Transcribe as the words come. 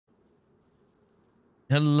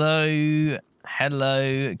Hello,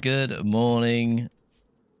 hello, good morning.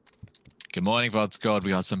 Good morning, Vod's God. We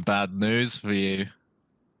got some bad news for you.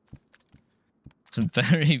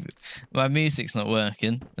 My music's not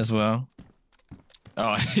working as well.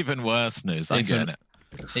 Oh, even worse news. I'm getting it.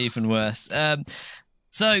 Even worse.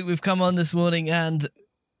 So we've come on this morning and,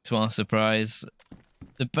 to our surprise,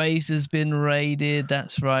 the base has been raided.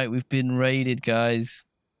 That's right, we've been raided, guys.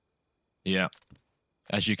 Yeah.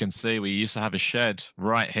 As you can see, we used to have a shed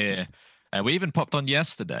right here. We even popped on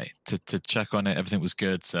yesterday to check on it. Everything was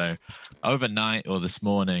good. So overnight or this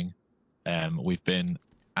morning, we've been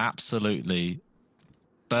absolutely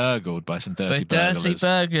burgled by some dirty burglars. Dirty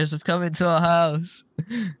burglars have come into our house.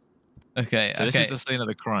 Okay, so this is the scene of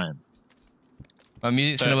the crime. My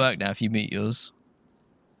music's going to work now if you mute yours.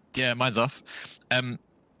 Yeah, mine's off.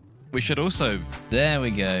 We should also... There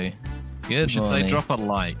we go. Good We should morning. say drop a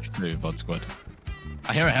like to VOD Squad.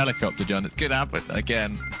 I hear a helicopter, John. It's good happen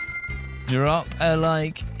again. Drop a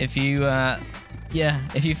like if you,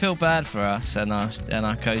 if you feel bad for us and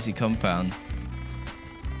our cozy compound.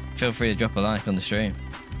 Feel free to drop a like on the stream.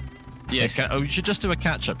 Yeah, we should just do a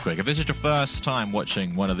catch-up quick. If this is your first time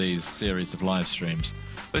watching one of these series of live streams,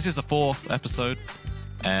 this is the 4th episode.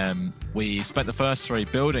 We spent the first 3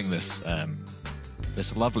 building this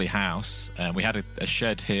this lovely house. We had a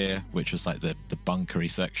shed here, which was like the bunkery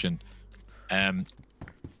section.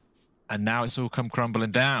 And now it's all come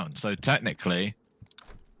crumbling down. So technically,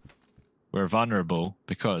 we're vulnerable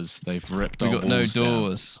because they've ripped our walls down. We got no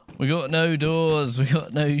doors. We got no doors. We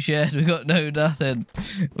got no shed. We got no nothing.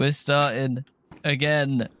 We're starting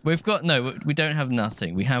again. We've got no. We don't have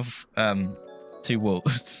nothing. We have 2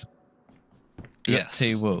 walls. Yes,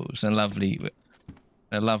 2 walls and a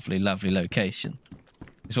lovely location.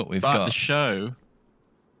 Is what we've got. But the show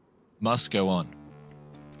must go on.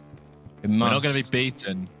 We're not going to be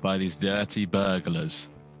beaten by these dirty burglars.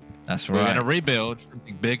 That's right. We're going to rebuild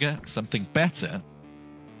something bigger, something better,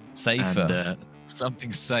 safer, and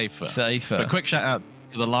something safer. Safer. But quick shout out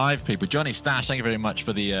to the live people. Johnny Stash, thank you very much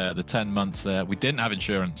for the 10 months there. We didn't have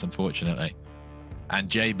insurance, unfortunately. And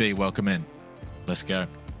JB, welcome in. Let's go.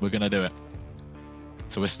 We're going to do it.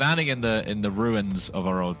 So we're standing in the ruins of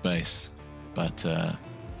our old base, but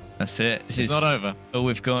that's it. It's not over. All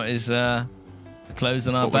we've got is clothes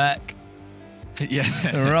on our back. Yeah,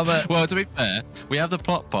 Robert. Well, to be fair, we have the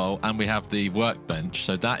pot pole and we have the workbench,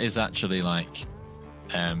 so that is actually like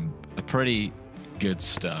a pretty good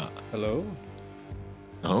start. Hello.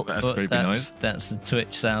 Oh, that's a creepy noise. That's the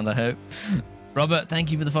Twitch sound, I hope. Robert, thank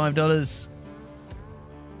you for the $5.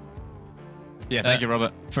 Yeah, thank you,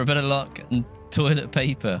 Robert, for a bit of luck and toilet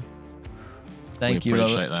paper. Thank you, Robert.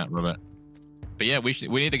 We appreciate that, Robert. But yeah, we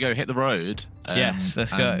need to go hit the road. Yes,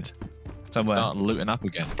 let's go somewhere. Start looting up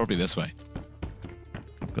again. Probably this way.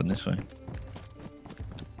 Gone this way.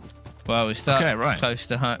 Well, we start close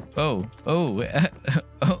to home.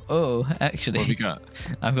 Actually. What have you got?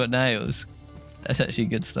 I've got nails. That's actually a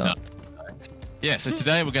good start. No. Yeah, so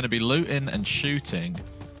today we're going to be looting and shooting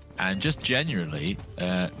and just generally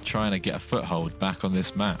trying to get a foothold back on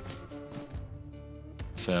this map.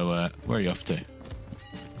 So, where are you off to?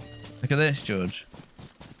 Look at this, George.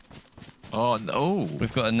 Oh, no.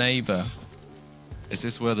 We've got a neighbour. Is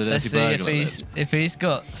this where the dirty Let's see burglar is? if he's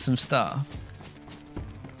got some stuff.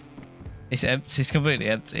 It's empty. It's completely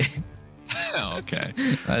empty. Oh, okay.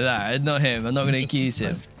 No, not him. I'm not going to accuse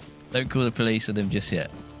him. Don't call the police on him just yet.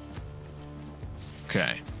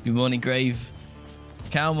 Okay. Good morning, Grave.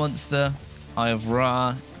 Cow Monster. I have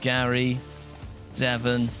Ra, Gary,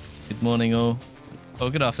 Devon. Good morning, all. Oh,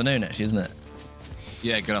 good afternoon, actually, isn't it?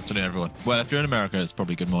 Yeah, good afternoon, everyone. Well, if you're in America, it's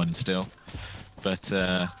probably good morning still. But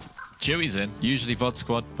Chewy's in. Usually VOD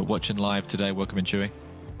Squad, but watching live today. Welcome in, Chewy.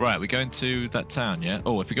 Right, we're going to that town, yeah?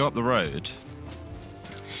 Oh, if we go up the road.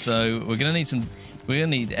 So we're gonna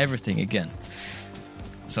need everything again.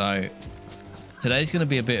 So today's gonna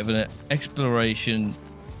be a bit of an exploration,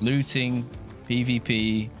 looting,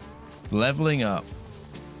 PvP, leveling up.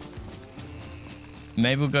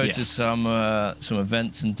 Maybe we'll go to some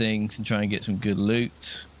events and things and try and get some good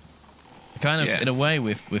loot. Kind of in a way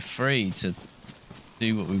we're free to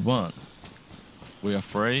do what we want. We are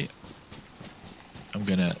free. I'm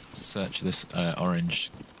gonna search this orange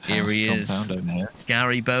Here house he compound is. over here.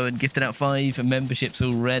 Gary Bowen gifted out 5 memberships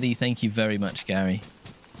already. Thank you very much, Gary.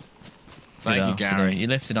 Thank you, Gary. You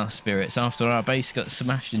lifted our spirits after our base got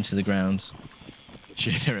smashed into the ground.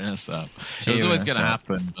 Cheering us up. It was always going to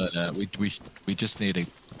happen, but we just need to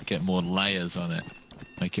get more layers on it,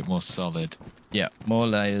 make it more solid. Yeah, more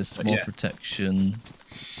layers, more protection.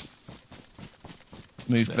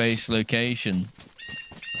 Move base location.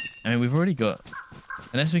 I mean, we've already got,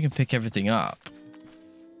 unless we can pick everything up,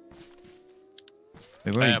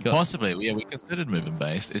 We've already got... Possibly. Yeah, we considered moving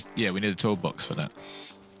base. We need a toolbox for that.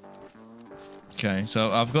 Okay, so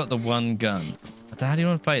I've got the one gun. How do you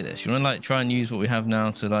want to play this? You want to like try and use what we have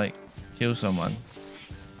now to like kill someone?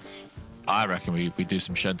 I reckon we do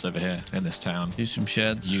some sheds over here in this town. Do some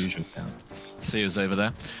sheds. Usual town. See who's over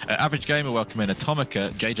there. Average Gamer, welcome in.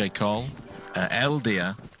 Atomica, JJ Cole,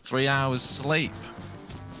 Eldia, 3 hours sleep.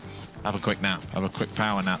 Have a quick nap. Have a quick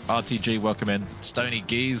power nap. RTG, welcome in. Stony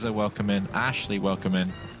Geezer, welcome in. Ashley, welcome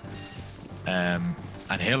in. And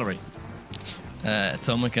Hillary.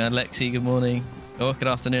 Atomica, Lexi, good morning. Oh, good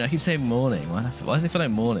afternoon. I keep saying morning. Why does it feel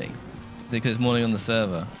like morning? Because it's morning on the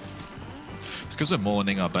server. It's because we're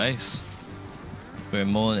mourning our base. We're in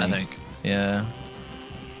morning. I think. Yeah.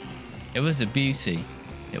 It was a beauty.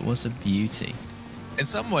 It was a beauty. In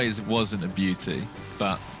some ways, it wasn't a beauty,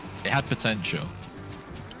 but it had potential.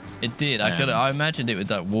 It did. I imagined it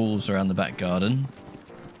with like walls around the back garden.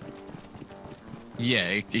 Yeah,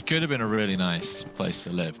 it could have been a really nice place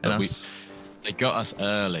to live, but they got us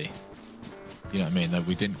early. You know what I mean? That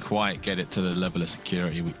we didn't quite get it to the level of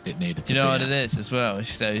security it needed to be. Do you know what it is as well?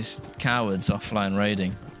 It's those cowards offline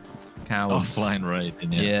raiding. Cowards. Offline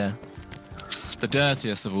raiding, yeah. Yeah. The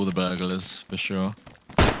dirtiest of all the burglars, for sure.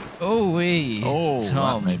 Oh, That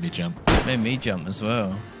Tom. made me jump. Made me jump as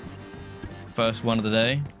well. First one of the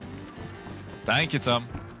day. Thank you, Tom.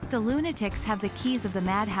 The lunatics have the keys of the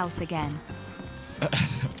madhouse again.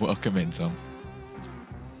 Welcome in, Tom.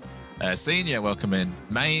 Senior, welcome in.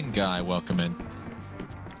 Main guy, welcome in.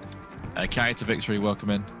 Character Victory, welcome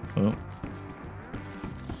in. Oh.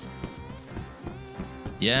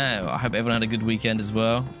 Yeah, I hope everyone had a good weekend as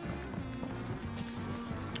well.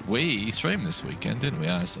 We streamed this weekend, didn't we?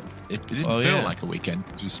 It didn't feel like a weekend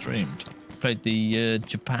because we streamed. Played the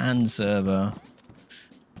Japan server.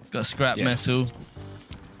 Got scrap metal.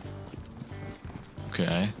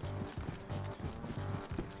 Okay.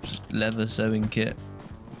 Just leather sewing kit.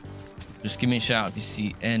 Just give me a shout if you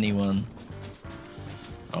see anyone.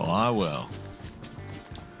 Oh, I will.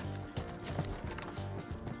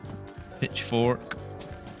 Pitchfork.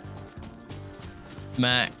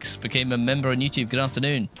 Max became a member on YouTube. Good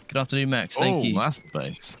afternoon. Good afternoon, Max. Thank you. That's the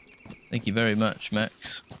base. Thank you very much,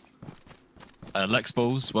 Max. Lex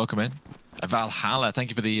Balls, welcome in. Valhalla, thank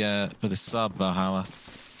you for the sub, Valhalla.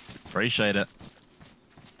 Appreciate it.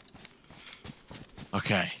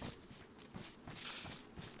 Okay.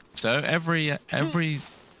 So every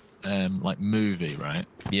like movie, right?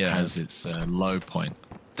 Yeah. Has its low point.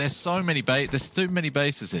 There's so many there's too many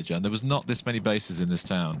bases here, John. There was not this many bases in this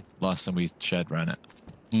town last time we shed ran it.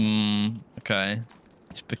 Okay.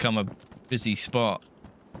 It's become a busy spot.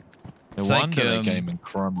 No wonder they came and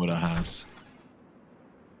crumbled our house.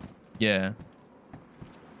 Yeah.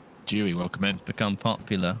 Dewey, welcome in. Become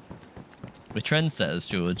popular. We're trendsetters,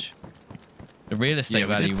 George. The real estate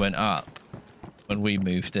value went up when we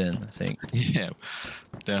moved in, I think. Yeah,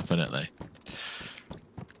 definitely.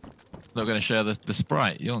 Not going to share the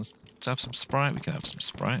Sprite. You want to have some Sprite? We can have some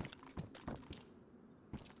Sprite.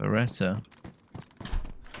 Beretta.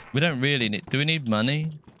 We don't really need... Do we need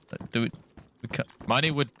money?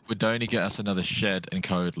 Money would only get us another shed and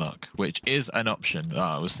code lock, which is an option that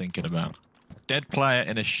I was thinking about. Dead player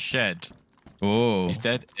in a shed. Oh. He's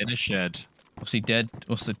dead in a shed. What's he dead?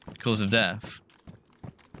 What's the cause of death?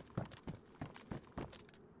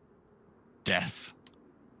 Death.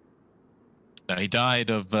 No, he died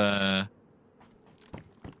of... I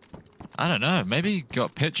don't know. Maybe he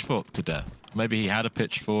got pitchforked to death. Maybe he had a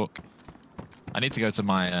pitchfork. I need to go to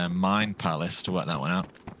my mine palace to work that one out.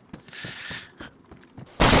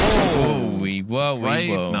 Oh,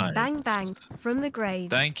 whoa. Night. Bang bang from the grave.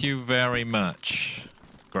 Thank you very much,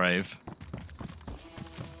 Grave.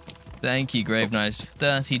 Thank you, Grave. Nice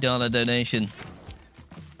 $30 donation.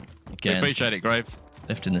 Again, Appreciate it, Grave.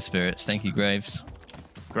 lifting the spirits. Thank you, Graves.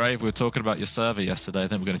 Grave, we were talking about your server yesterday. I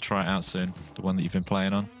think we're going to try it out soon. The one that you've been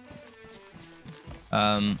playing on.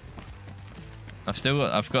 I've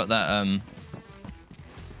got that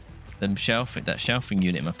shelving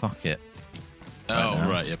unit in my pocket.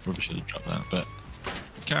 Right. Yeah, probably should have dropped that, but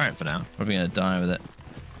carry it for now. Probably gonna die with it.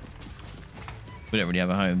 We don't really have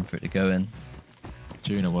a home for it to go in.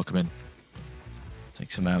 Juno, welcome in.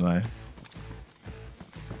 Take some ammo.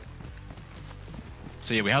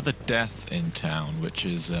 So yeah, we have the death in town, which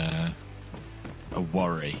is a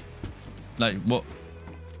worry. Like what?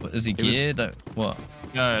 What is he geared? Like, what?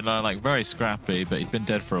 No, like very scrappy, but he'd been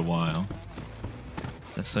dead for a while.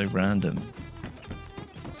 That's so random.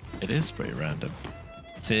 It is pretty random.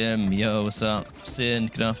 Tim, yo, what's up? Sin,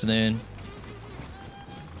 good afternoon.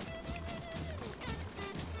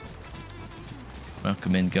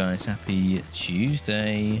 Welcome in, guys. Happy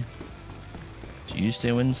Tuesday.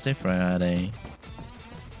 Tuesday, Wednesday, Friday.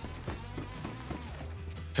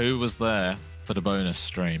 Who was there for the bonus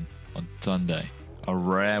stream on Sunday? A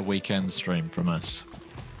rare weekend stream from us.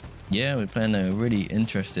 Yeah, we're playing a really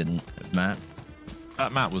interesting map.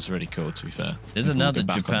 That map was really cool, to be fair. There's another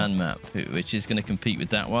Japan map, which is going to compete with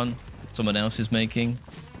that one. Someone else is making.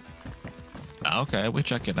 Okay, we'll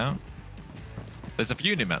check it out. There's a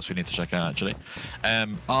few new maps we need to check out, actually.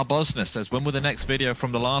 Our Bosness says, when will the next video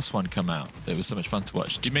from the last one come out? It was so much fun to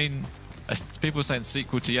watch. Do you mean, people were saying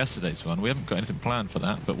sequel to yesterday's one? We haven't got anything planned for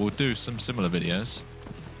that, but we'll do some similar videos.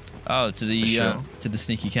 Oh, to the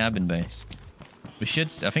sneaky cabin base. We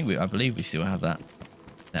should, I believe we still have that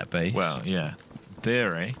base. Well, yeah.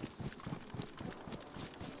 Theory.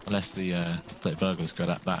 Unless the Plate Burglar's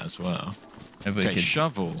got that as well. Maybe okay,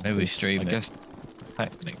 shovel. Maybe we stream I guess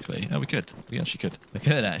technically. Oh, we could. We actually could. We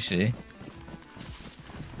could actually.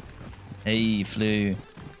 Hey, Flu.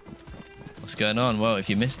 What's going on? Well,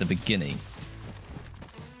 if you missed the beginning,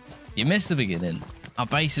 Our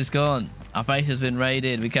base is gone. Our base has been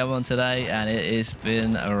raided. We come on today and it has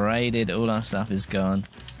been raided. All our stuff is gone.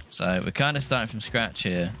 So we're kind of starting from scratch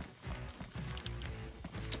here.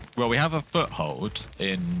 Well, we have a foothold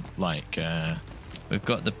in, like, we've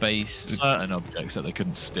got the base. Certain objects that they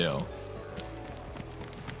couldn't steal.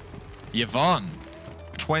 Yvonne,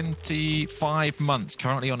 25 months,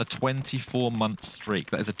 currently on a 24-month streak.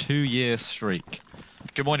 That is a 2-year streak.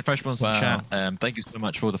 Good morning, Fresh Ones in chat. Thank you so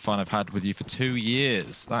much for all the fun I've had with you for 2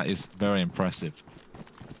 years. That is very impressive.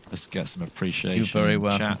 Let's get some appreciation. You're very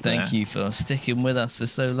welcome. Thank you for sticking with us for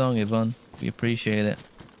so long, Yvonne. We appreciate it.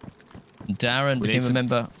 And Darren became a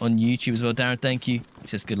member on YouTube as well. Darren, thank you. He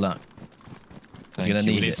says good luck. Thank you.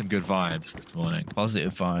 We need some good vibes this morning.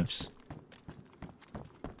 Positive vibes.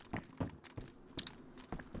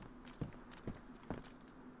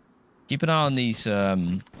 Keep an eye on these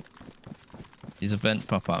event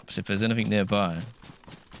pop-ups if there's anything nearby.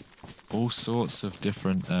 All sorts of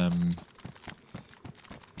different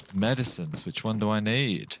medicines. Which one do I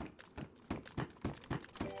need?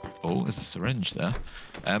 Oh, there's a syringe there.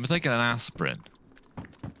 I'm taking an aspirin.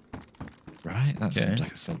 Right, that seems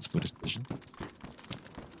like a sensible decision.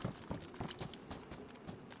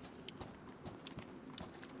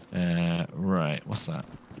 Right, what's that?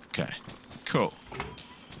 Okay, cool.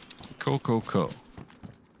 Cool.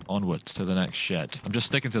 Onwards to the next shed. I'm just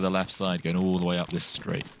sticking to the left side, going all the way up this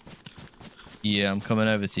street. Yeah, I'm coming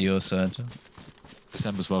over to your side.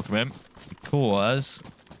 December's welcome in. Because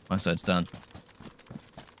my side's done.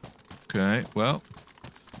 Okay, well,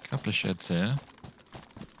 a couple of sheds here.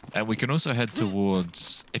 And we can also head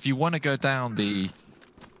towards... If you want to go down the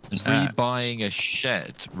rebuying a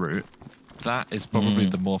shed route, that is probably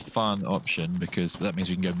the more fun option because that means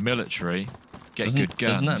we can go military, get good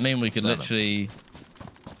guns. Doesn't that mean we could literally...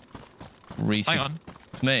 Hang on.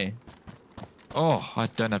 It's me. Oh, I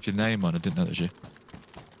don't have your name on. I didn't know that was you.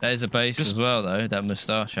 There's a base as well, though. That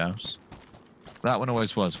moustache house. That one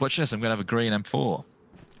always was. Watch this. I'm going to have a green M4.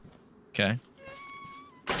 Okay.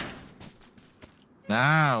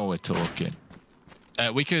 Now we're talking.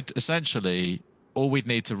 We could essentially... All we'd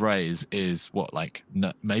need to raise is, what, like,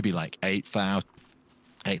 maybe like 8,000,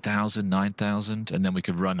 9,000, and then we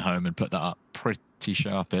could run home and put that up pretty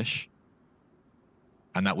sharpish.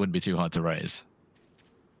 And that wouldn't be too hard to raise.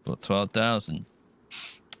 What, 12,000?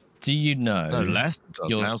 Do you know... No, less than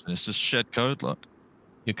 12,000. It's just shed code, look.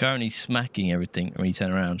 You're currently smacking everything when you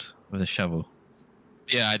turn around with a shovel.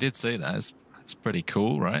 Yeah, I did see that. It's pretty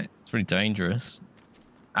cool, right? It's pretty dangerous.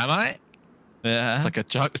 Am I? Yeah. It's like a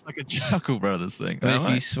Chuckle Brothers thing. But if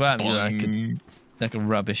you swam, you're like a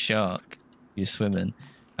rubber shark. You're swimming.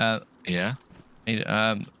 Yeah.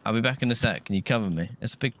 I'll be back in a sec. Can you cover me?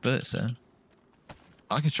 It's a big bird, sir.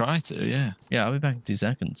 I could try to, yeah. Yeah, I'll be back in 2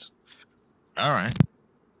 seconds. All right.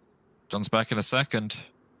 John's back in a second.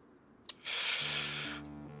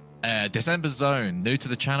 December Zone, new to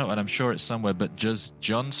the channel, and I'm sure it's somewhere, but does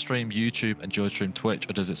John stream YouTube and George stream Twitch,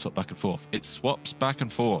 or does it swap back and forth? It swaps back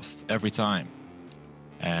and forth every time.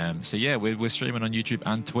 So yeah, we're streaming on YouTube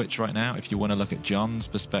and Twitch right now. If you want to look at John's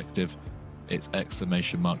perspective, it's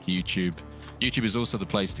 !YouTube. YouTube is also the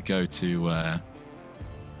place to go to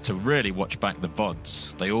really watch back the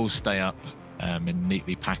VODs. They all stay up in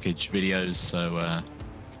neatly packaged videos, so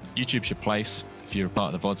YouTube's your place. If you're a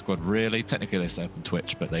part of the VOD squad, really. Technically, they stay up on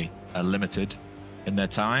Twitch, but they are limited in their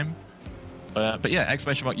time. But yeah,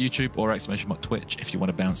 !YouTube or !Twitch if you want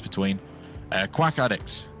to bounce between. Quack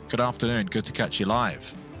Addicts, good afternoon. Good to catch you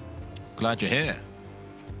live. Glad you're here.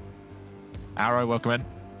 Arrow, welcome in.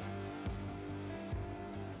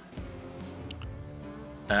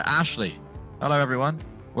 Ashley, hello everyone.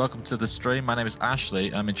 Welcome to the stream. My name is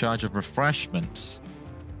Ashley. I'm in charge of refreshments.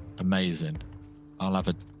 Amazing. I'll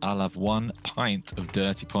have 1 pint of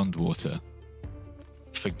dirty pond water.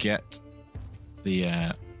 Forget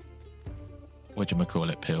the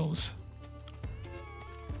whatchamacallit pills.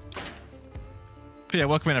 But yeah,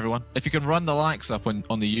 welcome in everyone. If you can run the likes up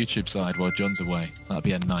on the YouTube side while John's away, that'd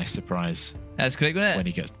be a nice surprise. That's quick, wasn't it? When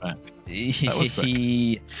he gets back. That was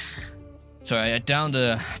quick. Sorry, I downed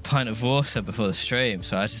a pint of water before the stream,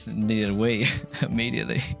 so I just needed to wait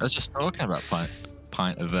immediately. I was just talking about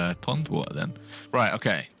pint of pond water then. Right,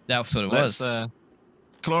 okay. That's what it was.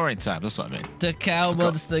 Chlorine tab, that's what I mean. The Cow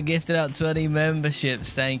Monster gifted out 20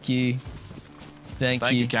 memberships. Thank you.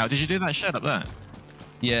 Thank you, Cow. Did you do that shed up there?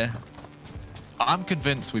 Yeah. I'm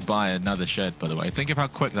convinced we buy another shed, by the way. Think of how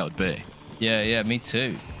quick that would be. Yeah, me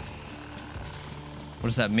too. What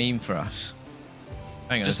does that mean for us?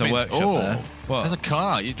 Hang on, there's a workshop there. What? There's a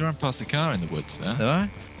car. You drove past a car in the woods there. Do I?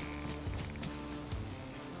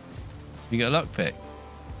 You got a lockpick?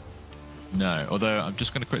 No, although I'm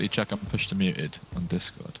just going to quickly check I'm push to muted on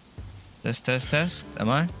Discord. Test. Am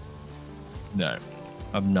I? No.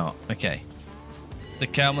 I'm not. Okay. The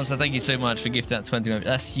Cow Monster, thank you so much for gifting out 20 members.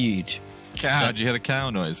 That's huge. Cow, did you hear the cow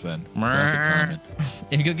noise then? Perfect timing.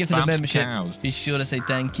 If you got gifted a membership, cows. be sure to say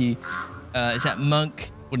thank you. Is that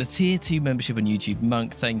Monk with a tier 2 membership on YouTube?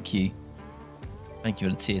 Monk, thank you. Thank you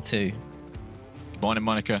for the tier 2. Good morning,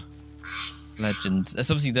 Monica. Legend. That's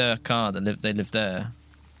obviously their car that they live there.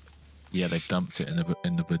 Yeah, they've dumped it in the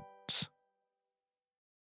woods.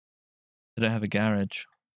 They don't have a garage.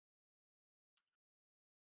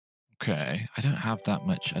 Okay, I don't have that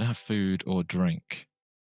much. I don't have food or drink.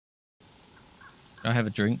 I have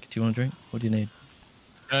a drink. Do you want a drink? What do you need?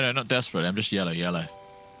 No, not desperate. I'm just yellow.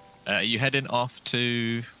 Are you heading off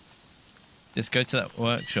to... Just go to that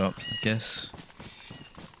workshop, I guess.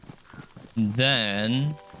 And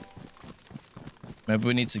then... maybe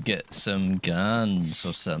we need to get some guns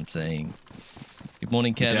or something. Good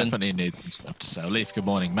morning, Kevin. We definitely need some stuff to sell. Leaf, good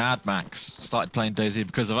morning. Mad Max started playing Dayz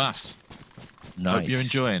because of us. Nice. Hope you're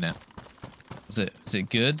enjoying it. Is it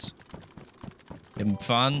good? Having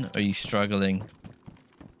fun? Or are you struggling?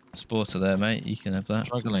 Sporter there, mate. You can have that.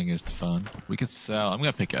 Struggling is fun. We could sell. I'm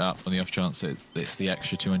going to pick it up on the off chance it's the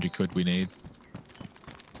extra 200 quid we need.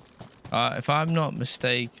 If I'm not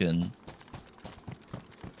mistaken,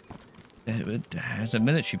 there's a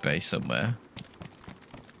military base somewhere.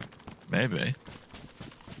 Maybe.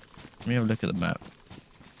 Let me have a look at the map.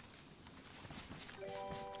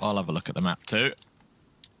 I'll have a look at the map too.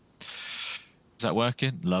 Is that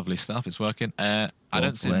working? Lovely stuff. It's working. I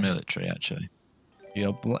don't see the military actually.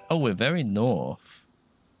 Oh, we're very north.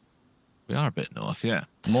 We are a bit north, yeah.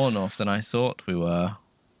 More north than I thought we were.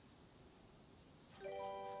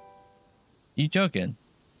 You jogging?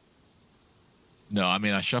 No, I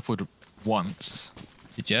mean I shuffled once.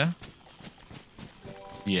 Did you?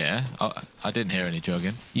 Yeah, I didn't hear any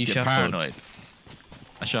jogging. You Get shuffled. paranoid.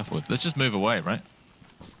 I shuffled. Let's just move away, right?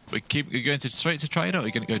 You're going straight to trade, or are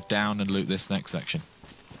you going to go down and loot this next section?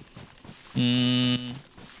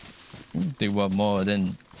 Do one more,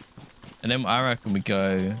 and then I reckon we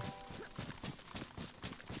go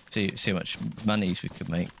see how much monies we could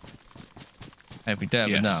make. And if we don't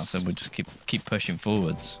have enough, then we'll just keep pushing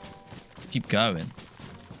forwards, keep going.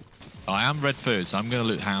 I am red food, so I'm going to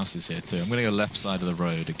loot houses here too. I'm going to go left side of the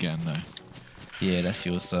road again, though. Yeah, that's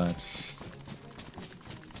your side.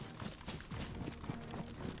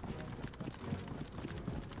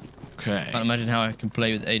 Okay. I can't imagine how I can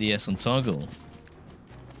play with ADS on toggle.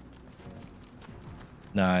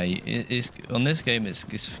 No, it's on this game. It's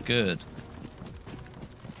good.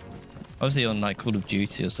 Obviously, on like Call of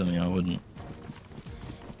Duty or something, I wouldn't.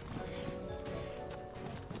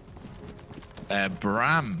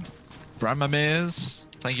 Bramirs,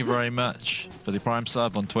 thank you very much for the Prime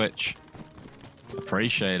sub on Twitch.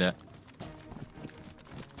 Appreciate it.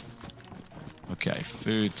 Okay,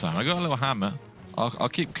 food time. I got a little hammer. I'll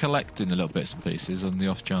keep collecting the little bits and pieces on the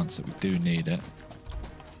off chance that we do need it.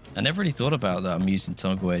 I never really thought about that. I'm using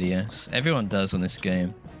toggle ADS. Everyone does on this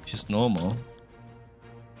game. It's just normal.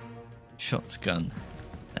 Shotgun.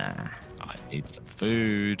 Nah. I need some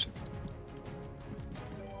food.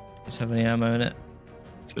 Does it have any ammo in it?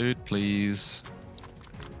 Food, please.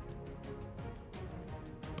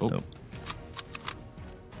 Oh. Nope.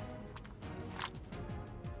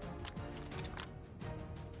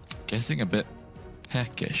 Getting a bit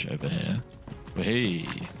peckish over here. Hey.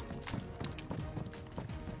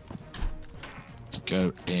 Let's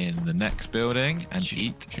go in the next building and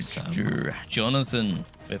eat some. Jonathan,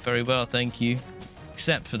 we're very well, thank you.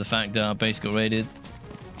 Except for the fact that our base got raided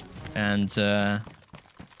and we've got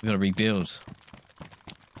to rebuild.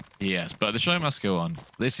 Yes, but the show must go on.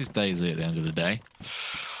 This is Dayz at the end of the day.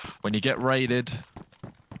 When you get raided,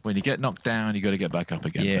 when you get knocked down, you got to get back up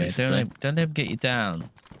again. Yeah, basically. don't let them get you down.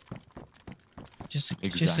 Just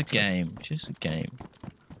a game. Just a game.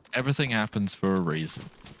 Everything happens for a reason.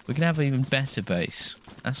 We can have an even better base.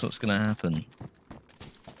 That's what's going to happen.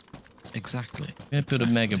 Exactly. We're going to build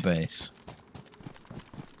a mega base.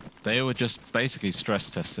 They were just basically stress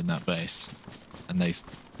testing that base, and they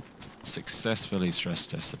successfully stress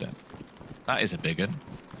tested it. That is a big one.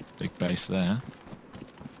 Big base there.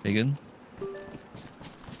 Big one.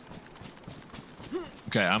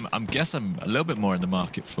 Okay, I'm guessing a little bit more in the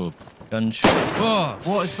market for gunshot. Oh,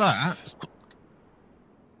 what is that?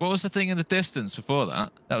 What was the thing in the distance before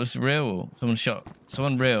that? That was real. Someone shot.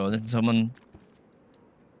 Someone real, and then someone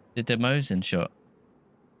did their Mosin shot.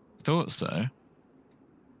 Thought so.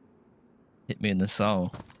 Hit me in the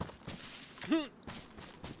soul.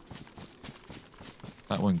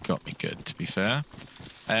 That one got me good, to be fair.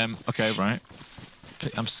 Okay, right.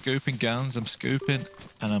 I'm scooping guns, I'm scooping,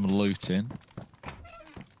 and I'm looting.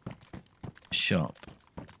 Shop.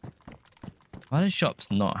 Why do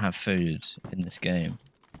shops not have food in this game?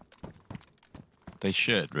 They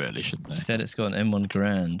should, really, shouldn't they? Instead, it's got an M1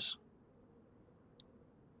 Grand.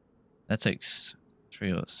 That takes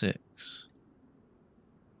 3 or 6.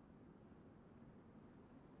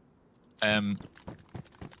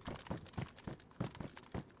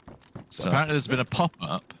 So apparently there's been a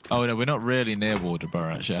pop-up. Oh, no, we're not really near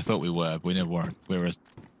Waterborough, actually. I thought we were. We never weren't. We're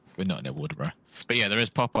not near Waterborough. But yeah, there is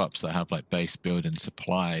pop-ups that have like base building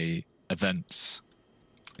supply events.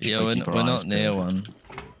 Yeah, we're not near one.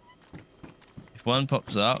 If one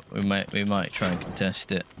pops up, we might try and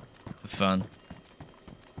contest it for fun.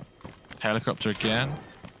 Helicopter again.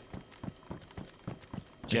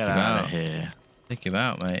 Get out of here. Take him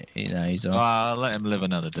out, mate. He's off. I'll let him live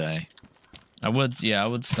another day. I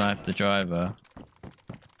would snipe the driver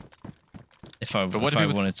if I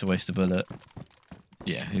wanted to waste a bullet.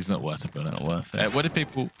 Yeah, he's not worth a bullet. Not worth it. What did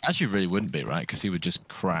people actually really wouldn't be, right? Because he would just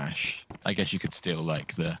crash. I guess you could steal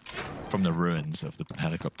like from the ruins of the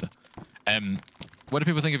helicopter. What did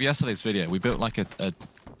people think of yesterday's video? We built like a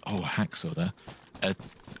hacksaw there,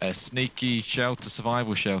 a sneaky shelter,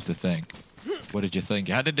 survival shelter thing. What did you think?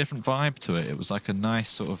 It had a different vibe to it. It was like a nice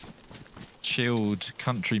sort of chilled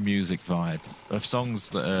country music vibe of songs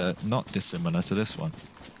that are not dissimilar to this one.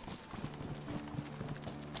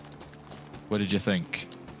 What did you think?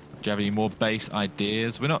 Do you have any more base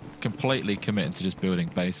ideas? We're not completely committed to just building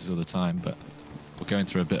bases all the time, but we're going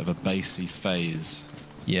through a bit of a basey phase.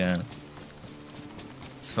 Yeah.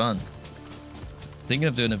 It's fun. Thinking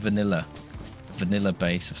of doing a vanilla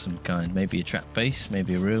base of some kind. Maybe a trap base,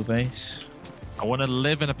 maybe a real base. I want to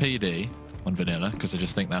live in a PD on vanilla because I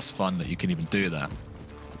just think that's fun that you can even do that.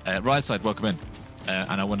 Right side, welcome in.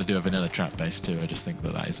 And I want to do a vanilla trap base too. I just think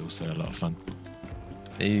that is also a lot of fun.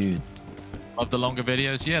 Dude. Of the longer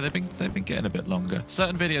videos, yeah, they've been getting a bit longer.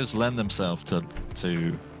 Certain videos lend themselves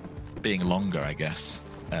to being longer, I guess.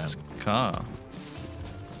 Car.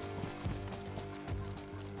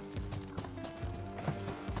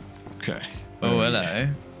 Okay. Oh, hello.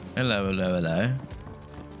 Hello.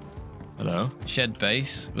 Hello. Shed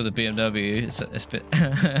base with a BMW. It's a bit.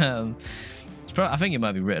 I think it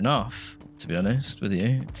might be written off. To be honest with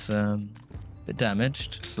you, it's a bit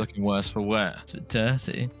damaged. It's looking worse for wear. It's a bit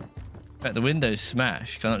dirty. In fact, the window's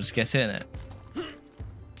smashed. Can I just get in it?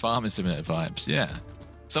 Farming Simulator vibes, yeah.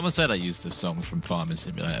 Someone said I used the song from Farming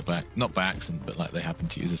Simulator not by accident, but like they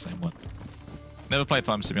happened to use the same one. Never played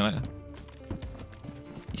Farming Simulator.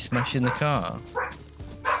 You smashing the car?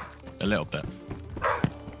 A little bit.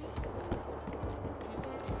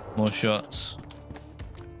 More shots.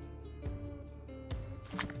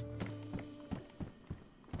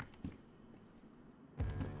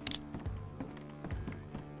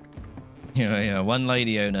 Yeah, one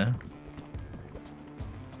lady owner.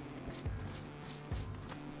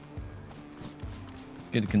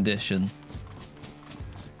 Good condition.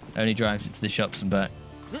 Only drives it to the shops and back.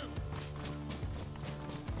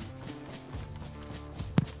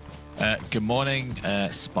 Good morning,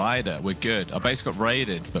 Spider. We're good. Our base got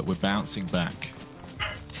raided, but we're bouncing back.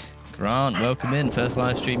 Grant, welcome in. First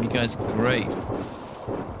live stream. You guys are great.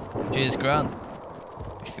 Cheers, Grant.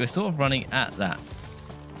 We're sort of running at that.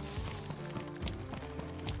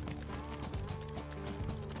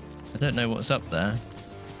 I don't know what's up there.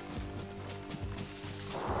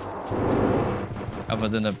 Other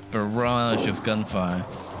than a barrage of gunfire.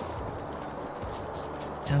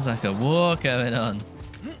 Sounds like a war going on.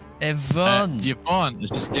 Yvonne! Yvonne has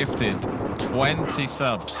just gifted 20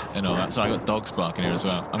 subs and all that. So I got dogs barking here as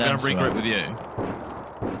well. I'm going to regroup with you.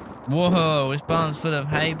 Whoa, this barn's full of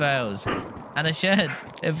hay bales and a shed.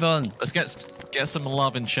 Yvonne. Let's get some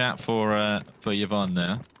love in chat for Yvonne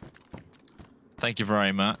there. Thank you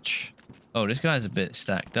very much. Oh, this guy's a bit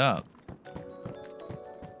stacked up.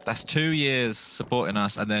 That's 2 years supporting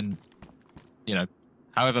us, and then, you know,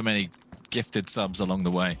 however many gifted subs along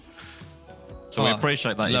the way. So we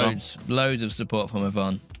appreciate that, loads of support from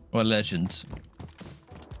Yvonne. What a legend.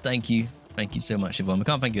 Thank you so much, Yvonne. We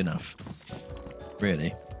can't thank you enough.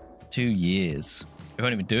 Really, 2 years. We've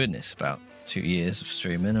only been doing this about 2 years of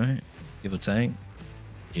streaming, right? Give or take.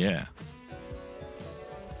 Yeah.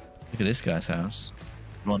 Look at this guy's house.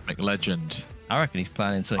 Ron McLegend. I reckon he's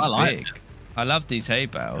planning something big. I love these hay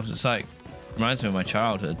bales. It's like, reminds me of my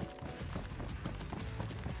childhood.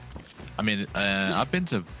 I mean, I've been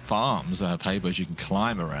to farms that have hay bales you can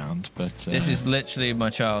climb around, but... This is literally my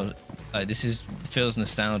child. Like, feels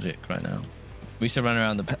nostalgic right now. We used to run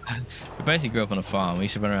around we basically grew up on a farm. We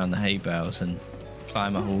used to run around the hay bales and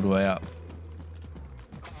climb up all the way up.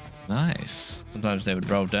 Nice. Sometimes they would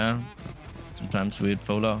roll down. Sometimes we'd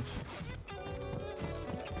fall off.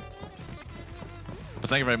 But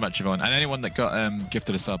thank you very much, Yvonne. And anyone that got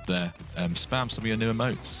gifted a sub there, spam some of your new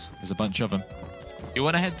emotes. There's a bunch of them. You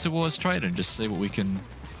want to head towards trader and just see what we can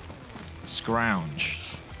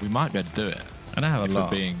scrounge? We might be able to do it. I don't have a lot,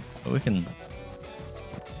 but we can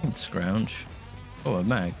scrounge. Oh, a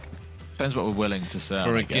mag. Depends what we're willing to sell,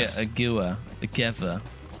 for I guess. a giver.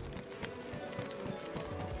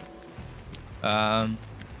 I'm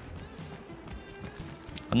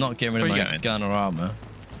not getting rid of my gun or armor.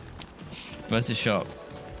 Where's the shop?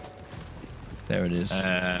 There it is.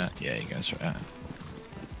 Yeah, you go straight out.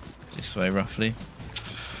 This way, roughly.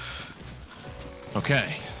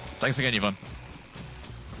 Okay. Thanks again, Yvonne.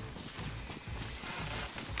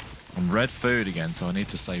 I'm red food again, so I need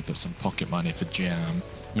to save up some pocket money for jam.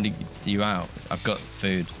 I'm gonna get you out. I've got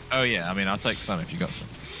food. Oh yeah, I mean, I'll take some if you got some.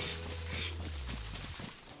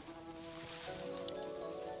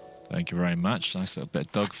 Thank you very much. Nice little bit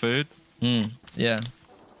of dog food. Yeah.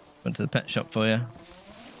 Went to the pet shop for you.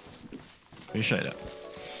 Appreciate it.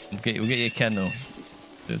 We'll get you a kennel.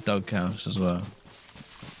 Do a dog house as well.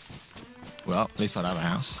 Well, at least I'd have a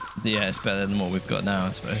house. Yeah, it's better than what we've got now,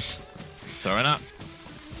 I suppose. Throwing up.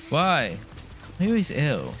 Why? Who is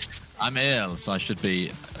ill? I'm ill, so I should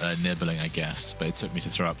be nibbling, I guess. But it took me to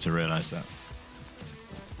throw up to realise that.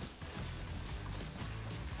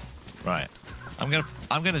 Right. I'm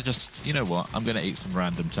gonna just, you know what? I'm gonna eat some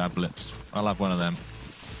random tablets. I'll have one of them.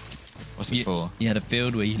 What's it for? You had a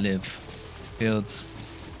field where you live. Fields.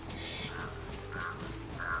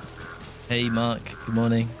 Hey, Mark. Good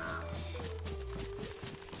morning.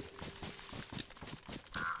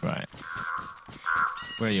 Right.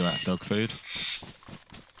 Where are you at, dog food?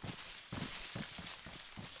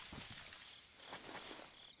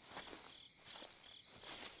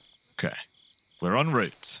 Okay. We're en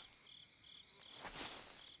route.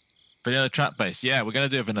 Vanilla trap base. Yeah, we're going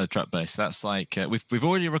to do a vanilla trap base. That's like, we've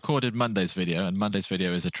already recorded Monday's video, and Monday's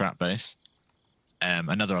video is a trap base.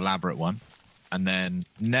 Another elaborate one. And then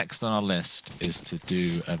next on our list is to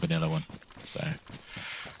do a vanilla one. So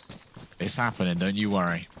it's happening, don't you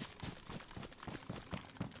worry.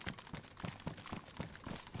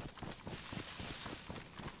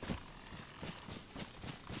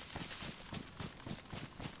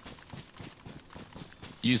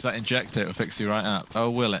 Use that injector, it'll fix you right up.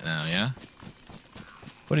 Oh, will it now, yeah?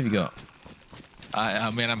 What have you got?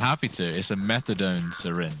 I mean, I'm happy to. It's a methadone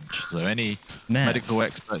syringe. So any medical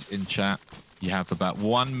experts in chat, you have about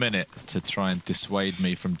 1 minute to try and dissuade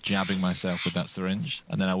me from jabbing myself with that syringe,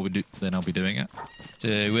 and then I'll be doing it.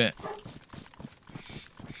 Do it.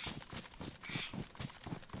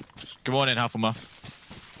 Good morning, Hufflemuff.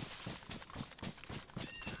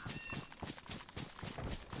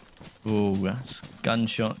 Oh, that's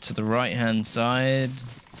gunshot to the right-hand side.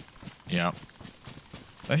 Yeah.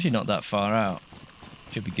 Actually, not that far out.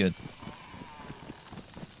 Should be good.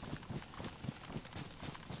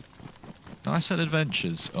 Nice little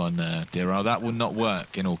adventures on Dear Owl. That will not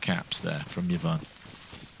work in all caps there from Yvonne.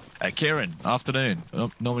 Kieran, afternoon.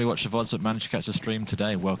 Normally watch the VODs, but managed to catch the stream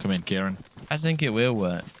today. Welcome in, Kieran. I think it will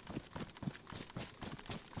work.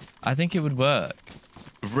 I think it would work.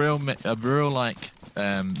 A real like,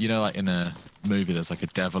 you know, like in a movie, there's like a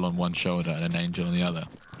devil on one shoulder and an angel on the other.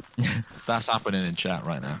 That's happening in chat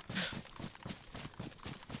right now.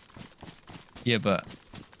 Yeah, but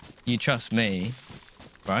you trust me,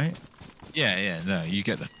 right? Yeah, no, you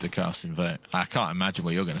get the casting vote. I can't imagine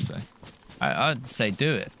what you're going to say. I'd say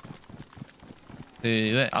do it. Do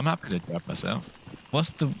it. I'm happy to grab myself.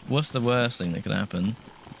 What's the worst thing that could happen?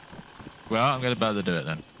 Well, I'm going to be able to do it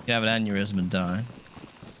then. You have an aneurysm and die.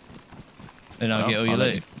 And I'll get all your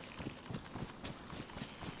loot.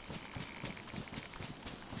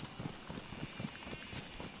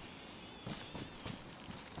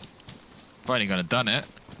 I've only gonna done it.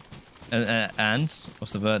 And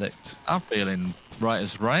what's the verdict? I'm feeling right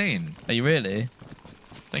as rain. Are you really?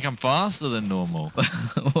 I think I'm faster than normal.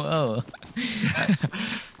 Whoa.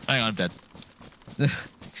 Hang on, I'm dead.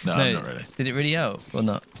 No, I'm not really. Did it really help or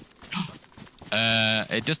not?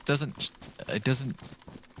 It just doesn't.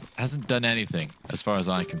 Hasn't done anything as far as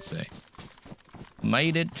I can see.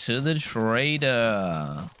 Made it to the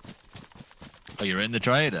trader. Oh, you're in the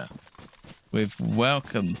trader. With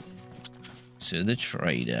welcome to the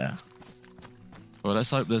trader. Well,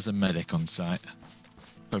 let's hope there's a medic on site.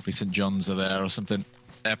 Hopefully St. John's are there or something.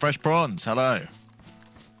 Fresh prawns, hello.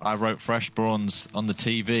 I wrote fresh prawns on the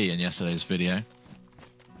TV in yesterday's video.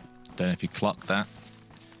 Don't know if you clocked that.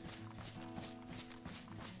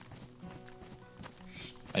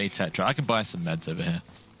 I need Tetra. I can buy some meds over here.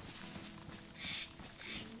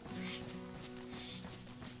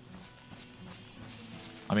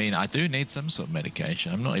 I mean, I do need some sort of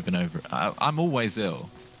medication. I'm not even over it. I'm always ill.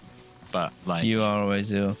 But, like... You are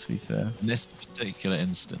always ill, to be fair. In this particular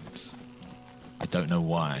instance, I don't know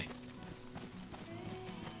why.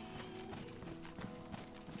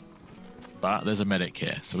 But there's a medic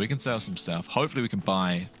here, so we can sell some stuff. Hopefully we can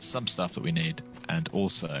buy some stuff that we need and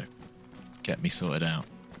also get me sorted out.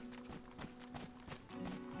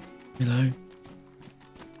 Hello.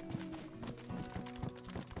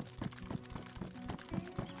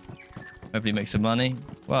 Hopefully make some money.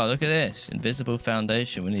 Wow, look at this. Invisible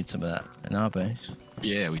foundation. We need some of that in our base.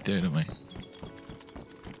 Yeah, we do, don't we?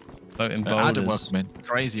 Floating boulders. Adam, welcome in.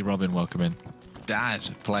 Crazy Robin, welcome in. Dad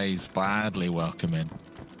plays badly, welcome in.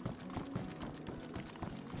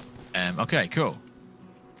 Okay, cool.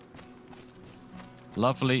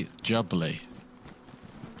 Lovely jubbly.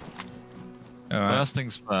 All right. First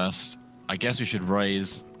things first, I guess we should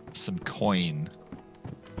raise some coin.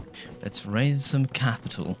 Let's raise some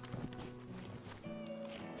capital.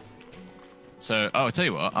 So, oh, I'll tell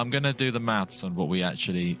you what, I'm going to do the maths on what we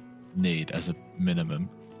actually need as a minimum.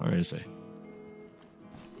 Where is he?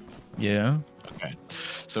 Yeah. Okay.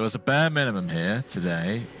 So as a bare minimum here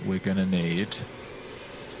today, we're going to need...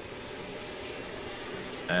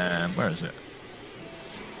 where is it?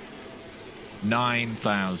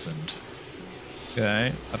 9,000.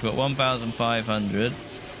 Okay. I've got 1,500.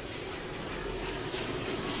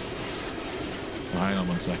 Well, hang on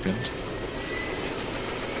 1 second.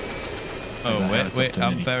 Oh,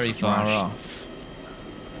 I'm very far off.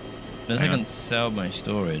 Unless I Hang can on. sell my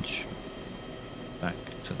storage back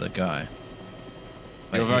to the guy.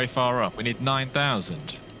 You're Wait, very far up. We need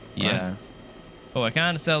 9,000. Yeah. Right? Oh, I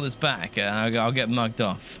can sell this back, and I'll get mugged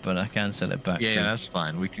off, but I can sell it back. Yeah, too. that's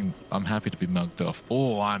fine. We can. I'm happy to be mugged off.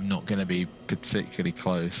 Or I'm not going to be particularly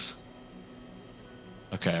close.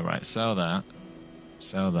 Okay, right. Sell that.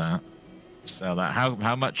 Sell that. Sell that.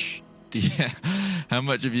 How much? How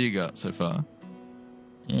much have you got so far?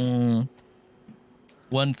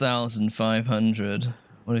 1,500.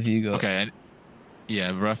 What have you got? Okay. And,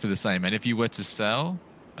 yeah, roughly the same. And if you were to sell,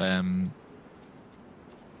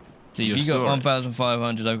 So if you got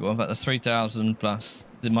 1,500, I've got that's 3,000 plus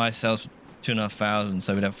my sales 2,500,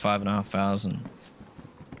 so we'd have 5,500.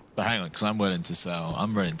 But hang on, because I'm willing to sell.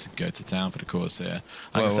 I'm willing to go to town for the course here.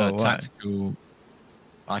 I Whoa, can sell whoa, a tactical.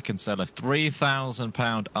 I can sell a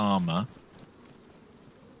 £3,000 armor.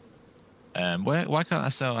 Why can't I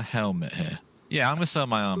sell a helmet here? Yeah, I'm gonna sell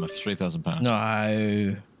my armor for £3,000.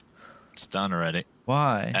 No. It's done already.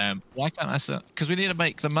 Why? Why can't I sell? Because we need to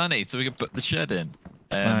make the money so we can put the shed in.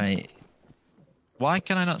 Right. Why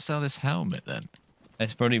can I not sell this helmet then?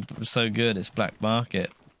 It's probably so good. It's black market.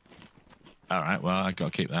 All right, well, I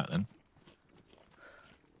got to keep that then.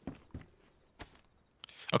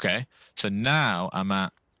 Okay, so now I'm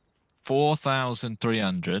at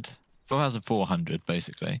 4,300, 4,400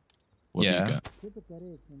 basically. What have you got?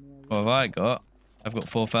 What have I got? I've got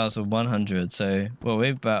 4,100. So, well,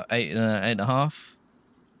 we're about 8.5.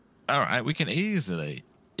 All right, we can easily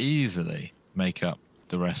make up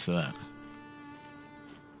the rest of that.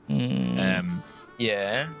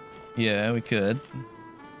 Yeah, we could.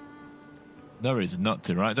 No reason not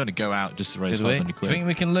to, right? Don't go out just to raise Could we? 500 Do you quid. think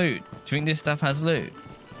we can loot? Do you think this stuff has loot?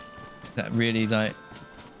 Is that really like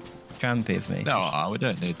trampy of me? No, we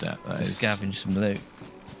don't need that. To scavenge some loot.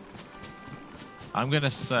 I'm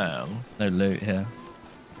gonna sell. No loot here.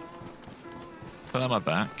 Put that on my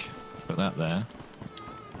back. Put that there.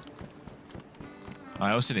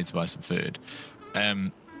 I also need to buy some food.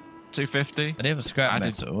 250. I do have a scrap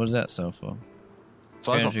metal. What does that sell for?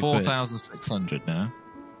 So I've got 300 quid. 4,600 now.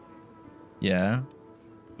 Yeah.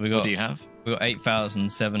 What do you have? We got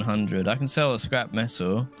 8,700. I can sell a scrap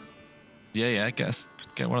metal. Yeah.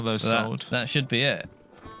 Get one of those sold. That should be it.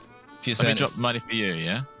 Let me drop money for you.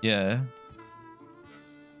 Yeah. Yeah.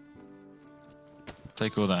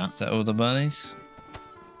 Take all that. Is that all the monies?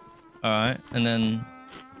 All right, and then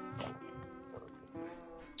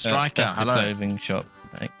strike that's out. The Hello. clothing shop.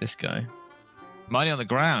 Like this guy. Money on the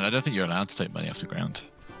ground. I don't think you're allowed to take money off the ground.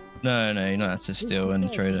 No, you're not allowed to steal in the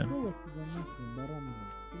trader.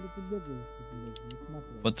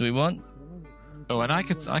 What do we want? Oh, and I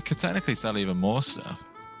could technically sell even more stuff.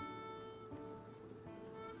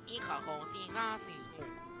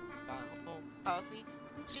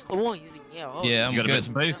 Yeah, I'm you got good. a bit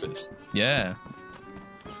of bases. Yeah.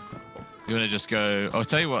 You want to just go? I'll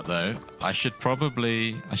tell you what though. I should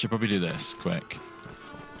probably do this quick.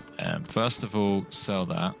 First of all, sell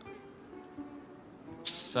that.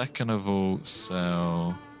 Second of all,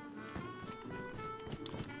 sell.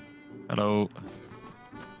 Hello.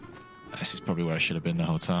 This is probably where I should have been the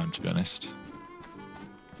whole time, to be honest.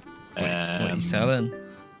 What are you selling?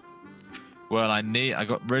 Well, I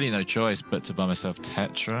got really no choice but to buy myself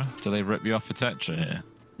Tetra. Do they rip you off for Tetra here?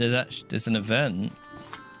 There's an event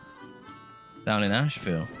down in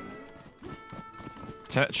Asheville.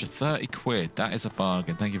 Tetra, 30 quid. That is a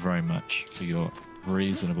bargain. Thank you very much for your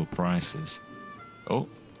reasonable prices. Oh.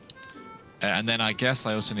 And then I guess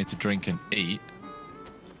I also need to drink and eat.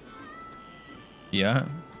 Yeah.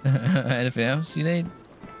 Anything else you need?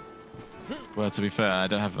 Well, to be fair, I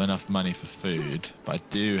don't have enough money for food, but I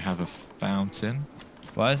do have a fountain.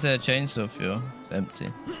 Why is there a chainsaw fuel? It's empty.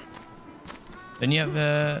 Don't you have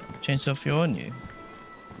a chainsaw fuel on you?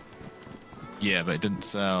 Yeah, but it didn't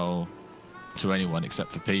sell to anyone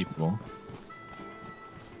except for people.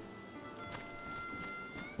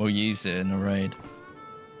 We'll use it in a raid.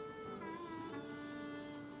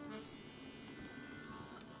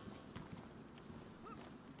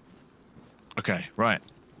 Okay, right.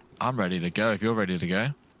 I'm ready to go. If you're ready to go.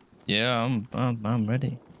 Yeah, I'm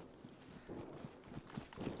ready.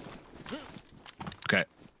 Okay.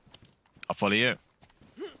 I'll follow you.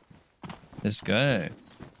 Let's go.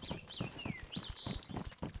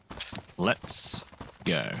 Let's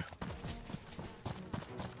go.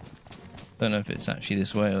 Don't know if it's actually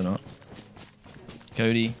this way or not.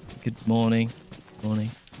 Cody, good morning. Morning.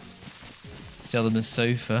 Sell them a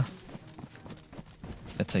sofa.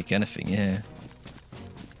 I'd take anything, yeah.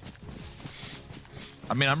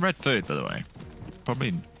 I mean, I'm red food, by the way.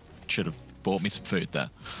 Probably should have bought me some food there.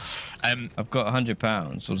 I've got £100.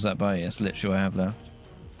 What does that buy you? That's literally what I have left.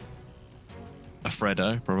 A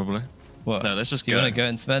Freddo, probably. What? No, let's just Do go. you want to go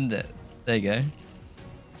and spend it? There you go.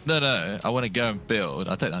 No. I want to go and build.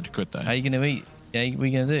 I'll take the 100 quid, though. How you going to eat? Yeah, what are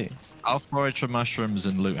you going to do? I'll forage for mushrooms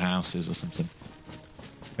and loot houses or something.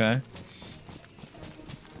 Okay.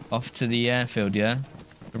 Off to the airfield, yeah?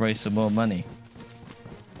 To raise some more money.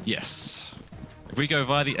 Yes. If we go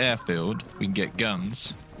via the airfield, we can get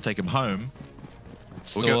guns, take them home.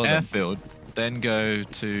 Store We'll go them. airfield, then go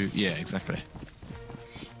to... Yeah, exactly.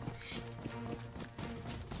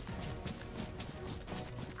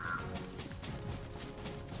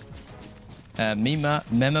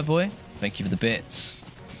 Mema boy, thank you for the bits.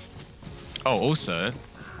 Oh, also,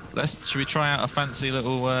 should we try out a fancy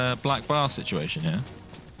little black bar situation here?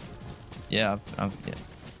 Yeah, yeah.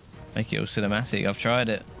 Make it all cinematic. I've tried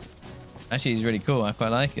it. Actually, it's really cool. I quite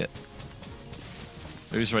like it.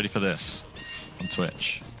 Who's ready for this on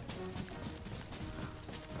Twitch?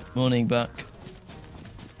 Morning, Buck.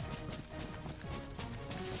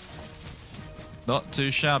 Not too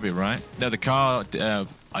shabby, right? No, the car,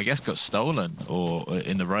 I guess, got stolen or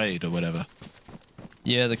in the raid or whatever.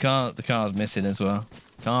 Yeah, the car's missing as well.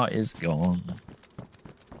 Car is gone.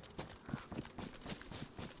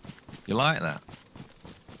 You like that?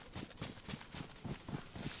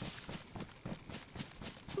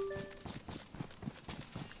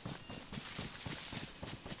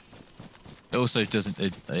 It also doesn't.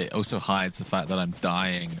 It also hides the fact that I'm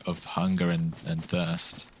dying of hunger and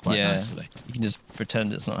thirst quite nicely. You can just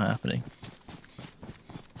pretend it's not happening.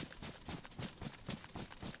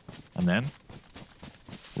 And then,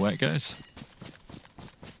 away it goes.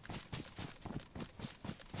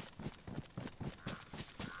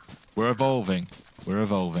 We're evolving. We're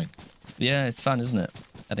evolving. Yeah, it's fun, isn't it?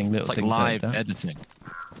 Adding little It's like things live like that. editing.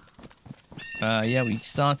 Yeah, we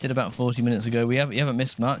started about 40 minutes ago. You haven't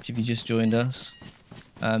missed much if you just joined us.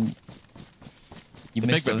 You The big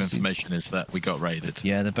missed bit of obviously- information is that we got raided.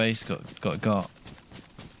 Yeah, the base got.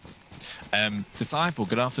 Disciple,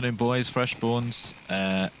 good afternoon, boys. Freshborns.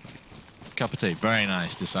 Cup of tea. Very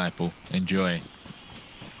nice, Disciple. Enjoy.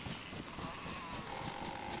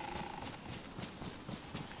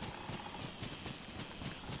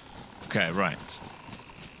 Okay, right.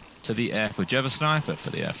 To the airfield. Do you have a sniper for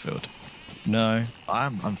the airfield? No.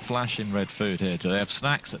 I'm flashing red food here. Do they have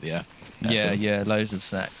snacks at the airfield? Yeah, loads of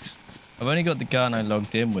snacks. I've only got the gun I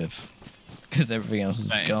logged in with because everything else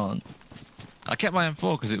is Same. gone. I kept my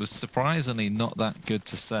M4 because it was surprisingly not that good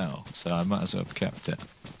to sell, so I might as well have kept it.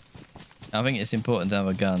 I think it's important to have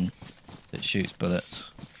a gun that shoots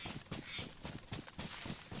bullets.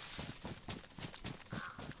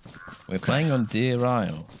 We're playing on Deer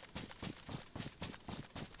Isle.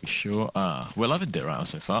 We sure are. We're loving Deer Isle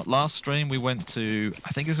so far. Last stream we went to, I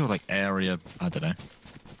think it's called like area, I don't know,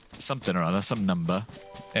 something or other, some number.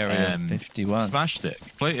 Area 51. Smashed it,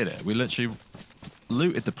 completed it. We literally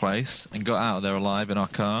looted the place and got out of there alive in our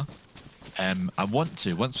car. I want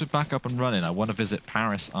to, once we're back up and running, I want to visit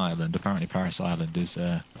Paris Island. Apparently Paris Island is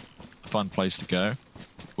a fun place to go.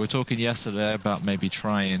 We were talking yesterday about maybe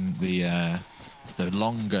trying the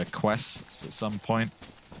longer quests at some point.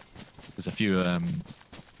 There's a few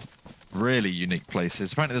really unique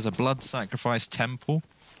places. Apparently there's a blood sacrifice temple,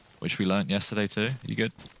 which we learnt yesterday too. You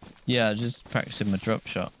good? Yeah, just practicing my drop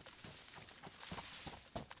shot.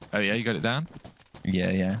 Oh yeah, you got it down?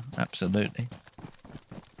 Yeah, absolutely.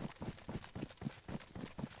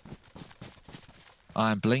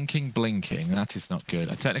 I'm blinking. That is not good.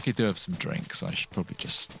 I technically do have some drinks, so I should probably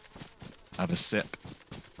just have a sip.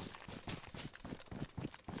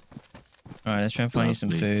 Alright, let's try and find you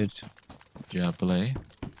some food. Jubbly.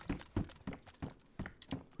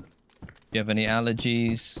 Do you have any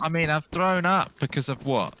allergies? I mean, I've thrown up because of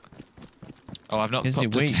what? Oh, I've not Is popped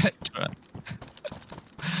it the weak? Tetra.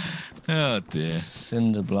 Oh dear.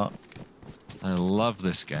 Cinder block. I love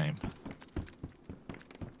this game.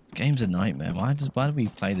 Game's a nightmare. Why do we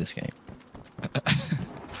play this game?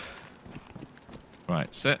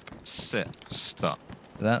 Right, sip, stop.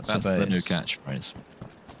 That's the new catchphrase.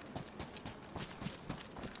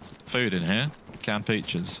 Food in here. Canned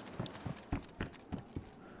peaches.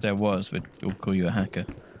 There was. We'll call you a hacker.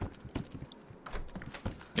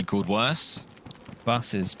 Been called worse?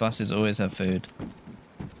 Buses always have food.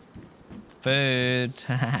 Food.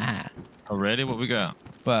 Oh really? What we got?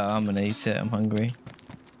 Well, I'm gonna eat it. I'm hungry.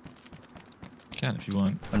 Can if you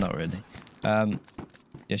want. Well, not really.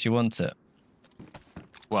 Yes, you want it.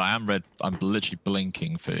 Well, I'm literally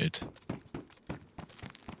blinking food.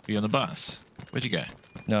 Are you on the bus? Where'd you go?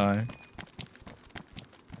 No.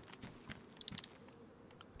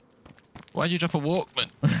 Why'd you drop a Walkman?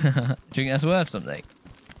 Do you think that's worth something?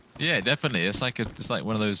 Yeah, definitely. It's like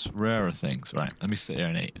one of those rarer things. Right, let me sit here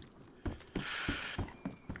and eat.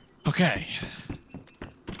 Okay.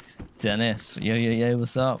 Dennis, yo,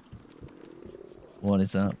 what's up? What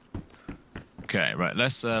is up? Okay, right.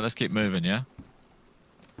 Let's keep moving. Yeah.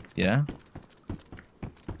 Yeah.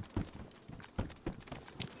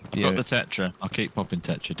 I've got the Tetra. I'll keep popping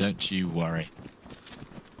Tetra. Don't you worry.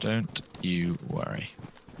 Don't you worry.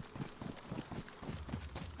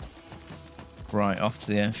 Right, off to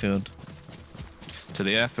the airfield. To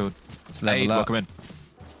the airfield. Let's level Hey, up. welcome in.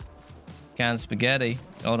 Canned spaghetti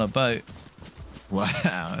on a boat.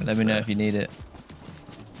 Wow. Let me know if you need it.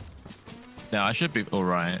 No, I should be all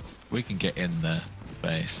right. We can get in the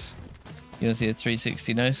base. You want to see a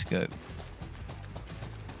 360 no scope?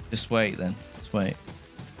 Just wait then. Just wait.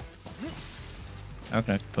 How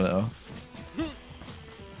can I pull it off?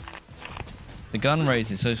 The gun raise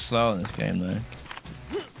is so slow in this game though.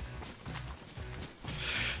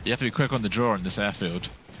 You have to be quick on the draw in this airfield.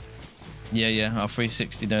 Yeah. I'll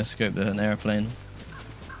 360 no scope an airplane.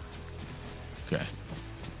 Okay.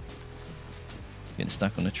 Getting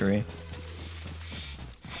stuck on a tree.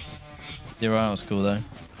 Your Isle's cool though.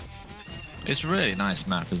 It's a really nice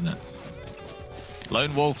map, isn't it?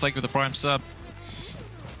 Lone Wolf, thank you for the Prime sub.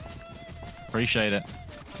 Appreciate it.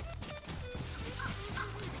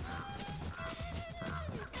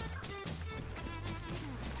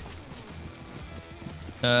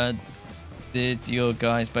 Did your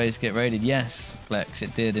guys' base get raided? Yes, Flex,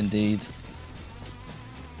 it did indeed.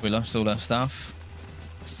 We lost all our stuff.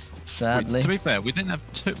 Sadly. To be fair, we didn't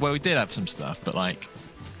have well, we did have some stuff, but like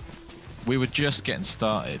we were just getting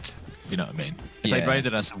started. You know what I mean? If they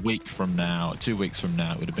raided us a week from now, 2 weeks from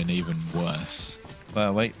now, it would have been even worse.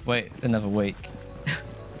 Well, wait another week.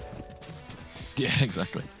 Yeah,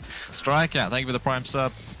 exactly. Strikeout, thank you for the Prime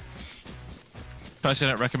sub.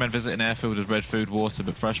 Personally, I don't recommend visiting airfield with red food, water,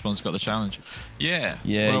 but fresh ones got the challenge. Yeah.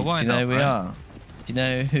 Yeah, well, why do you know not, who we right? are? Do you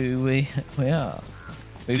know who we are?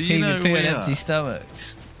 We Do you know who PvP we on are? empty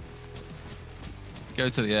stomachs. Go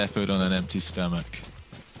to the airfield on an empty stomach.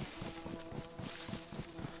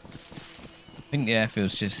 I think the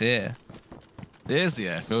airfield's just here. There's the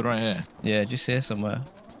airfield right here. Yeah, just here somewhere.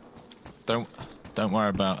 Don't. Don't worry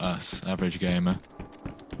about us, average gamer.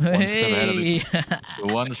 One step ahead of the,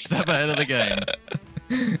 we're one step ahead of the game.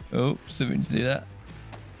 Oh, something to do that.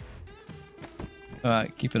 All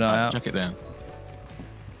right, keep an eye out. Chuck it down.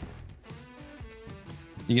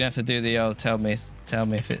 You're gonna have to do the old tell me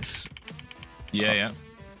if it's. Yeah, yeah.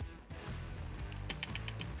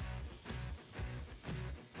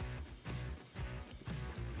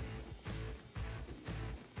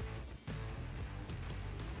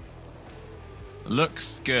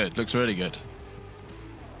 Looks good. Looks really good.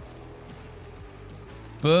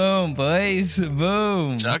 Boom, boys.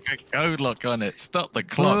 Boom. Chuck a code lock on it. Stop the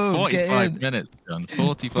clock. Boom, 45 minutes, John.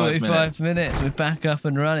 45 minutes. We're back up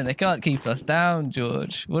and running. They can't keep us down,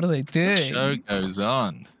 George. What are they doing? The show goes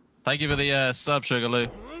on. Thank you for the sub,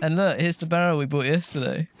 Sugarloo. And look, here's the barrel we bought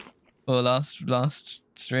yesterday. Or last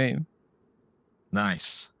stream.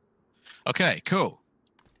 Nice. Okay, cool.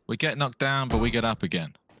 We get knocked down, but we get up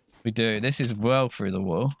again. We do. This is well through the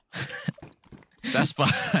wall. That's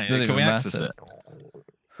fine. Can we access it?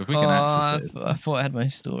 If we can access it. I thought I had my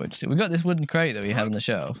storage. We got this wooden crate that we had on the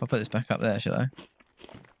shelf. I'll put this back up there, shall I?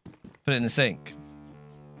 Put it in the sink.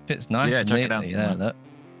 Fits nice and neatly. Yeah, look.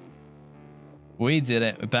 We did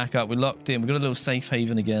it. We're back up. We're locked in. We've got a little safe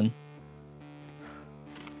haven again.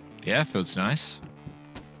 Yeah, feels nice.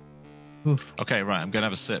 Ooh. Okay, right. I'm going to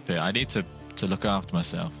have a sip here. I need to look after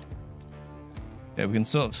myself. Yeah, we can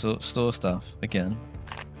sort of store stuff again.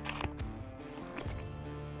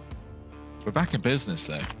 We're back in business,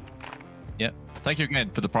 though. Yep. Thank you again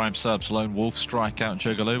for the Prime subs, Lone Wolf, Strikeout, and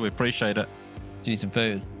Sugarloo. We appreciate it. Do you need some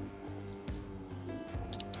food?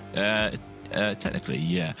 Technically,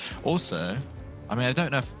 yeah. Also, I mean, I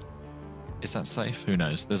don't know if... Is that safe? Who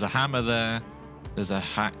knows? There's a hammer there. There's a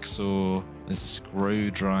hacksaw. There's a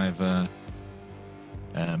screwdriver.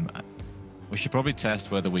 We should probably test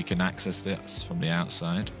whether we can access this from the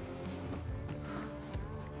outside.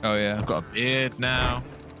 Oh, yeah. I've got a beard now.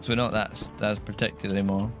 So we're not that's protected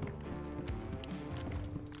anymore.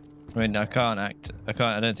 I mean, I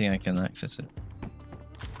don't think I can access it.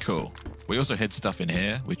 Cool. We also hid stuff in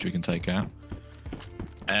here, which we can take out.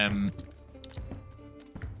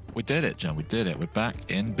 We did it, John. We did it. We're back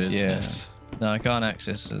in business. Yeah. No, I can't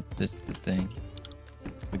access the thing.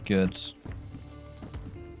 The goods.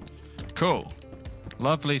 Cool.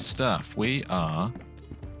 Lovely stuff. We are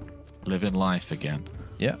living life again.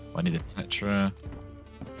 Yeah. I need a tetra.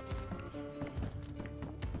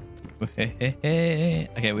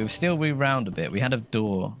 Okay, we've still rewound a bit. We had a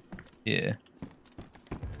door here.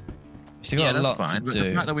 We still got a lot to but do.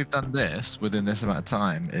 The fact that we've done this within this amount of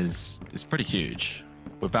time is pretty huge.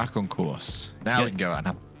 We're back on course. Now we can go out and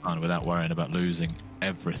have fun without worrying about losing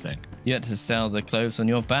everything. You had to sell the clothes on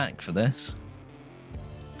your back for this.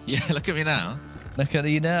 Yeah, look at me now. Look at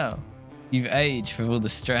you now. You've aged with all the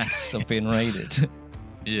stress of being raided.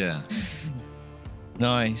 Yeah.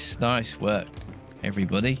 Nice work,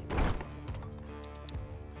 everybody.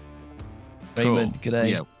 Cool. Raymond,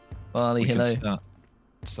 g'day. Yeah. Barley, hello. Can start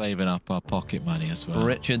saving up our pocket money as well.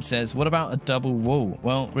 Richard says, what about a double wall?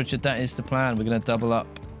 Well, Richard, that is the plan. We're going to double up,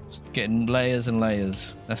 getting layers and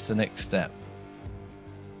layers. That's the next step.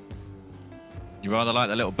 You rather like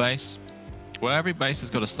the little base? Well, every base has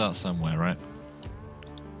got to start somewhere, right?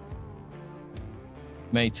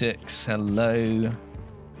 Matix, hello.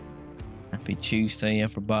 Happy Tuesday,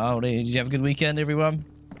 everybody. Did you have a good weekend, everyone?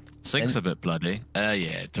 Sink's a bit bloody.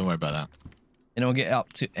 Yeah, don't worry about that. Anyone get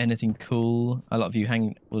up to anything cool? A lot of you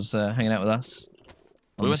hanging out with us.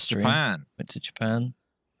 We went to Japan. Went to Japan.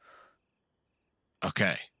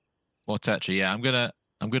 Okay. More Tetra. Yeah, I'm gonna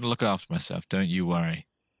look after myself. Don't you worry.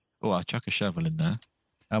 Oh, I'll chuck a shovel in there.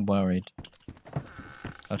 I'm worried.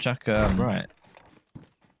 I'll chuck right.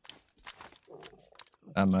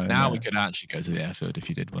 Ammo. Now we could actually go to the airfield if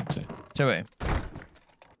you did want to. So wait.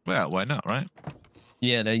 Well, why not, right?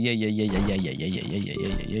 Yeah. Right. See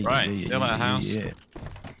you later, house. Yeah.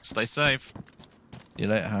 Stay safe. See you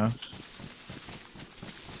later, house.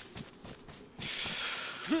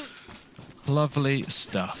 Lovely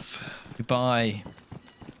stuff. Goodbye.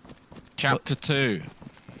 Chapter 2.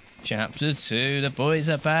 Chapter 2. The boys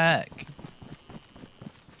are back.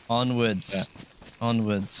 Onwards. Yeah.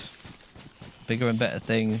 Onwards. Bigger and better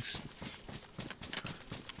things.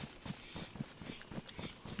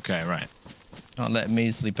 Okay, right. Can't let a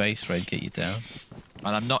measly base raid get you down.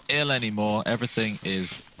 And I'm not ill anymore. Everything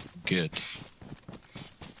is good.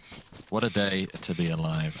 What a day to be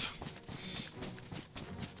alive.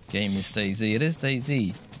 Game is Dayz. It is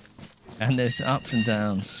Dayz. And there's ups and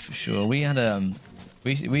downs for sure. We had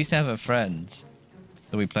we used to have a friend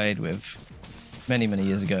that we played with many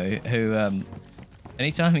years ago who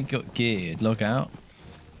anytime he got geared, log out.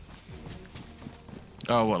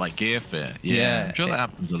 Oh, what, like gear fear? Yeah. I'm sure that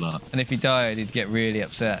happens a lot. And if he died, he'd get really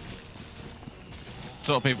upset.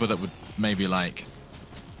 Sort of people that would maybe like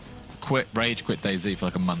rage quit Dayz for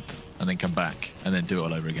like a month and then come back and then do it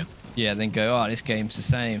all over again. Yeah, then go, oh, this game's the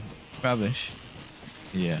same. Rubbish.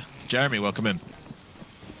 Yeah. Jeremy, welcome in.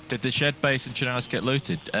 Did the shed base in Chinaris get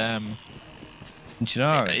looted? In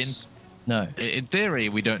Chinaris? No. In theory,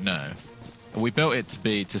 we don't know. We built it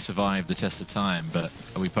to survive the test of time, but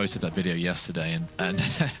we posted that video yesterday, and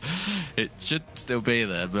it should still be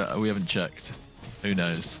there, but we haven't checked. Who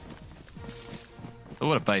knows? But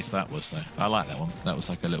what a base that was, though. I like that one. That was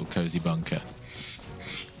like a little cozy bunker.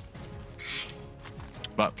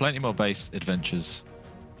 But plenty more base adventures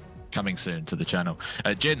coming soon to the channel.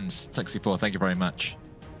 Jins64, thank you very much.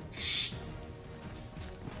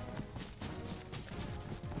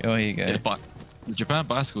 Oh, here you go. Yeah, the Japan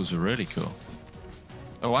bicycles were really cool.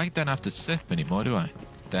 Oh, I don't have to sip anymore, do I?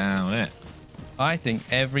 Down it. I think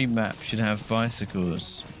every map should have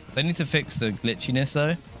bicycles. They need to fix the glitchiness,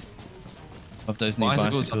 though, of those new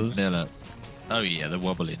bicycles. Oh, yeah, the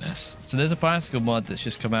wobbliness. So there's a bicycle mod that's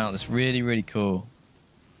just come out that's really, really cool.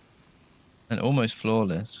 And almost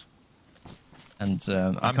flawless. And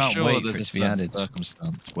I can't wait for it to be added.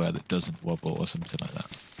 Circumstance where it doesn't wobble or something like that.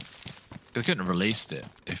 They couldn't have released it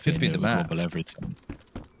if Could be the map. Wobble every time.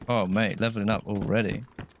 Oh, mate, leveling up already.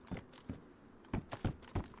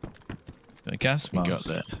 Got a gas mask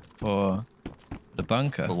for the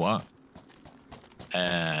bunker. For what?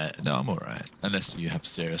 No, I'm all right. Unless you have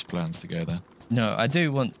serious plans to go there. No, I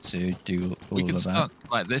do want to do all of that.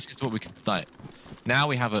 Like, this is what we can, like, now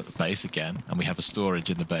we have a base again, and we have a storage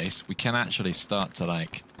in the base. We can actually start to,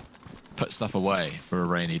 like, put stuff away for a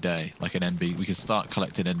rainy day, like an NB. We can start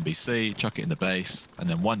collecting NBC, chuck it in the base, and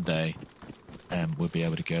then one day we'll be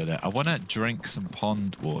able to go there. I want to drink some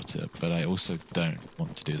pond water, but I also don't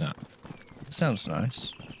want to do that. Sounds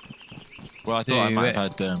nice. Well, I thought I might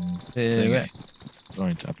have had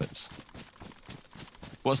chlorine tablets.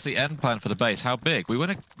 What's the end plan for the base? How big? We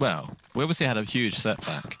want to. Well, we obviously had a huge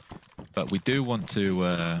setback, but we do want to.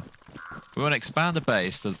 We want to expand the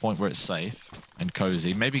base to the point where it's safe and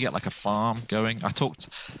cozy. Maybe get like a farm going. I talked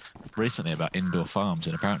recently about indoor farms,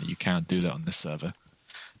 and apparently you can't do that on this server.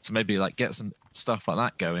 So maybe like get some stuff like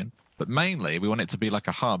that going. But mainly, we want it to be like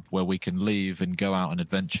a hub where we can leave and go out on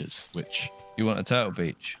adventures. Which you want a turtle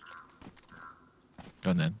beach?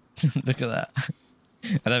 Go on then. Look at that.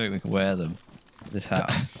 I don't think we can wear them. This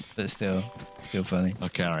hat, but still funny. I'll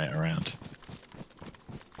carry it around.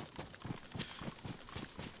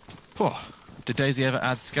 Oh, did Dayz ever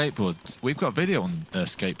add skateboards? We've got a video on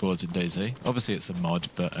skateboards in Dayz. Obviously, it's a mod,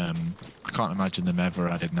 but I can't imagine them ever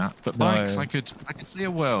adding that. But bikes, I could see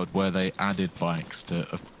a world where they added bikes to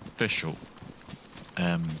official.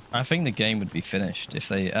 I think the game would be finished if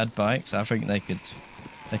they add bikes. I think they could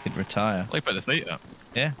retire. They put the feet up.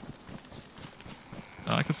 Yeah.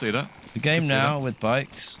 Oh, I can see that. The game now with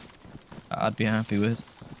bikes, I'd be happy with.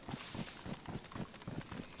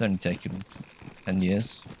 It's only taken 10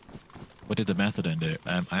 years. What did the Methadone do?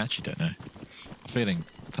 I actually don't know. I'm feeling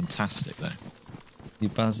fantastic though. You're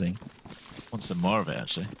buzzing. Want some more of it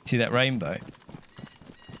actually. See that rainbow?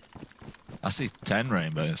 I see 10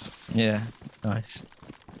 rainbows. Yeah, nice.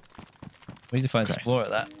 We need to find Explorer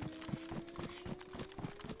that.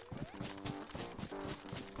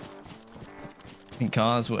 Think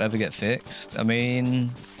cars will ever get fixed? I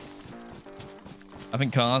mean, I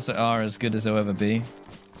think cars are as good as they'll ever be.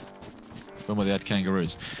 When they had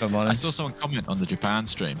kangaroos. I saw someone comment on the Japan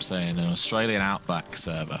stream saying an Australian Outback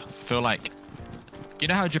server. I feel like, you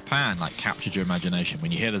know how Japan like captured your imagination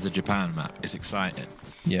when you hear there's a Japan map? It's exciting.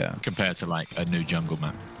 Yeah. Compared to like a new jungle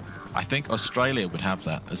map. I think Australia would have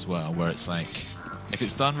that as well, where it's like, if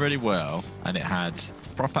it's done really well and it had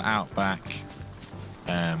proper Outback,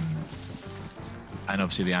 and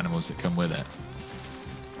obviously the animals that come with it,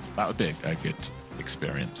 that would be a good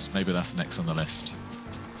experience. Maybe that's next on the list.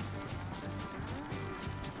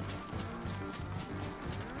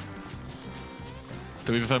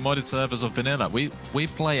 Do we prefer modded servers or vanilla? We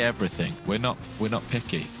play everything. We're not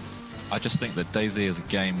picky. I just think that Dayz is a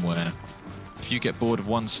game where if you get bored of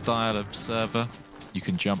one style of server, you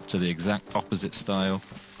can jump to the exact opposite style.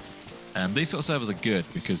 And these sort of servers are good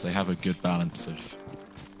because they have a good balance of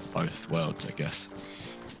both worlds, I guess.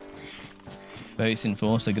 Boats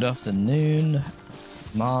Enforcer, good afternoon.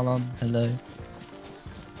 Marlon, hello.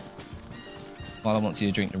 Marlon wants you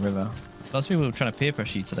to drink the river. Lots of people are trying to peer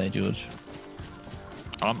pressure you today, George.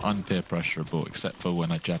 I'm unpeer pressurable, except for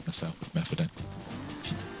when I jab myself with methadone.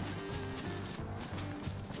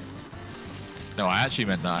 No, I actually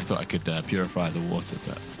meant that I thought I could purify the water,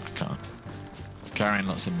 but I can't. I'm carrying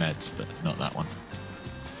lots of meds, but not that one.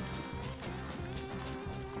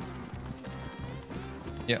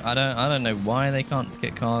 Yeah, I don't know why they can't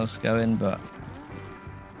get cars going, but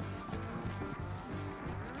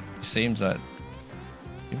it seems like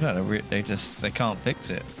they can't fix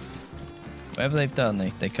it. Whatever they've done,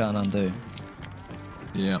 they can't undo.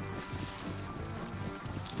 Yeah.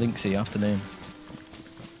 Linksy afternoon.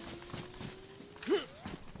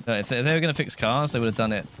 If they were going to fix cars, they would have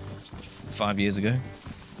done it 5 years ago.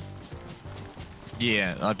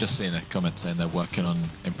 Yeah, I've just seen a comment saying they're working on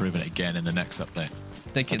improving it again in the next update.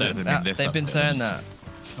 They've been saying that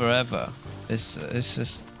forever. It's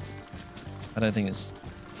just, I don't think it's.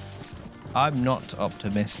 I'm not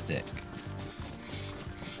optimistic.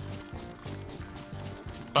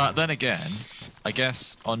 But then again, I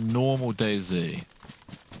guess on normal Dayz,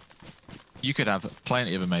 you could have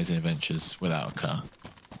plenty of amazing adventures without a car.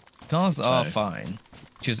 Cars are fine,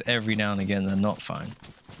 just every now and again they're not fine.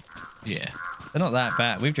 Yeah. They're not that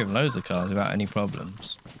bad. We've driven loads of cars without any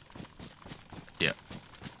problems. Yeah.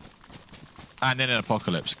 And in an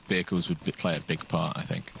apocalypse, vehicles would play a big part, I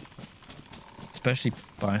think. Especially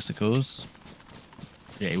bicycles.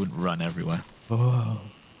 Yeah, he wouldn't run everywhere. Oh.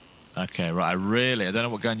 Okay, right. I don't know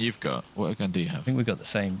what gun you've got. What gun do you have? I think we've got the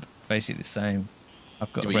same, basically the same.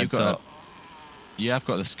 I've got a red you've got dot. You have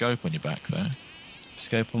got the scope on your back, though.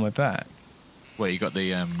 Scope on my back. Wait, you got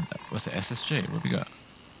the, what's it, SSG? What have you got?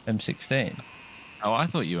 M16. Oh, I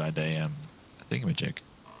thought you had a thingamajig.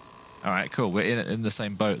 All right, cool. We're in the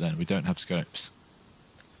same boat then. We don't have scopes.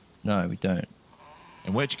 No, we don't.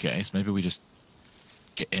 In which case, maybe we just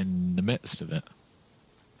get in the midst of it.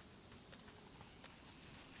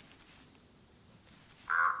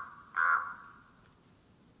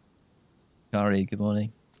 Kari, good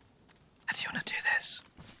morning. How do you want to do this?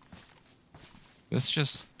 Let's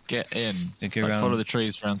just get in. Go around. Follow the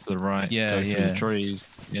trees around to the right. Yeah, go through the trees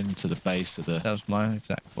into the base of the That was my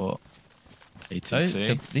exact thought.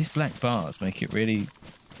 ATC. These black bars makes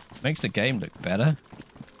the game look better.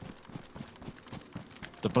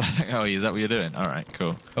 The black. Oh, is that what you're doing? All right,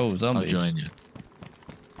 cool. Oh, zombies. I'll join you.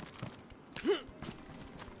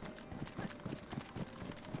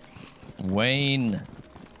 Wayne,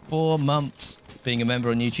 4 months being a member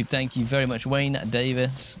on YouTube. Thank you very much, Wayne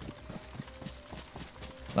Davis.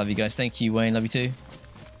 Love you guys. Thank you, Wayne. Love you too.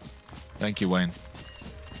 Thank you, Wayne.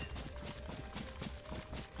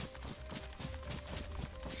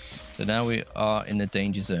 So now we are in the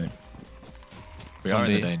danger zone. We are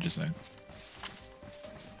in the danger zone.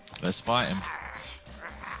 Let's fight him.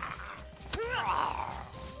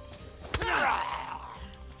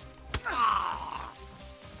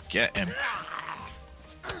 Get him.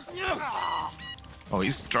 Oh,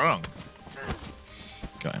 he's strong.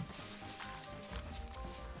 Got him.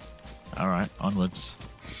 All right, onwards.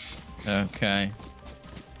 Okay.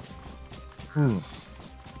 Ooh.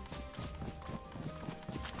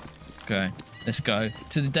 Okay, let's go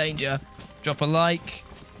to the danger. Drop a like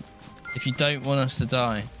if you don't want us to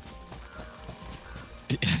die.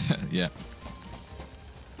 Yeah.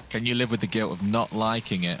 Can you live with the guilt of not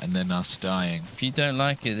liking it and then us dying? If you don't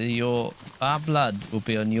like it, our blood will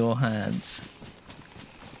be on your hands.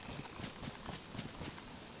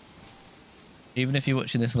 Even if you're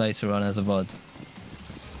watching this later on as a VOD.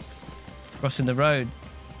 Crossing the road.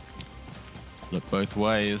 Look both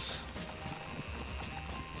ways.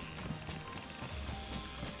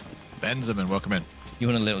 Benjamin, welcome in. You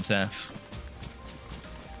want a little death?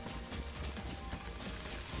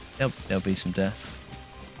 There'll be some death.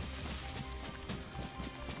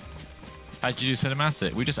 How'd you do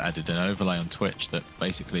cinematic? We just added an overlay on Twitch that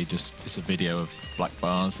basically it's a video of black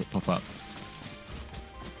bars that pop up.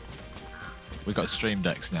 We've got stream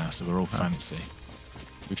decks now, so we're all fancy.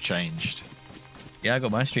 We've changed. Yeah, I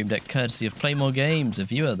got my stream deck courtesy of Play More Games, a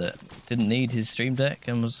viewer that didn't need his stream deck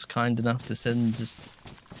and was kind enough to send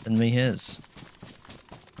me his.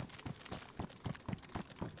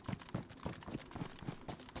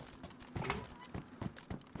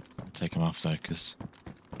 Take him off though, because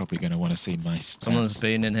probably going to want to see my stats. Someone's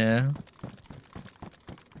been in here.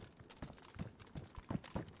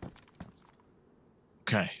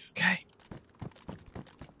 Okay. Okay.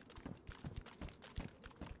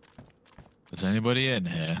 Is anybody in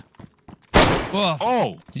here? Whoa.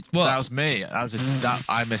 Oh, What? that was me. I misclicked.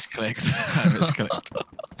 I misclicked.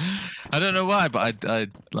 I don't know why, but I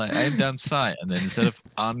like aimed down sight, and then instead of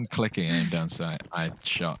unclicking aim down sight, I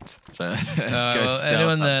shot. So let's go stealth.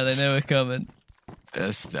 Anyone there? They know we're coming.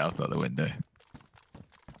 Stealth out the window.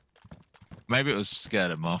 Maybe it was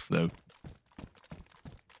scared him off though.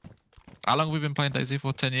 How long have we been playing Dayz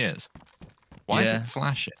for? 10 years. Why is it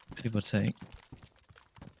flashing? People take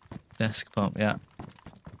desk pump. Yeah.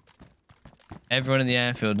 Everyone in the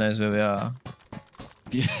airfield knows where we are.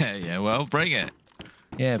 Yeah. Well, bring it.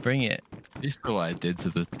 Yeah, bring it. You saw what I did to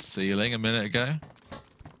the ceiling a minute ago.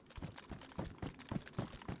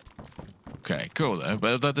 Okay, cool though.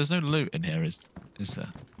 But there's no loot in here, is there?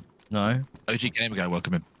 No, OG Gamer Guy,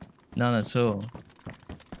 welcome in. none at all.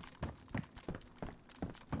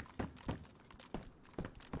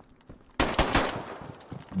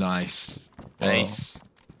 Nice. Whoa. Ace.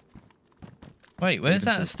 Wait, where's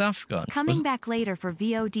can that see- stuff gone? Coming back later for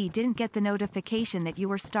VOD. Didn't get the notification that you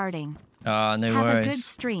were starting. Ah, no Have a good worries.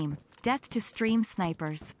 stream. Death to stream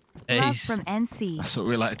snipers. Love Ace. from NC. That's what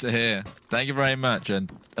we like to hear. Thank you very much.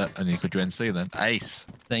 And you could do NC then. Ace.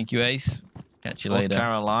 Thank you, Ace. Catch you North later.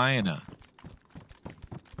 Carolina.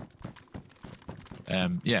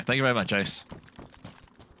 Yeah, thank you very much, Ace.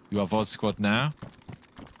 You are VOD Squad now.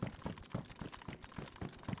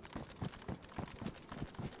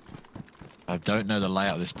 I don't know the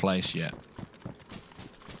layout of this place yet.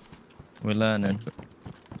 We're learning.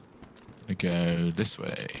 We go this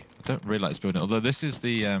way. I don't really like this building. Although this is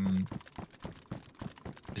the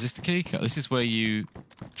is this the key card? This is where you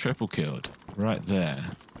triple killed. Right there.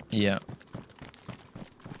 Yeah.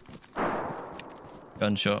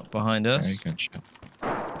 Gunshot behind us. Okay, gunshot.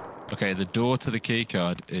 Okay, the door to the key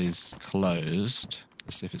card is closed.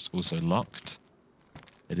 Let's see if it's also locked.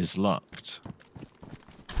 It is locked.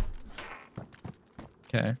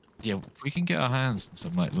 Okay. Yeah, we can get our hands on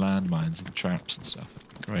some like landmines and traps and stuff.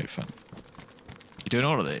 Great fun. You doing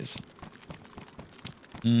all of these?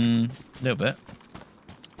 A little bit.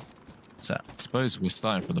 What's that? I suppose we're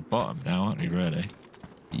starting from the bottom now, aren't we, really?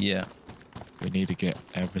 Yeah. We need to get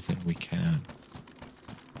everything we can.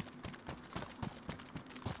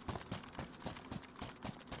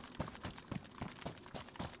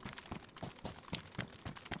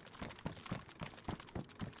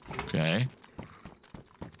 Okay.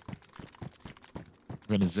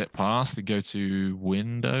 We're going to zip past and go to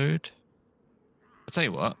windowed. I'll tell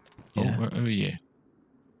you what. Yeah. Oh, where are you?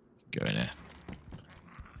 Go in here.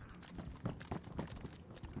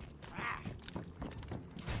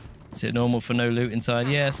 Is it normal for no loot inside?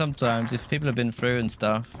 Yeah, sometimes. If people have been through and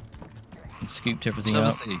stuff and scooped everything So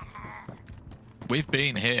up. obviously, we've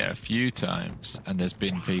been here a few times and there's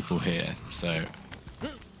been people here, so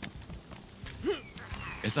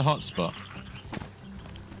it's a hot spot.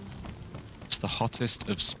 It's the hottest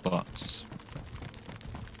of spots,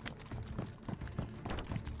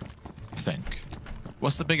 I think.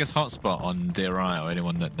 What's the biggest hotspot on Deer Isle?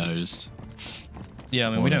 Anyone that knows? Yeah, I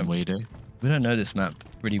mean, more we than don't we do. know this map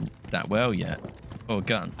really that well yet. Or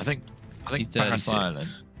gun. I think G36. Paris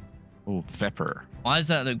Island. Oh, Vepper. Why does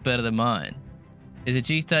that look better than mine? Is a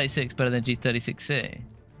G36 better than G36C?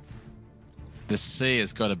 The C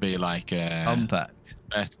has got to be like a Compact.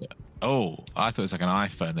 letter. Oh, I thought it was like an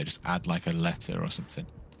iPhone. They just add like a letter or something.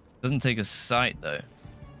 Doesn't take a sight though.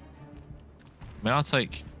 I mean, I'll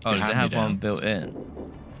take. Oh, your does it have hand-me-down. one built in?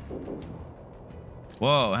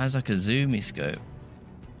 Whoa, it has like a zoomy scope.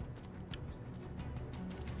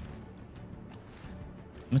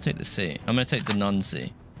 I'm gonna take the C. I'm gonna take the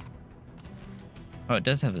non-C. Oh, it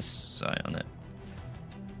does have a sight on it.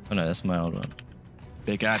 Oh no, that's my old one.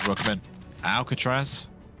 Big ad, welcome in. Alcatraz.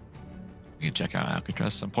 We can check out Alcatraz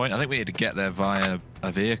at some point. I think we need to get there via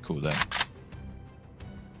a vehicle then.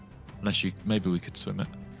 Unless maybe we could swim it.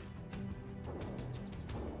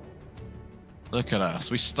 Look at us.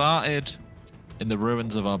 We started in the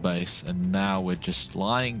ruins of our base, and now we're just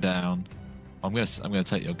lying down. I'm gonna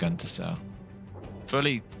take your gun to sell.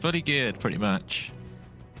 Fully geared, pretty much.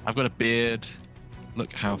 I've got a beard.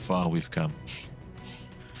 Look how far we've come.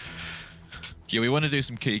 Yeah, we want to do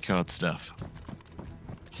some keycard stuff.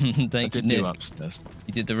 I Thank you, did do Nick. upstairs.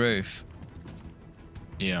 You did the roof.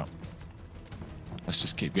 Yeah. Let's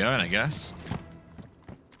just keep going, I guess.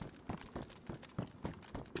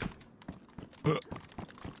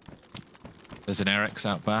 There's an Eric's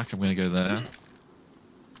out back. I'm going to go there.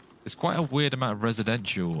 There's quite a weird amount of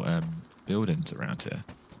residential buildings around here.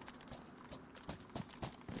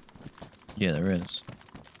 Yeah, there is.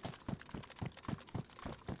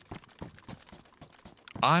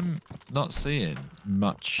 I'm not seeing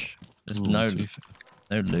much. There's loot.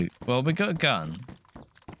 no loot. Well, we got a gun.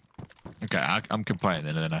 Okay, I'm complaining,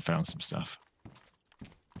 and then I found some stuff.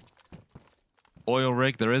 Oil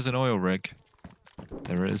rig. There is an oil rig.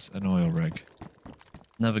 There is an oil rig.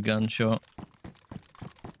 Another gunshot.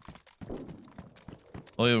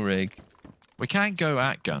 Oil rig. We can go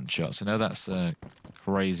at gunshots. I know that's a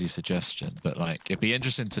crazy suggestion, but like it'd be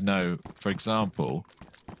interesting to know, for example,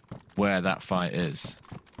 where that fight is.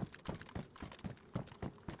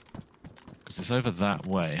 Because it's over that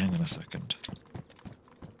way. Hang on a second.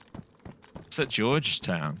 It's at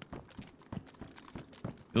Georgetown.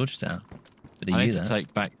 Georgetown. But are I you need to that?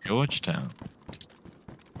 take back Georgetown.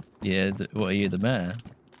 Yeah, what are you, the mayor?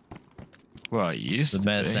 Well, it used The to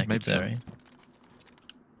mayor's be. secretary?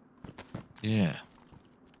 Yeah.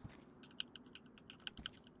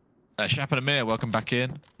 Shap and Amir, welcome back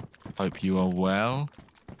in. Hope you are well.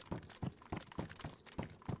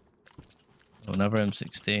 Oh, another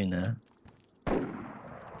M16 now.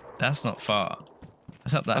 That's not far.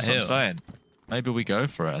 That's up that That's hill. what I'm saying. Maybe we go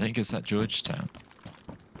for it. I think it's at Georgetown.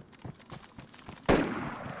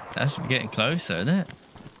 That's getting closer, isn't it?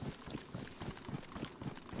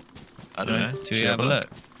 I don't know. Should we have a look?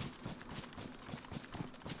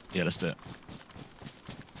 Yeah, let's do it.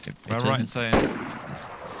 It Am I right in saying?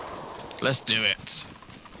 Let's do it.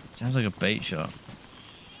 Sounds like a bait shot.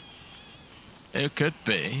 It could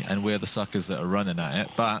be, and we're the suckers that are running at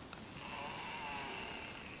it, but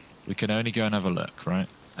we can only go and have a look, right?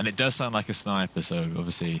 And it does sound like a sniper, so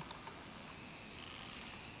obviously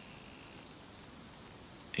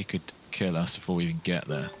he could kill us before we even get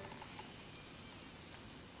there.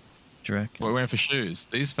 Do you reckon? What are we wearing for shoes?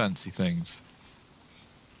 These fancy things.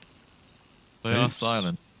 They are Boots.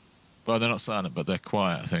 silent. Well, they're not silent, but they're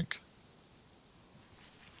quiet, I think.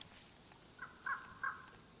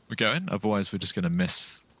 We're going? Otherwise, we're just going to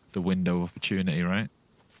miss the window of opportunity, right?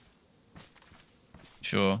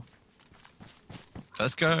 Sure.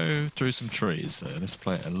 Let's go through some trees there. Let's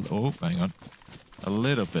play it oh, hang on. A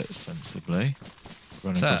little bit sensibly.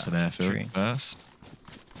 Run across an airfield tree? first.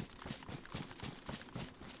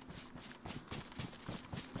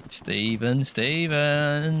 Stephen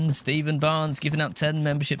Barnes giving out 10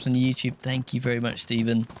 memberships on YouTube. Thank you very much,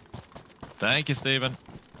 Stephen. Thank you, Stephen.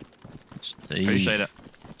 Steve. Appreciate it.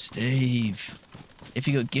 Steve. If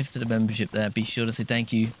you got gifted a membership there, be sure to say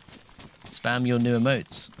thank you. Spam your new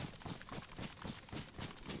emotes.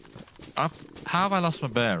 How have I lost my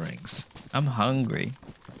bearings? I'm hungry.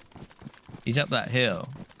 He's up that hill.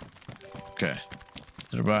 Okay.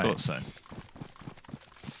 To the right. Thought so.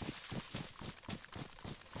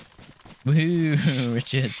 Woohoo,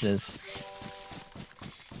 Richard says.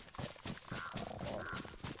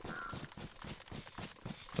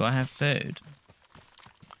 Do I have food?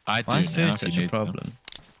 I do. Why is now, food if you such a need some. problem?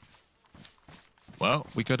 Well,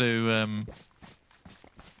 we got to.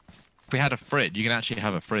 If we had a fridge, you can actually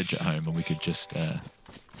have a fridge at home, and we could just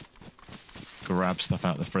grab stuff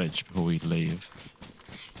out of the fridge before we leave.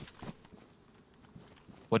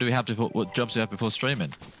 What do we have before? What jobs do we have before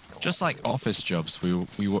streaming? Just like office jobs,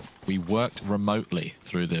 we worked remotely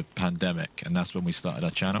through the pandemic, and that's when we started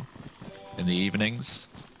our channel in the evenings.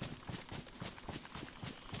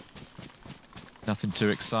 Nothing too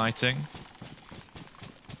exciting.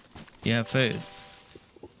 You have food?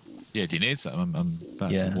 Yeah, do you need some? I'm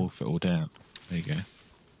about Yeah. to wolf it all down. There you go.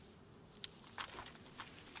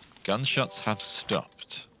 Gunshots have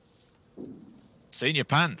stopped. Senior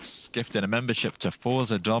Pants gifted a membership to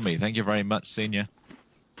Forza Dommy. Thank you very much, Senior.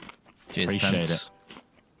 Cheers, Appreciate Pants.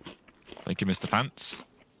 it. Thank you, Mr. Pants.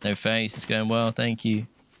 No face, it's going well, thank you.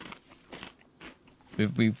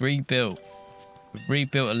 We've rebuilt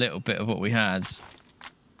a little bit of what we had.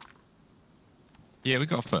 Yeah, we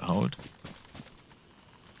got a foothold.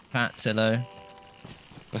 Pat, hello.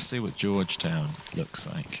 Let's see what Georgetown looks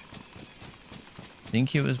like. I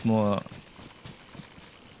think it was more...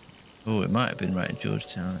 Oh, it might have been right in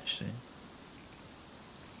Georgetown, actually.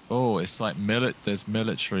 Oh, it's like there's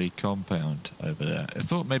military compound over there. I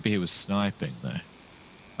thought maybe he was sniping though.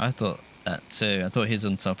 I thought that too. I thought he was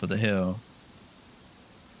on top of the hill.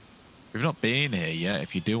 We've not been here yet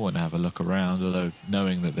if you do want to have a look around, although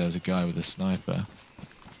knowing that there's a guy with a sniper.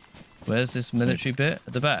 Where's this military bit?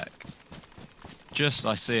 At the back? Just,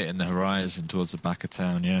 I see it in the horizon towards the back of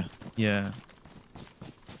town, yeah. Yeah.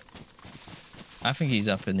 I think he's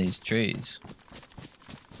up in these trees.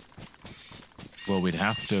 Well, we'd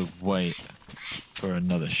have to wait for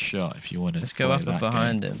another shot if you want to. Let's go up and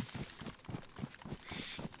behind him.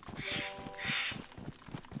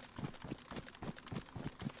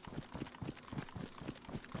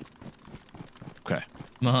 Okay.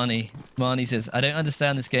 Marnie says, I don't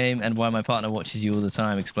understand this game and why my partner watches you all the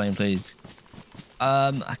time. Explain, please.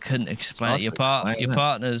 I couldn't explain it. Your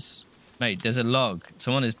partner's... Mate, there's a log.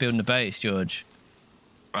 Someone is building a base, George.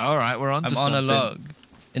 All right, we're on to I'm something. on a log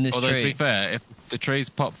in this Although, tree. to be fair, if the trees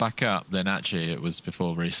pop back up, then actually it was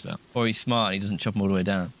before restart. Or he's smart and he doesn't chop them all the way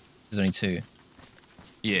down. There's only two.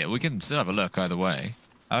 Yeah, we can still have a look either way.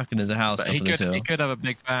 I reckon there's a house But top of this hill. he could have a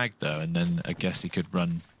big bag, though, and then I guess he could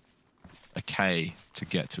run a K to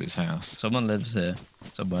get to his house. Someone lives here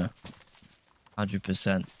somewhere.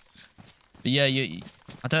 100%. But yeah,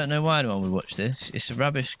 I don't know why anyone would watch this. It's a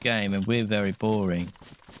rubbish game and we're very boring.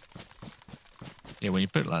 Yeah, when you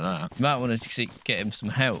put it like that. You might want to get him some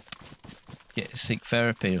help. Seek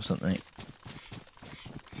therapy or something.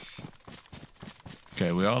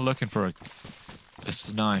 Okay, we are looking for a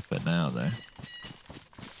sniper now, though.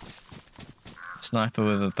 Sniper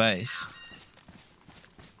with a base.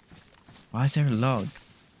 Why is there a log?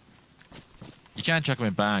 You can chuck them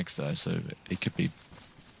in bags, though, so it could be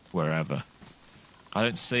wherever. I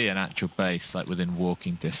don't see an actual base, like, within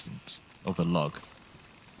walking distance of a log.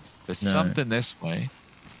 There's something this way.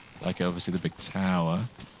 Like, obviously, the big tower.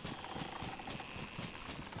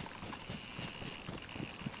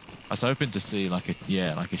 I was hoping to see, like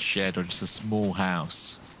a shed or just a small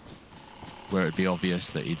house where it'd be obvious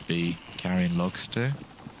that he'd be carrying logs to.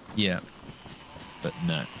 Yeah. But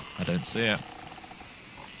no, I don't see it.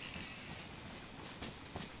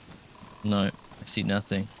 No, I see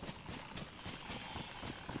nothing.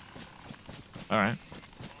 All right.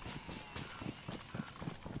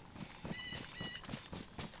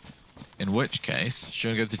 In which case,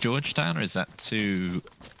 should we go to Georgetown, or is that too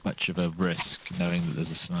much of a risk, knowing that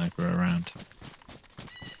there's a sniper around?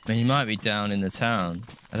 I mean, he might be down in the town.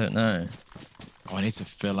 I don't know. Oh, I need to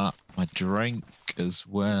fill up my drink as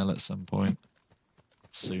well at some point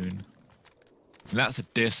soon. And that's a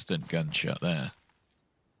distant gunshot there.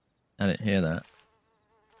 I didn't hear that.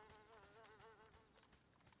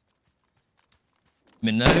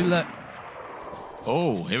 Minola.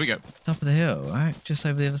 Oh, here we go. Top of the hill, right? Just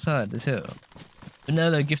over the other side of this hill.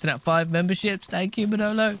 Manolo gifting out 5 memberships. Thank you,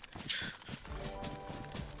 Manolo.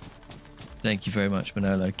 Thank you very much,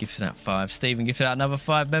 Manolo. Gifting out 5. Stephen gifting out another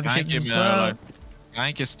 5 memberships. Thank you, as Manolo. well.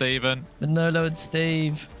 Thank you, Stephen. Manolo and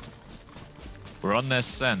Steve. We're on their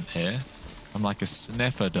scent here. I'm like a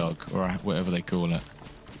sniffer dog, or whatever they call it.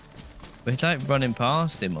 We're like running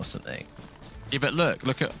past him or something. Yeah, but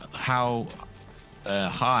look at how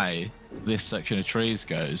high this section of trees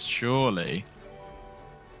goes. Surely,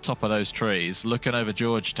 top of those trees, looking over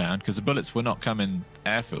Georgetown, because the bullets were not coming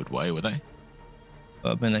airfield way, were they?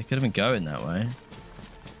 Well, I mean, they could have been going that way.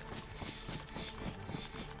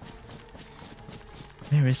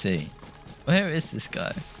 Where is he? Where is this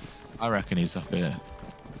guy? I reckon he's up here.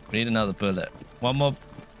 We need another bullet. One more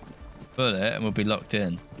bullet and we'll be locked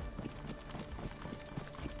in.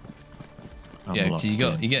 Yeah, because you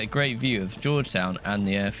get a great view of Georgetown and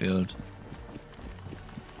the airfield.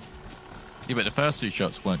 Yeah, but the first 2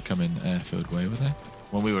 shots weren't coming airfield way, were they?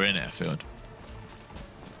 When we were in airfield.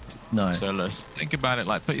 No. So let's think about it.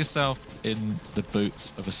 Like, put yourself in the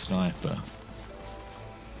boots of a sniper.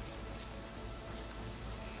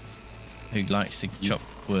 Who likes to chop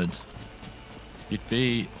wood. You'd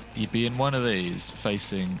be in one of these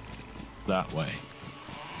facing that way.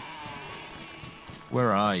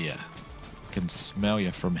 Where are you? I can smell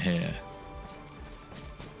you from here.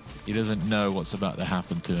 He doesn't know what's about to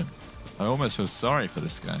happen to him. I almost feel sorry for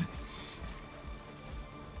this guy.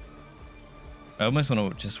 I almost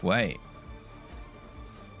want to just wait.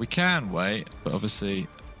 We can wait, but obviously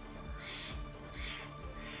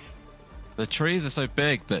the trees are so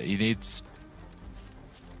big that he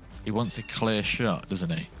wants a clear shot,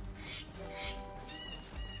 doesn't he?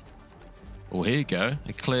 Oh, here you go.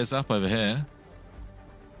 It clears up over here.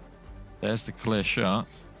 There's the clear shot.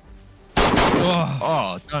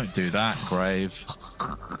 Oh, don't do that, Grave.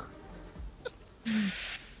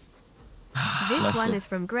 This one is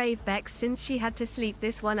from Grave Bex since she had to sleep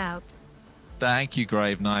this one out. Thank you,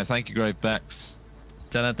 Grave Knife. Thank you, Grave Bex.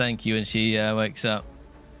 Tell her thank you when she wakes up.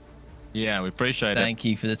 Yeah, we appreciate it. Thank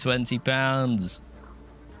you for the £20.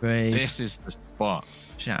 Grave. This is the spot.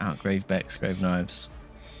 Shout out Grave Bex, Grave Knives.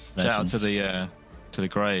 Shout out Legends. to the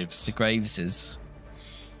Graves. The Graveses.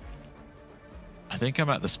 I think I'm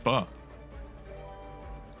at the spot.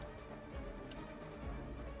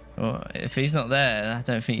 Well, if he's not there, I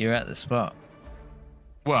don't think you're at the spot.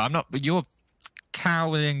 Well, I'm not, but you're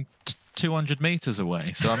cowering 200 meters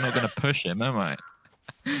away, so I'm not going to push him, am I?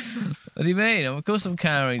 What do you mean? Of course I'm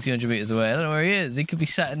cowering 200 meters away. I don't know where he is. He could be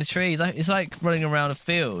sat in the trees. It's like running around a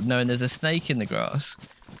field knowing there's a snake in the grass.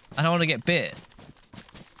 I don't want to get bit.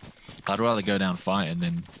 I'd rather go down fighting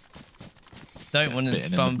than... Don't want to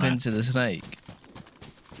bump into the snake.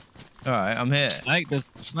 All right, I'm here. Snake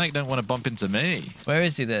don't want to bump into me. Where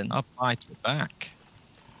is he then? I'll bite it back.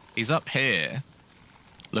 He's up here,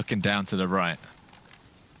 looking down to the right.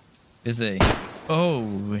 Is he?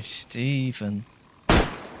 Oh, Stephen.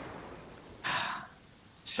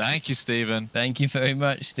 Thank you, Stephen. Thank you very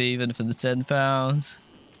much, Stephen, for the £10.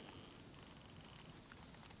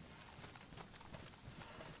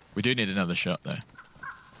 We do need another shot, though.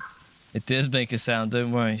 It did make a sound.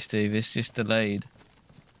 Don't worry, Steve. It's just delayed.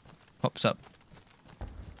 Pops up.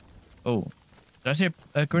 Oh, did I see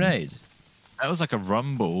a grenade? That was like a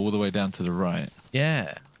rumble all the way down to the right.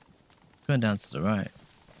 Yeah. Going down to the right.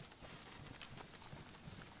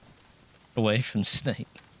 Away from Snake.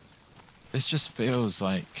 This just feels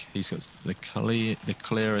like he's got the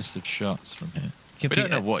clearest of shots from here. We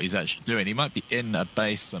don't know what he's actually doing. He might be in a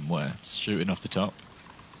base somewhere, shooting off the top.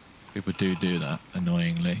 People do that,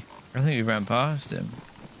 annoyingly. I think we ran past him.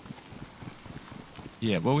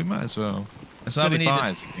 Yeah, well, we might as well. That's why we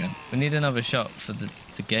need another shot for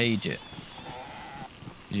to gauge it.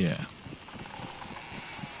 Yeah.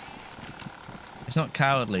 It's not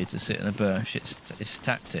cowardly to sit in a bush. It's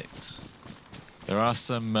tactics. There are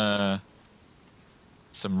some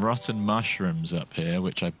rotten mushrooms up here,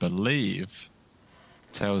 which I believe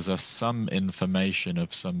tells us some information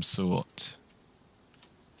of some sort.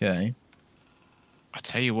 Okay. I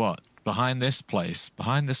tell you what, behind this place,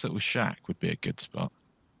 behind this little shack would be a good spot.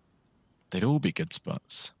 They'd all be good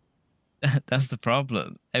spots. That's the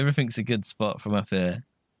problem. Everything's a good spot from up here.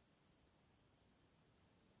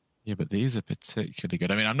 Yeah, but these are particularly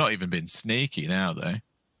good. I mean, I'm not even being sneaky now, though. Are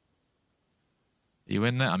you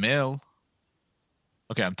in there? I'm ill.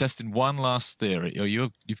 Okay, I'm testing one last theory. Oh,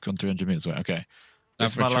 you've gone 300 meters away. Okay.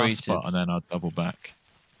 This is my last spot, and then I'll double back.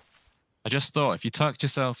 I just thought, if you tucked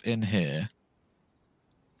yourself in here...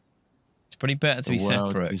 It's pretty better to be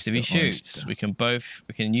separate. If he shoots, we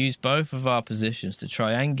can use both of our positions to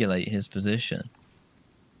triangulate his position.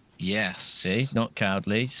 Yes. See? Not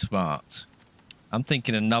cowardly, smart. I'm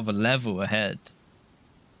thinking another level ahead.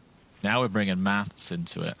 Now we're bringing maths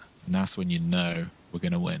into it, and that's when you know we're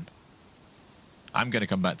going to win. I'm going to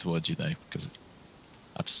come back towards you, though, because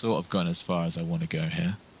I've sort of gone as far as I want to go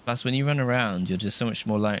here. Plus, when you run around, you're just so much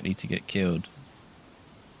more likely to get killed.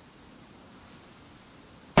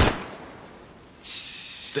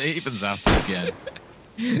 Steven's at it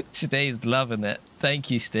again. Steve's loving it.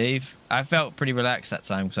 Thank you, Steve. I felt pretty relaxed that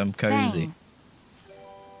time because I'm cozy.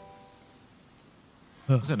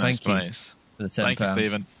 It's a nice place. For the £10. Thank you,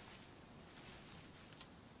 Stephen.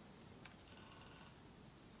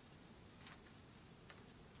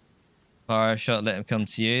 Fire a shot, let him come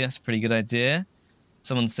to you. That's a pretty good idea.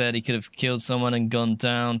 Someone said he could have killed someone and gone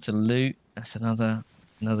down to loot. That's another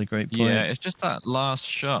great point. Yeah, it's just that last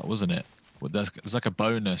shot, wasn't it? There's like a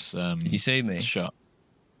bonus. Did you see me? Shot.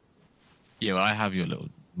 Yeah, well, I have your little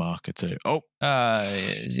marker too. Oh.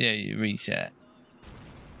 Yeah, you reset.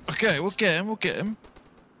 Okay, we'll get him. We'll get him.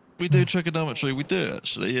 We do trigonometry. We do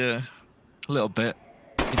actually. Yeah, a little bit.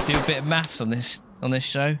 We do a bit of maths on this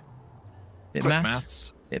show. Bit of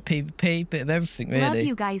maths. Bit of PvP. Bit of everything, really. Love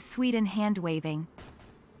you guys. Sweden hand waving.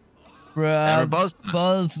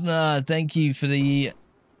 Bosna, thank you for the.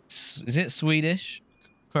 Is it Swedish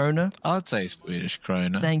krona? I'd say Swedish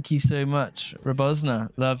krona. Thank you so much, Rabosna.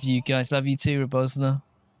 Love you guys. Love you too, Rabosna.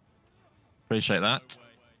 Appreciate that.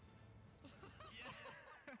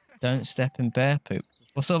 Don't step in bear poop.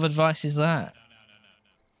 What sort of advice is that?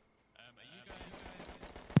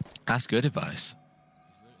 That's good advice.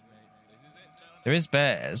 There is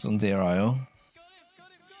bears on Deer Isle.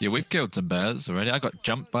 Yeah, we've killed some bears already. I got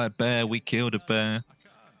jumped by a bear. We killed a bear.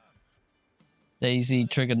 Daisy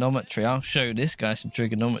trigonometry. I'll show this guy some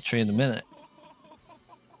trigonometry in a minute.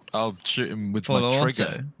 I'll shoot him with my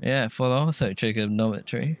trigger. Yeah, full auto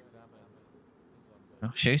trigonometry.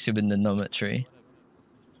 I'll shoot him in the nometry.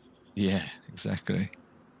 Yeah, exactly.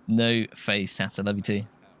 No face, Santa. Love you too.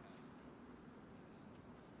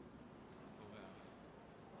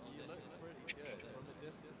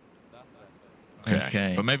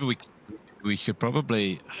 Okay. But maybe we could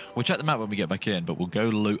probably... We'll check the map when we get back in, but we'll go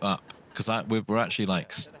loot up. Because we're actually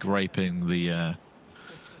like scraping the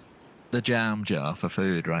jam jar for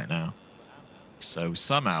food right now. So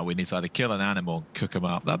somehow we need to either kill an animal and cook them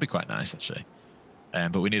up. That'd be quite nice, actually.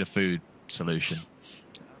 But we need a food solution.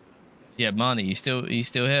 Yeah, Marnie, you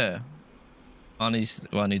still here? Marnie's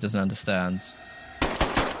the one who doesn't understand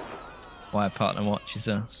why a partner watches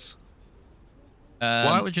us.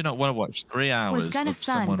 Why would you not want to watch 3 hours of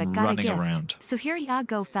someone running around? So here ya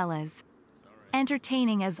go, fellas.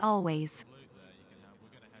 Entertaining as always.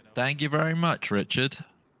 Thank you very much, Richard.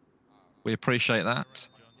 We appreciate that.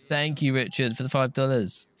 Thank you, Richard, for the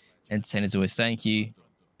 $5. Entertaining as always. Thank you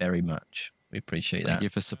very much. We appreciate that. Thank you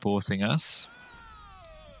for supporting us.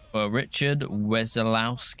 Well, Richard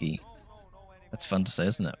Wesolowski. That's fun to say,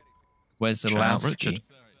 isn't it? Wesolowski.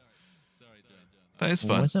 That is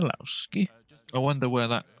fun. Wesolowski. I wonder where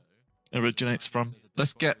that originates from.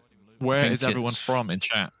 Let's get... Where is everyone from in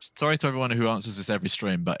chat? Sorry to everyone who answers this every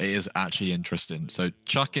stream, but it is actually interesting. So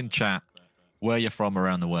chuck in chat where you're from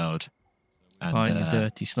around the world. And, you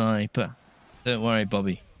dirty sniper. Don't worry,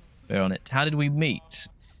 Bobby. We're on it. How did we meet?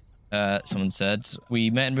 Someone said we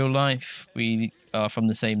met in real life. We are from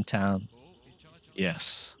the same town.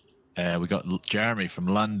 Yes. We got Jeremy from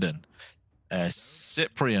London.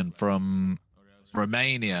 Cyprian from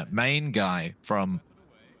Romania. Main guy from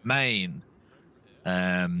Maine.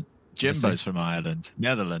 Jimbo's from Ireland.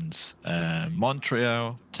 Netherlands.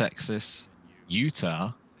 Montreal, Texas,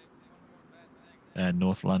 Utah.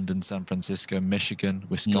 North London, San Francisco, Michigan,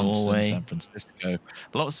 Wisconsin, Norway. San Francisco.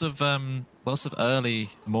 Lots of early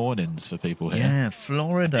mornings for people here. Yeah,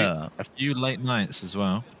 Florida. A few late nights as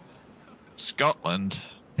well. Scotland.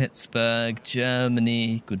 Pittsburgh,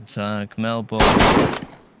 Germany, Guten Tag, Melbourne,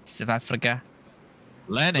 South Africa.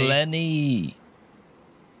 Lenny.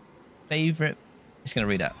 Favorite. He's going to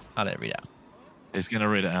read out. I'll let it read out. He's going to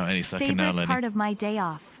read it out any second Favorite now, Lenny. part of my day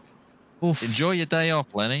off. Oof. Enjoy your day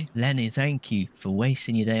off, Lenny. Lenny, thank you for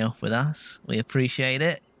wasting your day off with us. We appreciate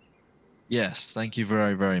it. Yes, thank you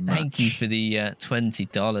very, very much. Thank you for the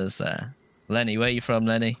 $20 there. Lenny, where are you from,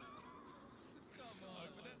 Lenny?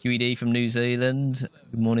 QED from New Zealand.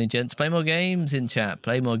 Good morning, gents. Play more games in chat.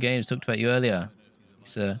 Play more games. Talked about you earlier.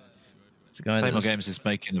 It's a guy Play More Games is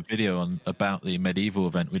making a video about the medieval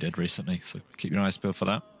event we did recently, so keep your eyes peeled for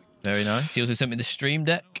that. Very nice. He also sent me the stream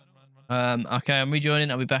deck. Okay, I'm rejoining.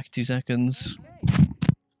 I'll be back in 2 seconds.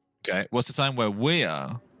 Okay, what's the time where we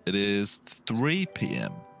are? It is 3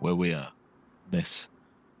 p.m. where we are this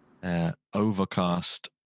overcast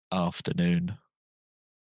afternoon.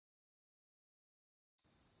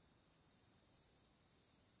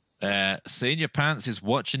 Senior Pants is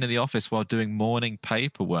watching in the office while doing morning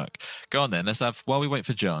paperwork. Go on then, let's have, while we wait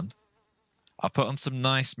for John, I'll put on some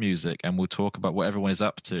nice music and we'll talk about what everyone is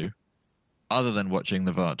up to other than watching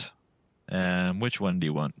the VOD. Which one do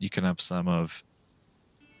you want? You can have some of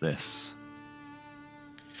this.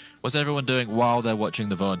 What's everyone doing while they're watching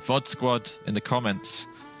the VOD? VOD squad in the comments.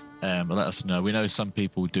 Let us know. We know some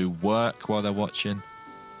people do work while they're watching.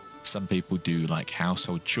 Some people do like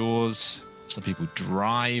household chores. Some people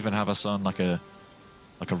drive and have us on like a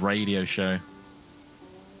radio show.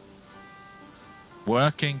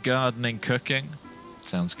 Working, gardening, cooking.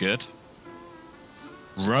 Sounds good.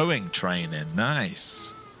 Rowing training.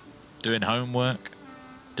 Nice. Doing homework.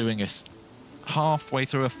 Doing halfway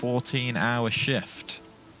through a 14-hour shift.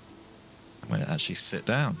 I'm going to actually sit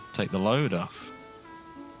down. Take the load off.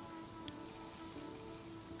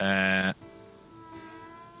 Yeah,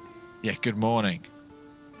 good morning.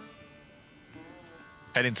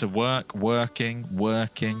 Heading to work, working.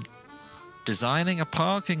 Designing a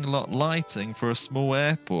parking lot lighting for a small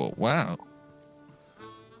airport. Wow.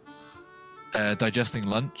 Digesting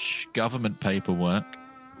lunch, government paperwork.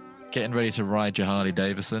 Getting ready to ride your Harley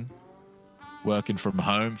Davidson. Working from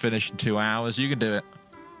home, finish in 2 hours. You can do it.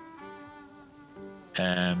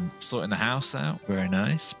 Sorting the house out. Very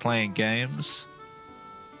nice. Playing games.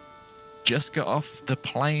 Just got off the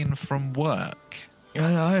plane from work.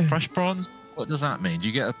 Hello. Fresh prawns? What does that mean? Do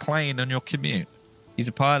you get a plane on your commute? He's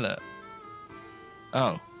a pilot.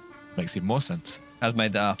 Oh, makes even more sense. I've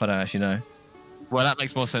made that up. I don't actually know. Well, that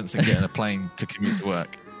makes more sense than getting a plane to commute to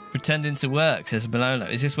work. Pretending to work, says Malolo.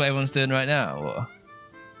 Is this what everyone's doing right now? Or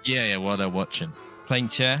Yeah, while they're watching. playing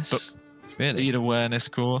chess? Really? Speed awareness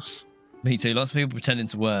course. Me too. Lots of people pretending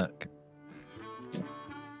to work.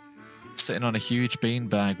 Sitting on a huge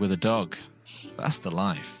beanbag with a dog. That's the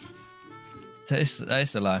life. That is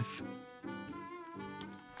the life.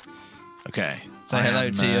 Okay. Say hello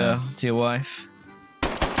to your wife.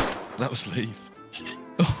 That was Leaf.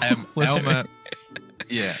 Was it Elmer.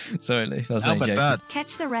 Yeah. Sorry, Leaf. I was saying Elmer, joke. Dad.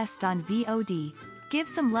 Catch the rest on VOD. Give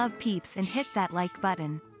some love peeps and hit that like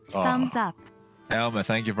button. Aw. Thumbs up. Elmer,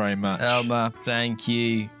 thank you very much. Elma, thank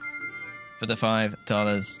you for the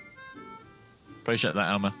 $5. Appreciate that,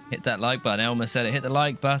 Elmer. Hit that like button. Elma said it. Hit the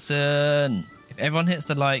like button. If everyone hits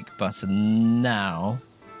the like button now,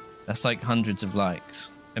 that's like hundreds of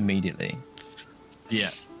likes immediately. Yeah.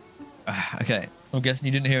 Okay. I'm guessing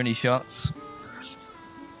you didn't hear any shots.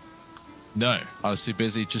 No, I was too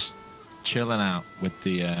busy just chilling out with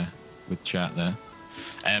the with chat there.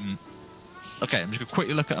 Okay, I'm just gonna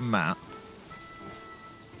quickly look at a map.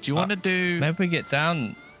 Do you want to do? Maybe we get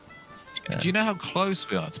down. Do you know how close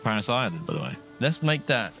we are to Paris Island? By the way, Let's make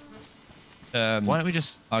that. why don't we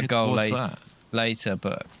just Our head goal towards that? later,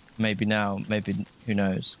 but maybe now. Maybe who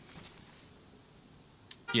knows?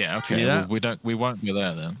 Yeah. Should we Okay. do that? Well, we won't go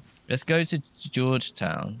there then. Let's go to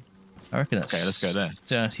Georgetown. I reckon that's Okay, let's go there.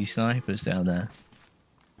 dirty snipers down there.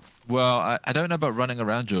 Well, I don't know about running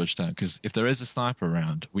around Georgetown because if there is a sniper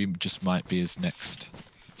around, we just might be his next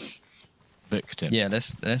victim. Yeah,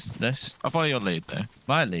 let's I'll follow your lead there.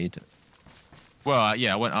 my lead. Well,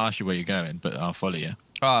 yeah, I won't ask you where you're going, but I'll follow you.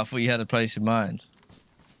 Oh, I thought you had a place in mind.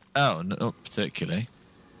 Oh, no, not particularly.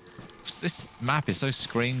 This map is so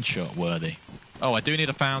screenshot worthy. Oh, I do need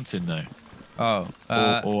a fountain though. Oh,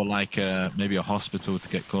 Or like maybe a hospital to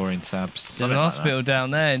get chlorine tabs. there's a hospital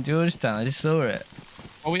down there in Georgetown. I just saw it.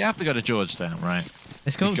 Well, we have to go to Georgetown, right?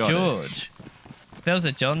 It's called George. If there was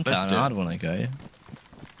a Johntown, I'd want to go.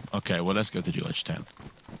 Okay, well, let's go to Georgetown.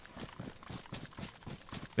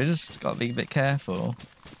 We just got to be a bit careful.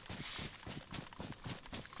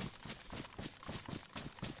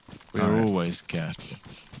 We're always careful.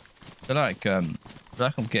 I feel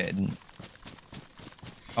like I'm getting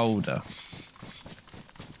older.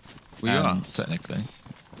 We are, technically.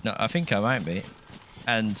 No, I think I might be.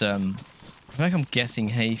 And I feel like I'm getting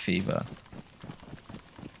hay fever.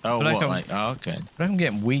 Oh, like oh, okay. I feel like I'm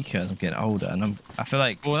getting weaker as I'm getting older, and I feel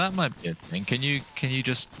like... Well, that might be a thing. Can you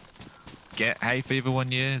just get hay fever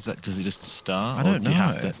one year? Does it just start? I don't know. You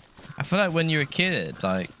have to... I feel like when you're a kid,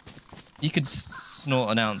 like, you could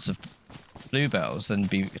snort an ounce of Bluebells and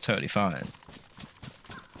be totally fine.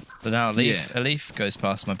 But now a leaf goes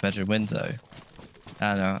past my bedroom window,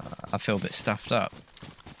 and I feel a bit stuffed up.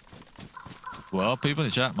 Well, people in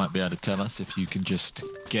the chat might be able to tell us if you can just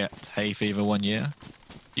get hay fever one year.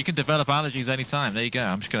 You can develop allergies anytime. There you go.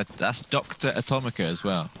 I'm just gonna. That's Dr. Atomica as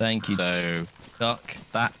well. Thank you. So, Doc,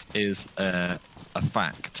 that is a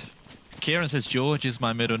fact. Kieran says George is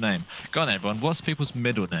my middle name. Go on, everyone. What's people's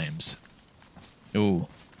middle names? Ooh.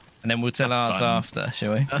 And then we'll tell ours after,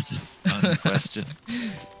 shall we? That's a fun question.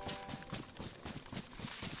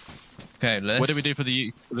 Okay, what did we do for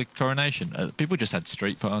the coronation? People just had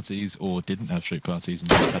street parties or didn't have street parties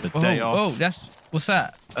and just had a day off. Oh, what's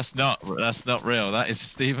that? That's not real. That is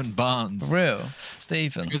Stephen Barnes. For real,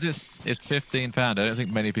 Stephen. Because it's £15. I don't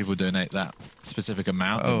think many people donate that specific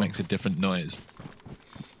amount. It makes a different noise.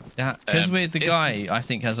 Yeah, because the guy I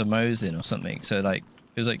think has a Mosin or something. So like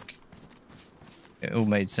it was like it all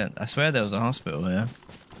made sense. I swear there was a hospital here.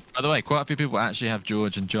 By the way, quite a few people actually have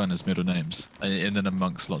George and John as middle names, and then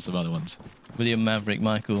amongst lots of other ones. William, Maverick,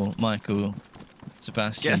 Michael,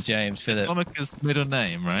 Sebastian, James, Philip. Atomica's middle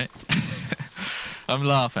name, right? I'm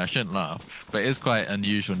laughing. I shouldn't laugh, but it is quite an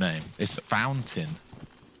unusual name. It's Fountain.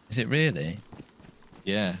 Is it really?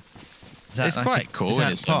 Yeah. It's like quite cool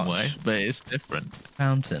in some way, but it's different.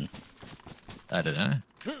 Fountain. I don't know.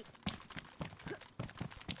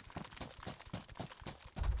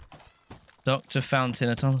 Dr. Fountain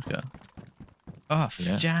Atomica. Oh,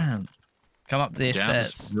 jam. Come up the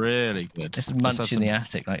stairs. Jam's really good. Just munch in the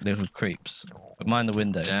attic like little creeps. But mind the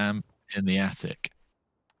window. Jam in the attic.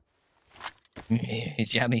 His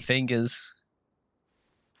jammy fingers.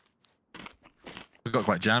 We got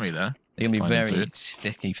quite jammy there. They're going to be very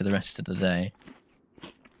sticky for the rest of the day.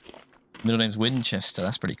 Middle name's Winchester.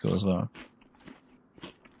 That's pretty cool as well.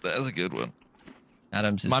 That's a good one.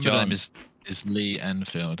 Adams is My John. middle name is Lee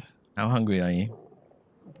Enfield. How hungry are you?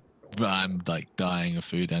 But I'm like dying of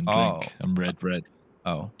food and drink. I'm red.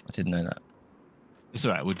 Oh, I didn't know that. It's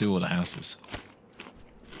alright, we'll do all the houses.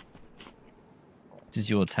 This is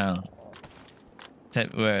your town. Tell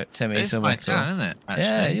me it's somewhere. my town, isn't it? Actually?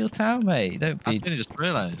 Yeah, your town, mate. Don't be I didn't just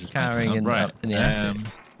realise it's carrying in the attic.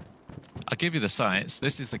 I'll give you the sites.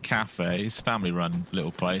 This is a cafe. It's a family-run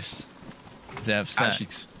little place. Does it have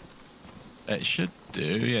snacks? It should do.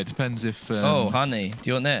 Yeah, it depends if... oh, honey. Do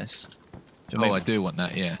you want this? I do want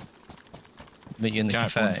that, yeah. Meet you in the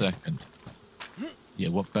cafe. 1 second. Yeah,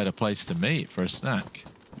 what better place to meet for a snack?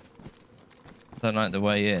 I don't like the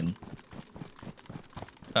way in.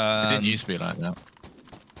 It didn't used to be like that.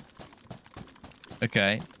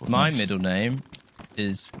 Okay. My middle name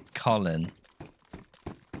is Colin.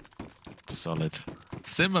 Solid.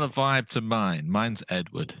 Similar vibe to mine. Mine's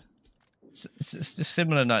Edward. It's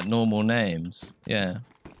similar, like normal names. Yeah.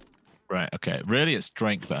 Right, okay. Really, it's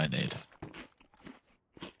drink that I need.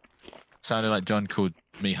 Sounded like John called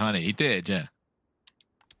me Honey. He did, yeah.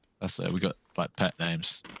 That's it. We got like pet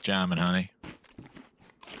names. Jam and Honey.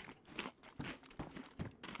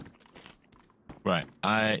 Right.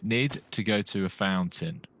 I need to go to a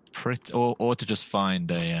fountain. Or to just find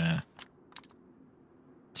a...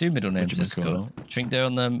 Two middle names is cool. Do you think they're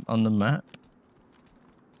on the map?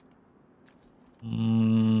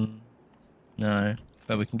 No.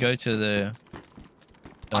 But we can go to the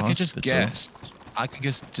I can hospital. just guess. I can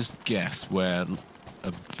just guess where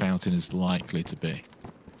a fountain is likely to be.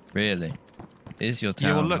 Really? It is your town.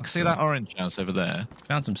 Yeah, well, look, see that orange house over there?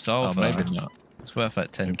 Found some sulfur. Oh, maybe not. It's worth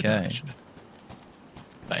like 10k.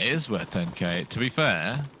 That is worth 10k. To be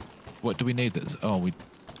fair, what do we need?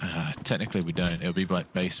 Technically we don't. It'll be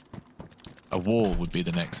like base. A wall would be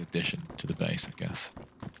the next addition to the base, I guess.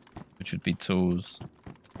 Which would be tools.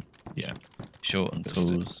 Yeah. Short and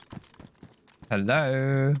tools.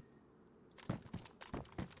 Hello.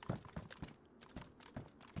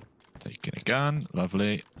 Taking a gun.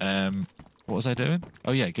 Lovely. What was I doing?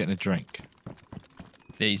 Oh, yeah, getting a drink.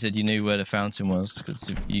 Yeah, you said you knew where the fountain was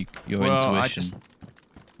because your Well, intuition.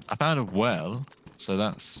 I found a well, so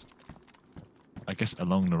that's, I guess,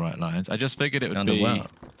 along the right lines. I just figured it would Found a be... well. What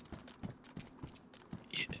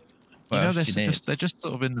You know, else do you need? they're just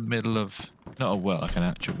sort of in the middle of... Not a well, like an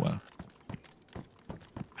actual well.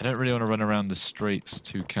 I don't really want to run around the streets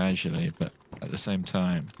too casually, but at the same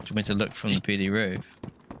time... Do you want me to look from the PD roof?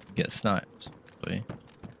 Get sniped, please?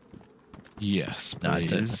 Yes, No, I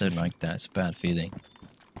please. don't like that. It's a bad feeling.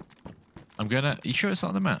 I'm gonna... You sure it's not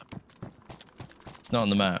on the map? It's not on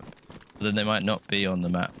the map. But then they might not be on the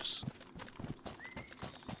maps.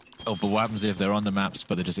 Oh, but what happens if they're on the maps,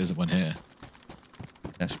 but there just isn't one here?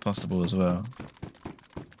 That's possible as well.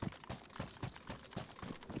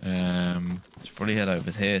 Should probably head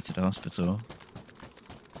over here to the hospital.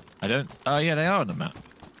 I don't... Oh, yeah, they are on the map.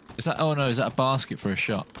 Is that... Oh, no, is that a basket for a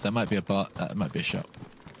shop? That might be a bar... That might be a shop.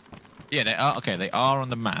 Yeah, they are... Okay, they are on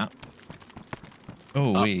the map.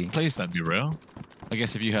 Oh, please don't be real. I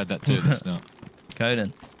guess if you heard that too, that's not.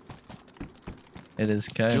 Conan. It is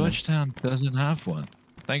Conan. Georgetown doesn't have one.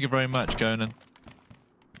 Thank you very much, Conan.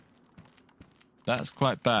 That's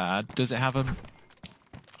quite bad. Does it have a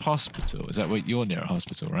hospital? Is that what you're near a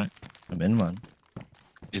hospital, right? I'm in one.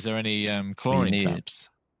 Is there any chlorine need? tabs?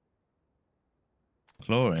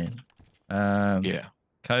 Chlorine. Yeah.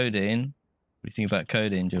 Codeine. What do you think about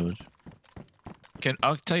codeine, George?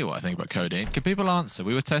 I'll tell you what I think about codeine. Can people answer?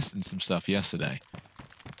 We were testing some stuff yesterday.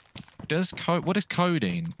 What does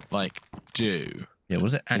codeine like do? Yeah,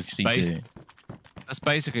 what does it actually do? That's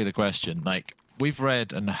basically the question. Like, we've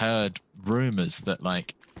read and heard rumors that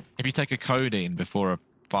like if you take a codeine before a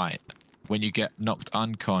fight, when you get knocked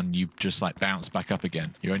uncon, you just like bounce back up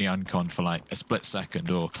again. You're only uncon for like a split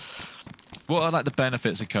second. Or what are like the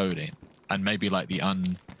benefits of codeine, and maybe like the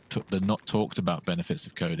not talked about benefits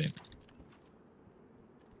of codeine?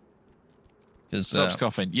 Stop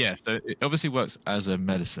coughing. Yeah, so it obviously works as a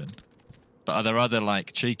medicine, but are there other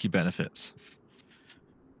like cheeky benefits?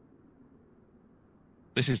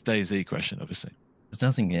 This is Dayz question, obviously. There's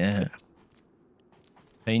nothing here.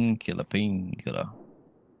 Painkiller, painkiller.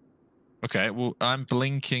 Okay, well, I'm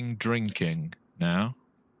blinking drinking now.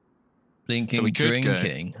 Blinking so we could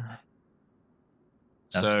drinking. Go.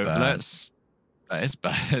 That's so bad. That is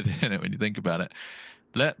bad, isn't it, when you think about it?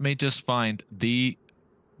 Let me just find the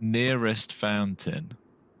nearest fountain.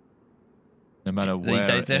 No matter where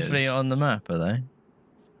They're it definitely is. on the map, are they?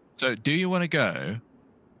 So, do you want to go?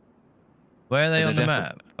 Where are they on the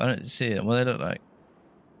map? I don't see it. What do they look like?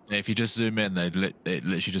 If you just zoom in, it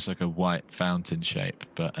literally just like a white fountain shape.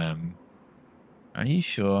 But are you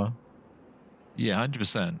sure? Yeah,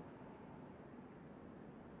 100%.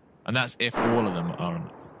 And that's if all of them are on.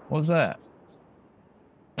 What's that?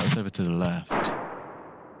 That's over to the left.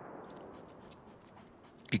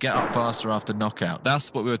 You get up faster after knockout.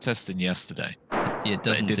 That's what we were testing yesterday. Yeah, it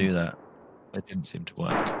doesn't do that. It didn't seem to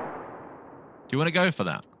work. Do you want to go for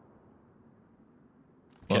that?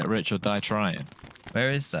 Get rich or die trying.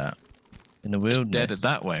 Where is that? In the wilderness. Dead it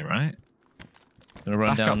that way, right? Gonna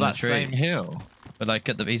run Back down up the that tree. same hill. But like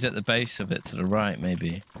he's at the base of it to the right,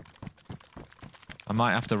 maybe. I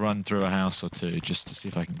might have to run through a house or two just to see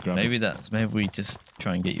if I can grab Maybe we just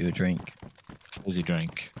try and get you a drink. fizzy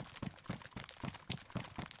drink.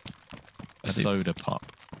 A soda pop.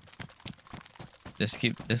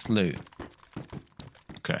 Let's loot.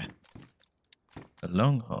 Okay. A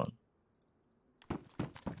longhorn.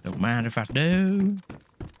 Don't mind if I do.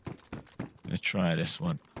 I'm gonna try this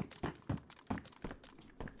one.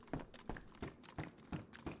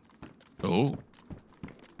 Oh.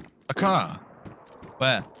 A car.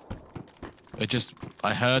 Where?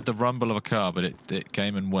 I heard the rumble of a car, but it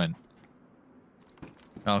came and went.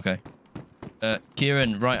 Oh, okay.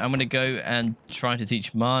 Kieran, right, I'm going to go and try to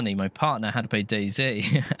teach Marnie, my partner, how to play Dayz.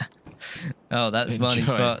 Oh, that's Marnie's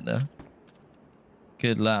partner.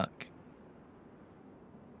 Good luck.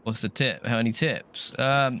 What's the tip? How many tips?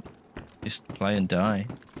 Just play and die.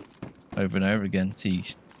 Over and over again until you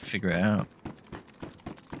figure it out.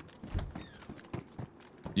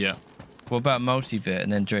 Yeah. What about multivit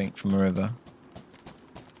and then drink from a river?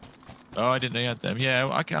 Oh, I didn't know you had them. Yeah,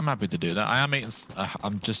 I'm happy to do that. I am eating.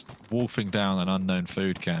 I'm just wolfing down an unknown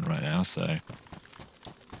food can right now, so.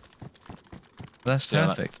 That's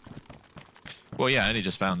perfect. Well, yeah, I only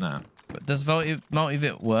just found that. But does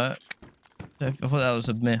multivit work? I thought that was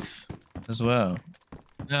a myth as well.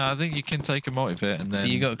 No, I think you can take a multivit and then. But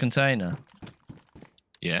you got a container?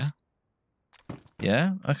 Yeah.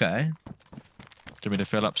 Yeah? Okay. Do you want me to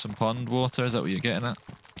fill up some pond water? Is that what you're getting at?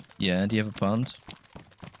 Yeah, do you have a pond?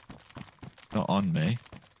 Not on me.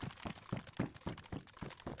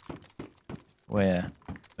 Where?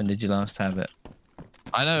 When did you last have it?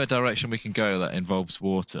 I know a direction we can go that involves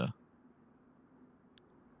water.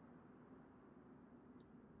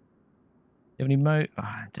 Do you have any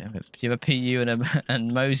damn it. Do you have a PU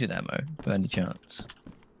and Mosin ammo by any chance?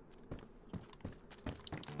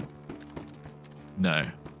 No.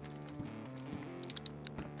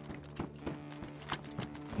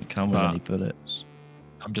 Don't come with any bullets.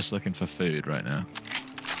 I'm just looking for food right now.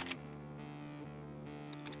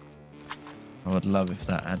 I would love if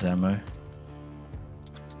that had ammo.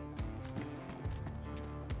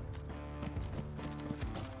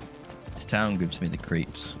 This town gives me the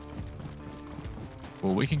creeps.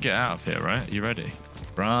 Well, we can get out of here, right? Are you ready?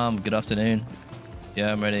 Bram, good afternoon.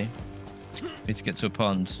 Yeah, I'm ready. Need to get to a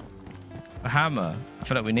pond. A hammer. I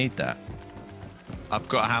feel like we need that. I've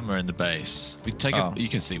got a hammer in the base. We take a, you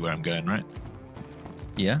can see where I'm going, right?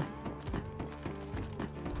 Yeah.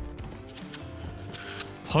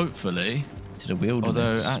 Hopefully. To the wilderness.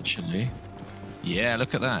 Although, actually, yeah,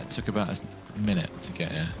 look at that. It took about a minute to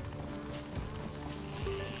get here.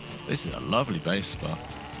 This is a lovely base spot.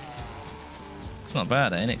 It's not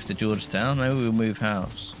bad, eh? Next to Georgetown. Maybe we'll move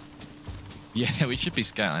house. Yeah, we should be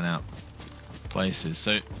scouting out places.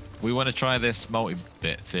 So we want to try this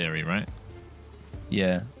multi-bit theory, right?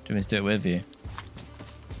 Yeah. Do you want me to do it with you?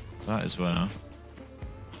 That as well. I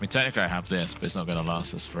mean, technically I have this, but it's not going to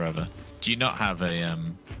last us forever. Do you not have a I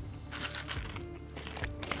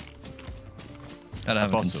don't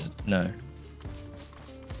have bottle? No.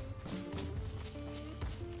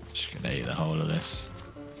 Just going to eat the whole of this.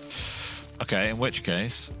 Okay, in which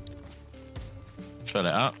case, fill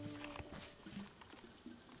it up.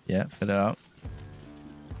 Yeah, fill it up.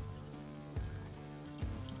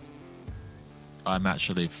 I'm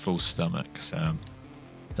actually full stomach, so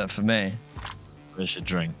Is that for me? I should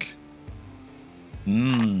drink.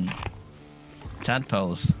 Mmm.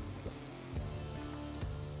 Tadpoles.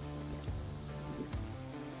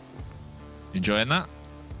 Enjoying that?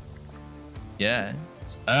 Yeah.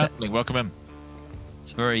 Earthling, welcome in.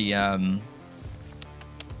 It's very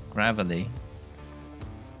gravelly.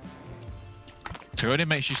 Tyranny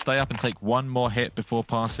makes you stay up and take one more hit before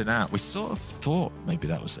passing out. We sort of thought maybe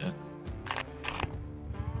that was it.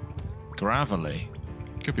 Gravelly.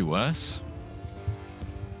 Could be worse.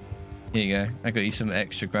 Here you go. I got you some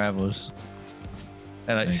extra gravels.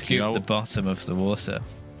 I like Thank scoop you. the bottom of the water.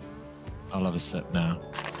 I'll have a sip now.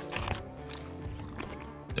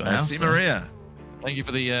 Do I have See some? Maria. Thank you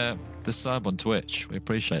for the sub on Twitch. We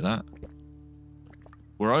appreciate that.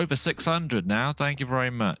 We're over 600 now. Thank you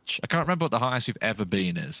very much. I can't remember what the highest we've ever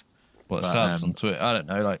been is. What But, subs on Twitter? I don't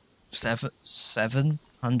know, like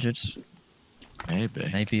 700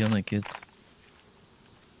 Maybe. on a good.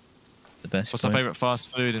 The best. What's our favourite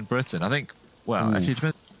fast food in Britain? I think, well, actually, it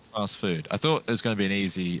depends on fast food. I thought there was going to be an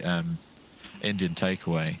easy Indian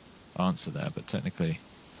takeaway answer there, but technically,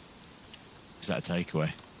 is that a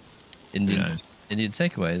takeaway? Indian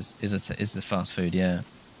takeaway is the fast food, yeah.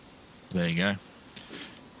 There you go.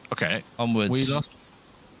 Okay. Onwards. We lost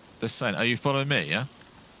this sign. Are you following me, yeah?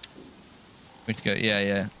 We need to go,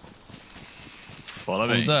 yeah. Follow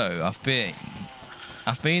me. Although I've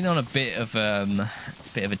been on a bit of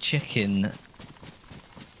a chicken.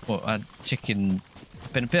 Well,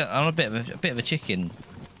 Been on a bit of a chicken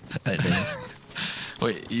lately.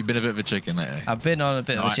 Wait, you've been a bit of a chicken lately? I've been on a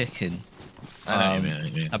bit of a chicken. I know what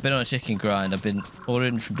you mean. I've been on a chicken grind. I've been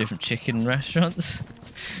ordering from different chicken restaurants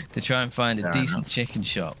to try and find a decent chicken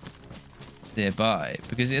shop nearby.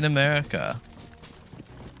 Because in America,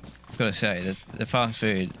 I've got to say, the fast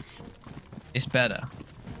food, it's better.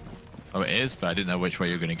 Oh, it is? But I didn't know which way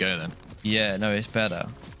you were going to go then. Yeah, no, it's better.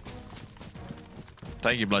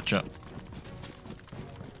 Thank you, Bloodshot.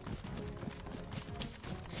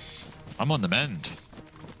 I'm on the mend.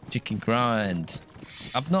 Chicken grind.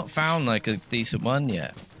 I've not found like a decent one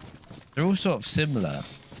yet. They're all sort of similar.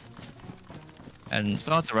 And It's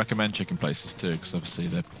hard to recommend chicken places too, because obviously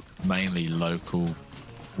they're mainly local,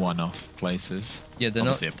 one-off places. yeah, they're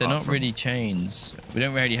Obviously, not apart from- really chains. We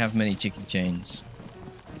don't really have many chicken chains.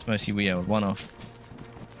 It's mostly we are one-off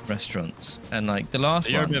restaurants. And like the last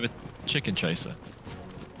You're a one, bit of a chicken chaser.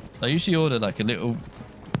 I usually order like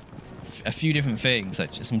a few different things,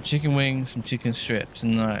 like some chicken wings, some chicken strips,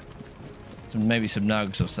 and like maybe some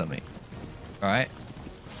nugs or something. Right?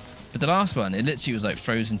 But the last one, it literally was like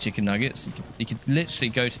frozen chicken nuggets. You could literally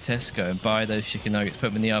go to Tesco and buy those chicken nuggets, put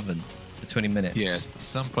them in the oven for 20 minutes. Yes,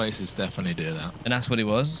 some places definitely do that. And that's what it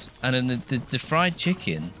was. And then the fried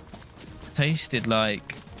chicken tasted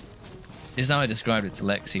like This is how I described it to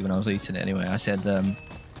Lexi when I was eating it anyway. I said,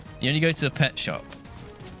 you only go to the pet shop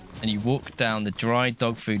and you walk down the dry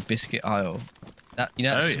dog food biscuit aisle. That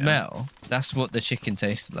smell, that's what the chicken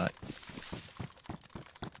tasted like.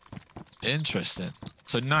 Interesting.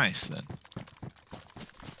 So nice then.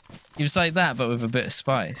 It was like that, but with a bit of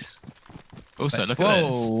spice. Also, Like, look at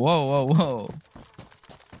this. Whoa.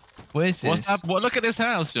 Where's this? What's that? Well, look at this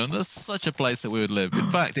house, John. That's such a place that we would live. In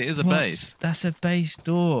fact, it is a base. That's a base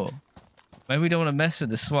door. Maybe we don't want to mess with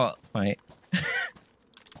the SWAT, mate.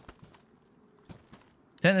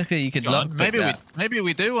 Technically, you could lock that. Maybe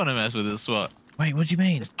we do want to mess with the SWAT. Wait, what do you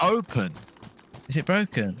mean? It's open. Is it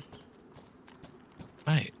broken?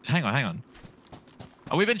 Wait, hang on.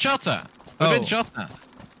 Oh, we've been shot at. We've been shot at.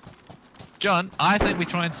 John, I think we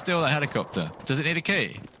try and steal that helicopter. Does it need a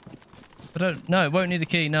key? No, it won't need a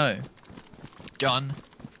key, no. John.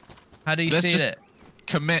 How do you steal it?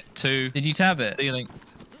 Commit to... Did you tab it? Stealing.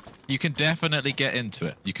 You can definitely get into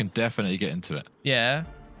it. Yeah.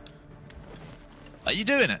 Are you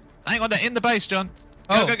doing it? Hang on, they're in the base, John.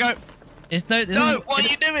 Go. No, what are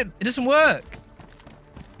you doing? It doesn't work.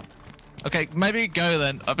 Okay, maybe go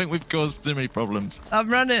then. I think we've caused too many problems. I'm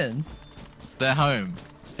running. They're home.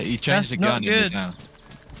 He changed the gun in his house.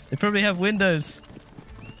 They probably have windows.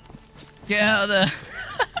 Get out of there.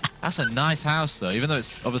 That's a nice house, though, even though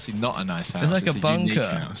it's obviously not a nice house. It's like a bunker.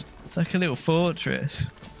 House. It's like a little fortress.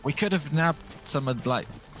 We could have nabbed some of like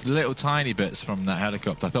little tiny bits from that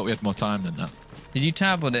helicopter. I thought we had more time than that. Did you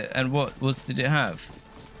tab on it? And what did it have?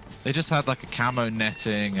 They just had like a camo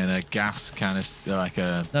netting and a gas canister, like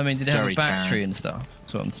a. I mean, did it have a battery can. and stuff?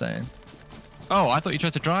 That's what I'm saying. Oh, I thought you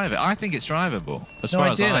tried to drive it. I think it's drivable. As far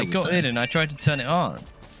I as did. I would got do. in and I tried to turn it on.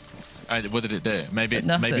 What did it do? Maybe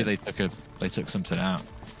they took something out.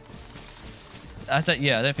 I don't think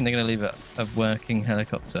they're going to leave a working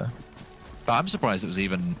helicopter. But I'm surprised it was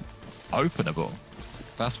even openable.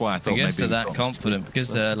 That's why I thought maybe they're that confident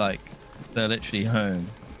because they're literally home.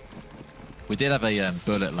 We did have a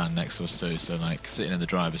bullet land next to us too, so like sitting in the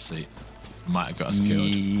driver's seat might have got us killed.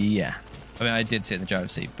 Yeah. I mean, I did sit in the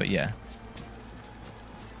driver's seat, but yeah.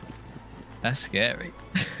 That's scary.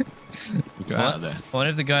 We got out of there. One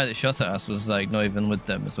of the guy that shot at us was like not even with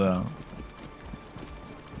them as well.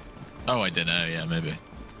 Oh, I don't know. Yeah, maybe.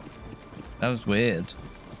 That was weird.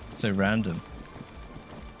 So random.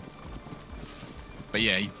 But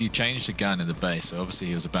yeah, he changed the gun in the base, so obviously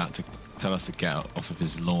he was about to tell us to get off of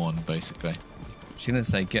his lawn, basically. I was going to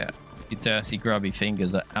say, get your dirty, grubby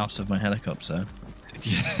fingers out of my helicopter.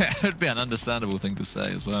 Yeah, it would be an understandable thing to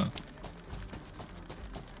say as well.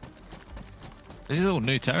 This is all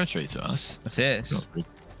new territory to us. What's this?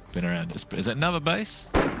 Been around. Is it another base?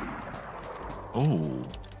 Oh.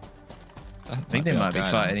 I think they might be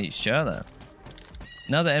fighting each other.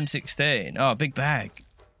 Another M16. Oh, big bag.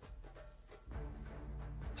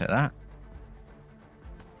 Take that.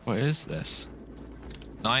 What is this?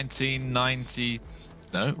 1990.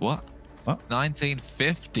 No, what? What?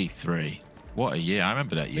 1953. What a year. I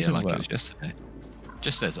remember that year like it was yesterday.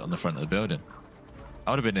 Just says it on the front of the building. I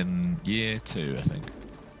would have been in year 2, I think.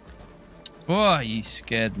 Whoa, you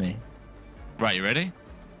scared me. Right, you ready?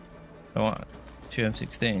 I want 2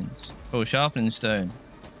 M16s. Oh, sharpening stone.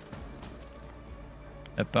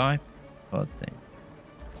 A bipod thing.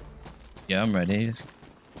 Yeah, I'm ready. It's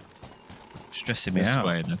stressing me out.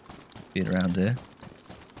 Being around here.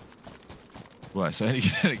 Right, so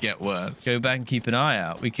it's gonna get worse. Go back and keep an eye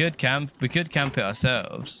out. We could camp it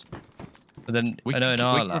ourselves. But then I know in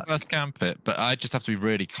our luck. We can first camp it, but I just have to be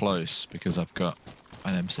really close because I've got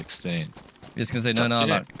an M16. It's because they know in our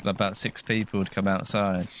luck about 6 people would come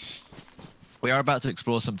outside. We are about to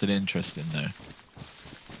explore something interesting though.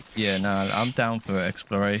 Yeah, no, I'm down for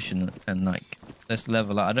exploration and like let's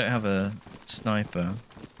level up. I don't have a sniper.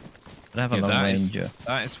 I have a long ranger.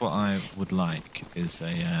 That is what I would like. Is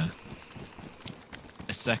a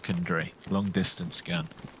secondary long distance gun.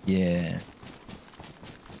 Yeah.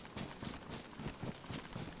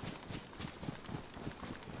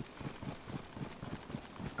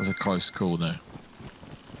 That was a close call though.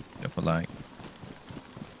 Yeah, but like,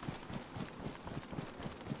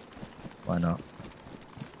 why not?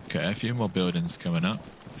 Okay, a few more buildings coming up.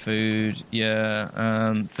 Food,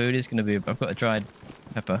 yeah. Food is going to be. I've got a dried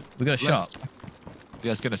pepper. We got a shop. Yeah, I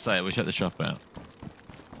was going to say we shut the shop out.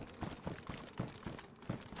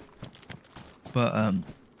 But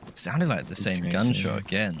it sounded like the same gunshot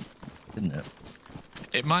again, didn't it?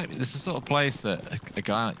 It might be. This is the sort of place that a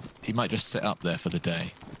guy, he might just sit up there for the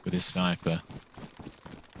day with his sniper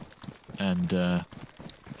and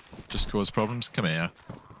just cause problems. Come here.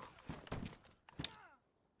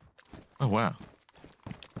 Oh wow.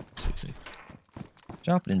 See.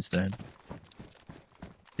 Sharpening stone.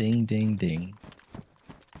 Ding, ding, ding.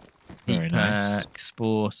 Very Heat nice. pack,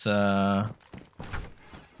 sporter.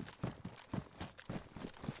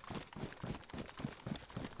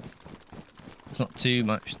 It's not too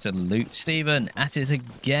much to loot. Stephen, at it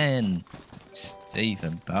again.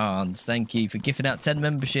 Stephen Barnes, thank you for gifting out 10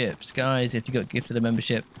 memberships. Guys, if you got gifted a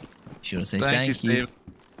membership, be sure to say thank you. Steve.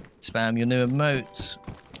 Spam your new emotes.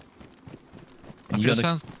 I And just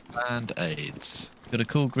found some band-aids. got a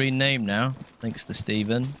cool green name now, thanks to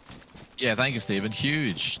Stephen. Yeah, thank you, Stephen.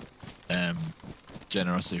 Huge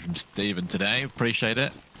generosity from Stephen today. Appreciate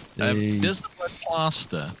it. Does the word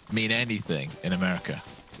plaster mean anything in America?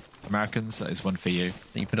 Americans, that is one for you.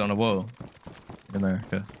 You put it on a wall in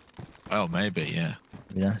America. Oh, maybe, yeah.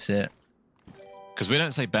 Maybe that's it. Because we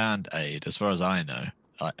don't say band-aid, as far as I know,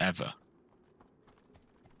 ever.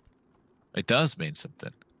 It does mean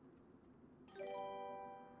something.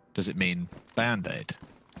 Does it mean band-aid?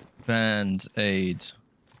 Band-aid.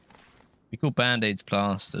 We call band-aids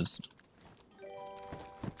plasters.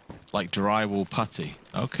 Like drywall putty.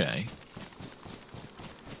 Okay.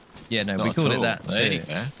 Yeah, no, Not we at call it all. that There too. you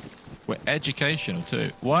go. We're educational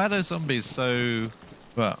too. Why are those zombies so...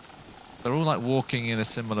 Well, They're all like walking in a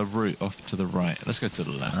similar route off to the right. Let's go to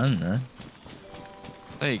the left. I don't know.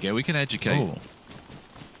 There you go. We can educate Oh,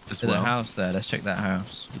 as there's a well. house there. Let's check that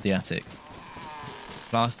house with the attic.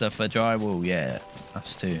 Plaster for drywall. Yeah,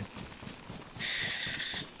 us too.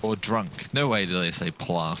 Or drunk. No way do they say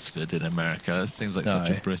plastered in America. It seems like such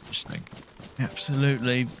No. a British thing.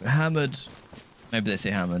 Absolutely hammered. Maybe they say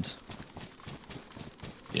hammered.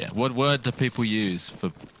 Yeah. What word do people use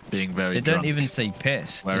for being very They drunk? don't even say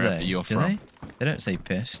pissed, do Wherever they? you're Do from. they? They don't say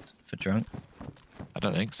pissed for drunk. I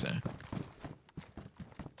don't think so.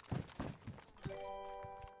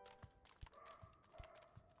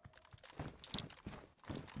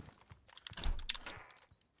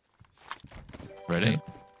 Ready?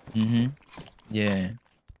 Mm-hmm. Yeah.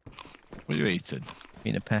 What are you eating?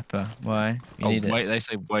 Eat a pepper. Why? You Oh, need wait, they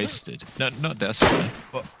say wasted. No, not desperately.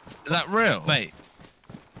 What? Is that real? it. Wait.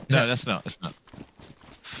 No, that's not. That's not.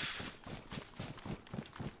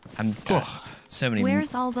 I'm so many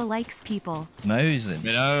Where's all the likes, people? Mosins.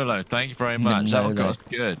 Minolo, thank you very much. That one Minolo. got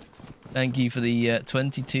good. Thank you for the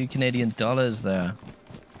 22 Canadian dollars there.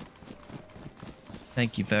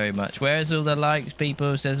 Thank you very much. Where's all the likes,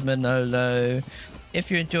 people? Says Manolo. If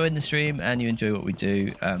you're enjoying the stream and you enjoy what we do,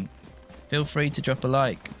 feel free to drop a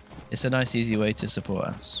like. It's a nice, easy way to support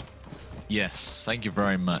us. Yes, thank you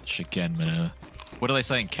very much again, Minolo. What do they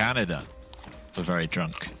say in Canada for very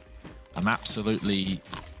drunk? I'm absolutely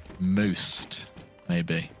moosed,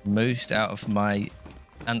 maybe. Moosed out of my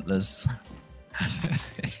antlers.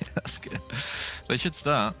 That's good. They should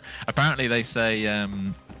start. Apparently, they say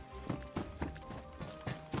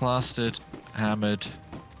plastered, hammered,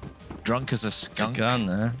 drunk as a It's a skunk. gun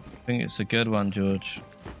there. I think it's a good one, George.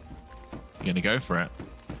 You're gonna go for it.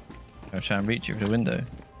 I'll try and reach it through the window.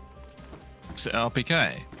 Is it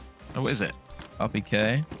RPK? Oh, what is it?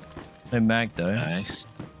 RPK. No mag though. Nice.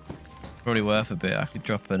 Probably worth a bit. I could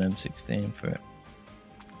drop an M16 for it.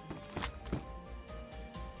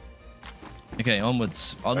 Okay,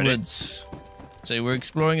 onwards. Onwards. So we're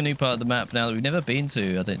exploring a new part of the map now that we've never been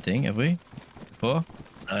to, I don't think, have we? Before?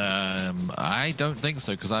 I don't think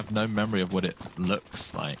so because I have no memory of what it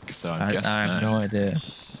looks like. So I guess I have no idea.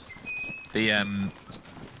 The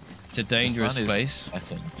It's a dangerous the sun place. is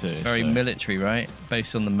setting too. Very so. military, right?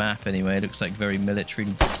 Based on the map anyway. It looks like very military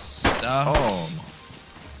stuff. Oh,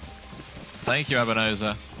 thank you,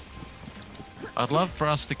 Abenoza. I'd love for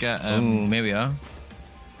us to get Ooh, here we are.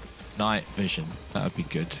 night vision. That would be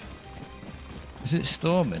good. Is it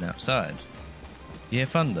storming outside? You hear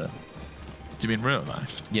thunder? Do you mean real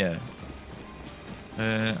life? Yeah.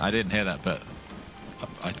 I didn't hear that, but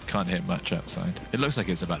I can't hear much outside. It looks like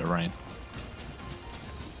it's about to rain.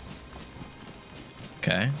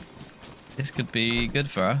 Okay. This could be good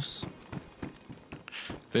for us.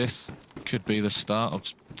 This could be the start of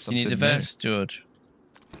something You need a new. vest, George?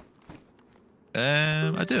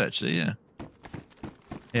 I do actually, yeah.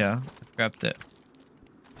 Yeah, I've grabbed it.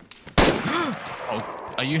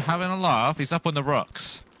 Oh, are you having a laugh? He's up on the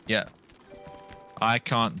rocks. Yeah. I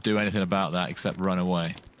can't do anything about that except run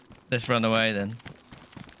away. Let's run away then.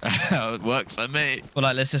 It works for me. Well,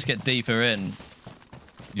 like, let's just get deeper in.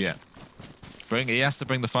 Yeah. He has to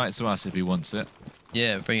bring the fight to us if he wants it.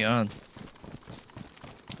 Yeah, bring it on.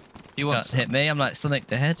 He Can't wants hit me. I'm like Sonic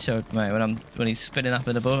the Hedgehog, mate, when he's spinning up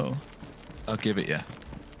in the ball. I'll give it you.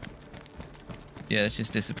 Yeah, let's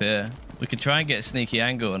just disappear. We could try and get a sneaky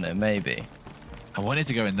angle on it, maybe. I wanted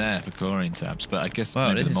to go in there for chlorine tabs, but I guess Wow,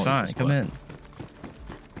 maybe this the is fine. multiples Come work. in.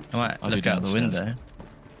 I might I'll be look out the downstairs. window.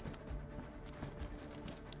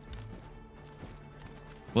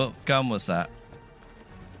 What gun was that?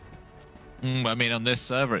 I mean, on this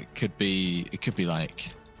server, it could be like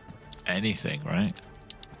anything, right?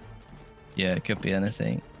 Yeah, it could be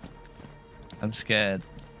anything. I'm scared.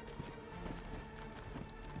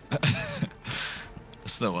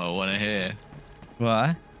 That's not what I want to hear.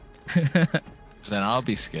 Why? Then I'll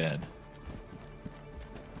be scared.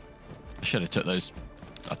 I should have took those.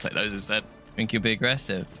 I'll take those instead. Think you'll be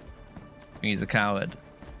aggressive? Think he's a coward?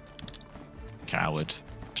 Coward.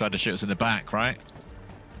 Tried to shoot us in the back, right?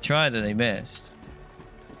 Tried and he missed.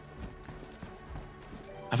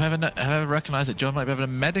 Have I ever recognised that John might be having a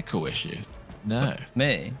medical issue? No. What,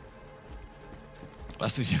 me?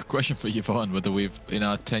 That's a question for Yvonne, whether we've, in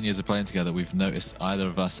our 10 years of playing together, we've noticed either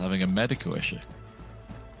of us having a medical issue.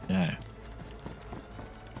 No.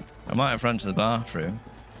 I might have run to the bathroom.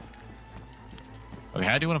 Okay,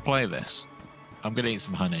 how do you want to play this? I'm going to eat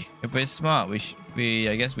some honey. If we're smart,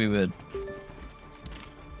 I guess we would.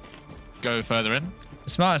 Go further in? The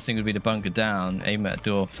smartest thing would be to bunker down, aim at a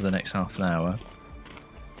door for the next half an hour.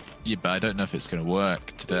 Yeah, but I don't know if it's going to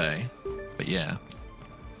work today. But yeah.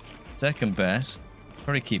 Second best,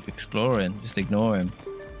 probably keep exploring. Just ignore him.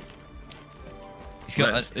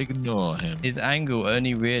 Let's ignore him. His angle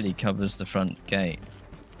only really covers the front gate.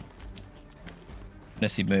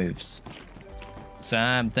 Unless he moves.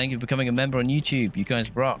 Sam, thank you for becoming a member on YouTube. You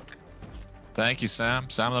guys rock. Thank you, Sam.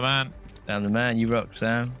 Sam the man. Sam the man, you rock,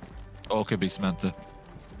 Sam. Or it could be Samantha.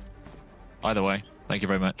 Either way, thank you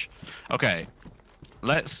very much. Okay,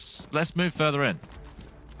 let's move further in.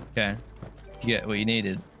 Okay. Did you get what you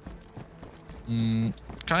needed?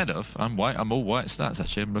 Kind of. I'm all white stats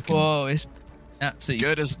actually. I'm looking. Whoa, it's absolutely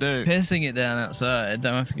good as new. Pissing it down outside.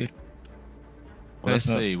 Don't have to go. Well, let's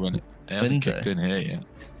see when it hasn't kicked in here yet.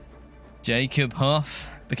 Jacob Hoff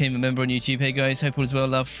became a member on YouTube. Hey guys, hope all is well.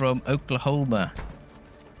 Love from Oklahoma.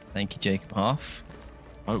 Thank you, Jacob Hoff.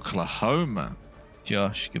 Oklahoma.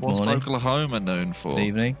 Josh, good What's morning. Oklahoma known for? Good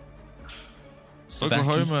evening.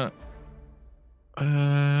 Oklahoma. All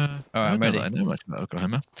right, I'm ready. I know much about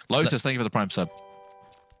Oklahoma. Lotus, thank you for the prime sub.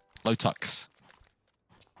 Lotux.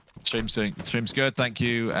 Stream's good. Thank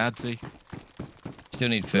you, Adzi. Still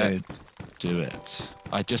need food. Let's do it.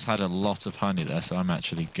 I just had a lot of honey there, so I'm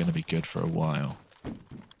actually going to be good for a while.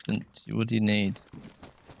 What do you need?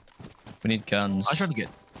 We need guns. I'm trying to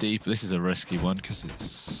get deep. This is a risky one because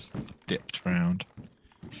it's dipped round.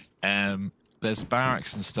 There's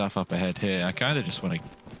barracks and stuff up ahead here. I kind of just want to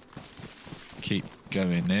keep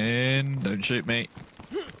going in. Don't shoot me.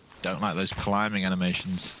 Don't like those climbing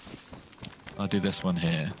animations. I'll do this one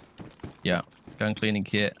here. Yeah. Gun cleaning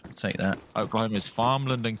kit. Take that. Oklahoma's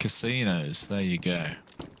farmland and casinos. There you go.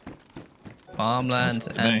 Farmland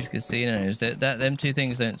and casinos. Them two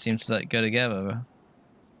things don't seem to like go together.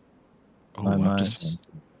 Oh, I've just found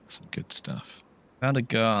some good stuff. Found a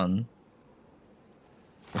gun.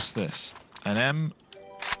 What's this? An M.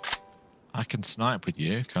 I can snipe with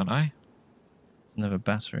you, can't I? Another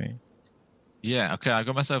battery. Yeah, okay, I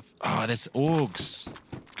got myself... Oh, there's orgs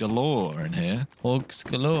galore in here. Orgs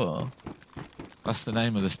galore? That's the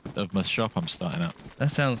name of my shop I'm starting up. That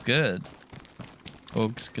sounds good.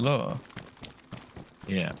 Orgs galore.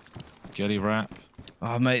 Yeah. Gilly wrap.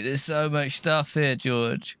 Oh, mate, there's so much stuff here,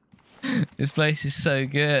 George. This place is so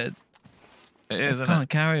good. It is, I isn't can't it?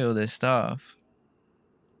 carry all this stuff.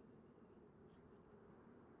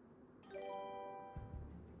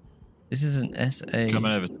 This is an SA.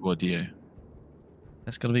 Coming over toward you.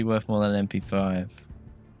 That's got to be worth more than an MP5.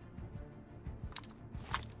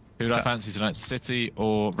 Who do I fancy tonight? City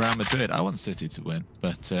or Real Madrid? I want City to win,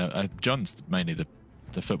 but John's mainly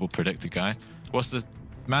the football predictor guy. What's the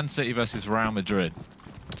Man City versus Real Madrid?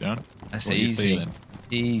 John? That's what are you easy. feeling?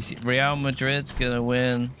 Easy. Real Madrid's going to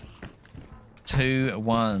win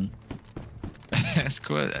 2-1. That's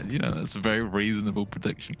quite, that's a very reasonable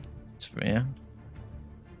prediction. Yeah.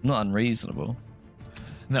 Not unreasonable.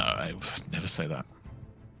 No, I would never say that.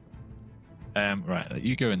 Right,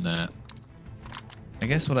 you go in there. I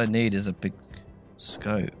guess what I need is a big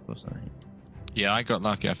scope or something. Yeah, I got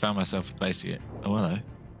lucky. I found myself basically. Oh, hello.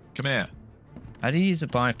 Come here. How do you use a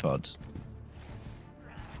bipod?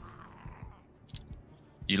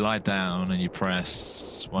 You lie down and you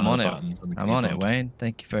press one I'm of on the it. buttons. On the I'm on it, keyboard. Wayne.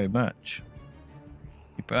 Thank you very much.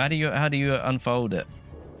 How do you unfold it?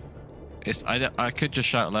 It's I could just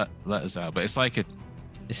shout letters out, but it's like a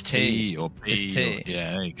It's T or B. It's T.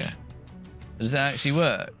 Yeah, there you go. Does it actually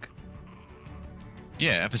work?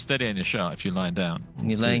 Yeah, if it's steady in your shot, if you're lying down. When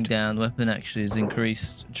you're laying down, the weapon actually is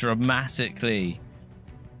increased dramatically.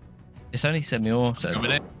 It's only semi-auto.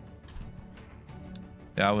 Coming in.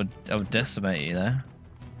 Yeah, I would decimate you there.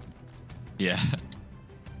 Yeah.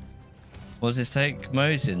 What does this take?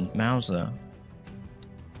 Mosin, Mauser.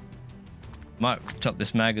 Might top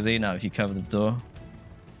this magazine out if you cover the door.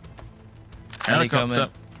 Helicopter.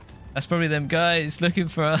 That's probably them guys looking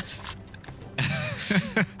for us.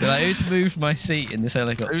 They're like, who's moved my seat in this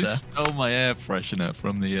helicopter? Who stole my air freshener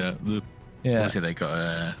from the yeah. Obviously they got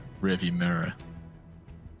a rearview mirror.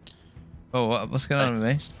 Oh, what's going on with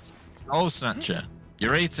me? Soul Snatcher.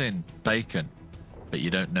 You're eating bacon, but you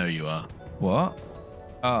don't know you are. What?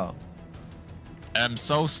 Oh.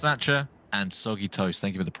 Soul Snatcher and Soggy Toast.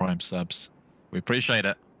 Thank you for the Prime subs. We appreciate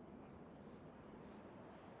it.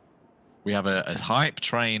 We have a hype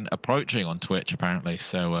train approaching on Twitch, apparently,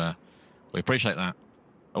 so we appreciate that.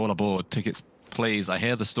 All aboard. Tickets, please. I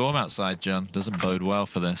hear the storm outside, John. Doesn't bode well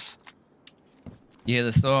for this. You hear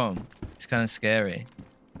the storm? It's kind of scary.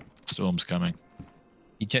 Storm's coming.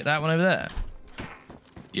 You check that one over there?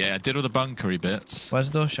 Yeah, I did all the bunkery bits.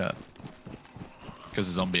 Why's the door shut? Because there's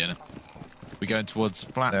a zombie in it. We're going towards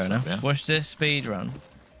flat Fair top, enough. yeah? Watch this speed run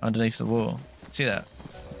underneath the wall. See that?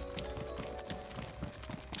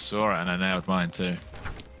 Saw it and I nailed mine too.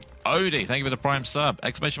 Odie, thank you for the Prime sub.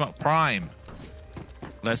 Exclamation mark Prime.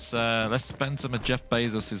 Let's spend some of Jeff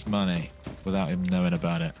Bezos's money without him knowing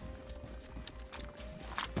about it.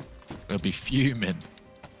 He'll be fuming.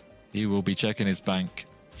 He will be checking his bank,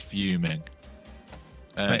 fuming.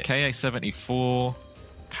 KA74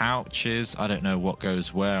 pouches. I don't know what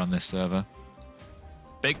goes where on this server.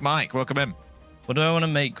 Big Mike, welcome in. What do I want to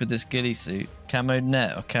make with this ghillie suit? Camo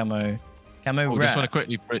net or camo I wrap? just want to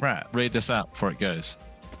quickly read this out before it goes.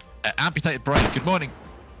 Amputated brain. Good morning,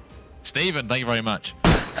 Stephen. Thank you very much.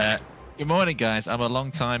 Good morning, guys. I'm a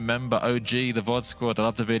long-time member, OG, the VOD squad. I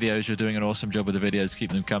love the videos. You're doing an awesome job with the videos.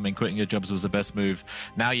 Keep them coming. Quitting your jobs was the best move.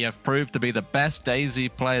 Now you have proved to be the best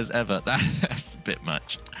Dayz players ever. That's a bit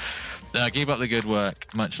much. Keep up the good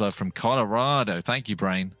work. Much love from Colorado. Thank you,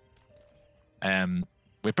 Brain.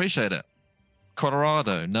 We appreciate it.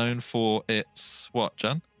 Colorado, known for its what,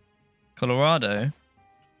 John? Colorado?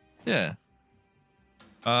 Yeah.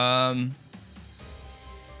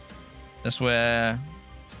 That's where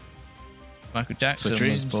Michael Jackson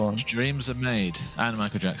was born. Dreams are made, and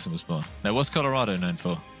Michael Jackson was born. Now, what's Colorado known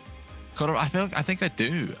for? Colorado. I think I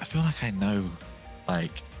do. I feel like I know.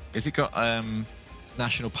 Like, is it got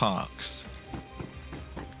national parks?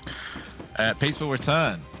 Peaceful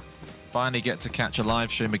return. Finally get to catch a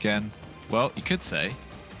live stream again. Well, you could say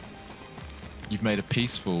you've made a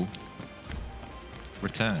peaceful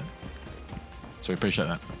return. So we appreciate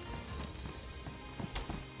that.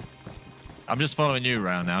 I'm just following you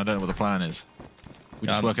around now. I don't know what the plan is. We're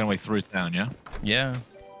just working our way through town, yeah? Yeah.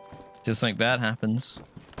 Till something bad happens.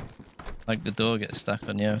 Like the door gets stuck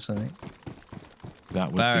on you or something. That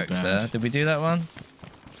would Barracks be bad. there. Did we do that one?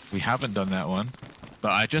 We haven't done that one.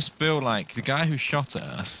 But I just feel like the guy who shot at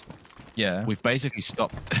us, Yeah. we've basically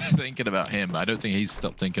stopped thinking about him. I don't think he's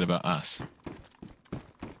stopped thinking about us.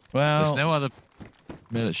 Well, There's no other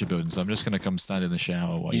military buildings, so I'm just going to come stand in the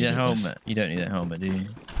shower while you you need a do this. helmet. You don't need a helmet, do you?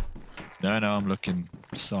 No, I'm looking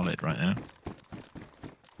solid right now.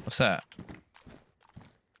 What's that?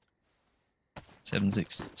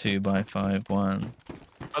 762 by 51.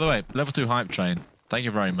 By the way, level 2 hype train. Thank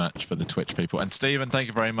you very much for the Twitch people. And Stephen, thank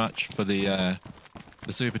you very much for the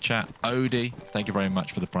super chat. Odie, thank you very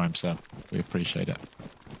much for the Prime sub. We appreciate it.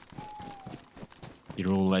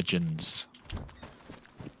 You're all legends.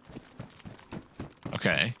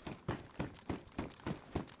 Okay.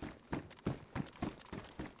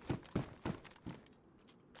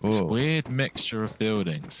 It's a Whoa. weird mixture of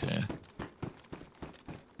buildings here.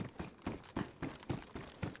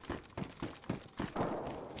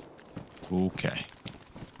 Okay.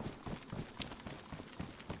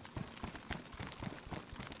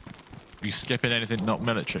 You skipping anything not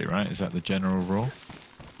military, right? Is that the general rule?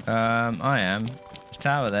 I am. There's a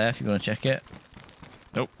tower there if you want to check it.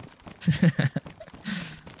 Nope.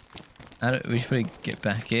 We should probably get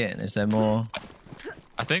back in. Is there more?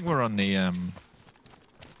 I think we're on the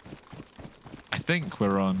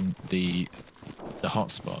the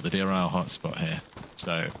hotspot, the DRL hotspot here.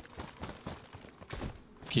 So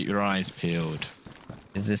keep your eyes peeled.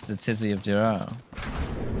 Is this the tizzy of Dural?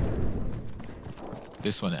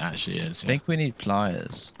 This one it actually is. I Yeah. think we need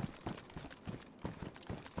pliers.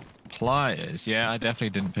 Pliers, yeah, I definitely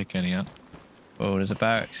didn't pick any up. Oh, there's a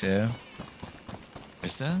barracks here.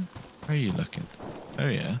 Is there? Where are you looking? Oh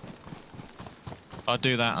yeah. I'll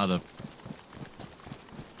do that other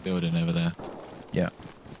building over there. Yeah.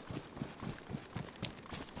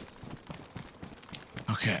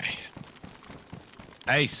 Okay.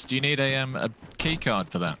 Ace, do you need a key card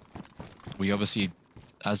for that? We obviously,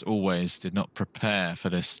 as always, did not prepare for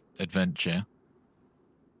this adventure.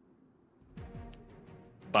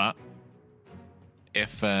 But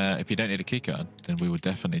if you don't need a keycard, then we will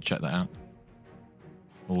definitely check that out.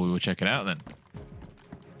 Or we will check it out then.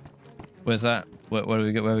 Where's that? Where do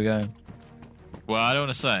we go? Where are we going? Well, I don't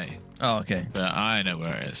want to say, Oh, okay. but I know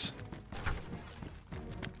where it is.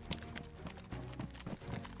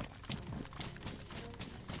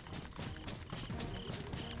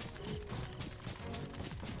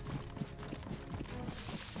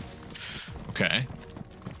 Okay.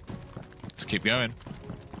 Let's keep going.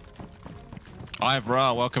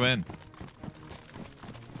 Ivra, welcome in.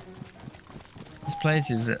 This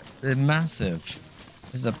place is massive.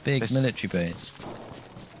 This is a big military base.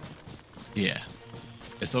 Yeah.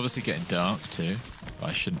 It's obviously getting dark too. But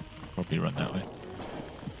I shouldn't probably run that way.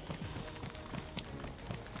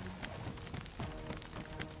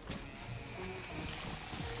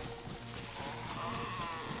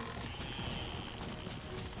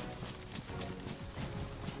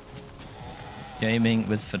 Gaming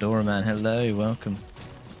with Fedora Man. Hello, welcome.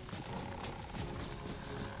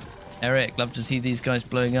 Eric, love to see these guys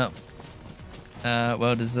blowing up.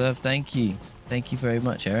 Well deserved. Thank you. Thank you very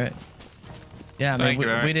much, Eric. Yeah, I mean,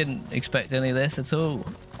 we didn't expect any of this at all.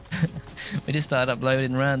 We just started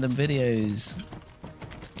uploading random videos.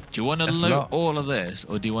 Do you want to loot all of this,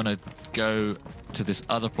 or do you want to go to this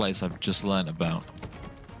other place I've just learned about?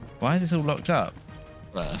 Why is this all locked up?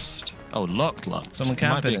 First. Oh, locked. Someone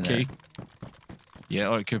camping in there. Yeah,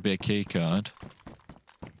 or it could be a key card.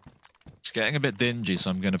 It's getting a bit dingy, so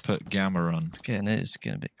I'm going to put gamma on. It's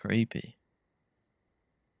getting a bit creepy.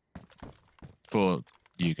 For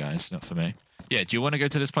you guys, not for me. Yeah, do you want to go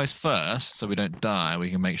to this place first so we don't die? We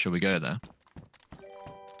can make sure we go there.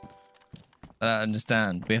 I don't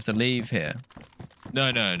understand. We have to leave here. No.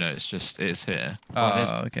 It's here.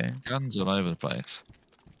 Oh, okay. Guns all over the place.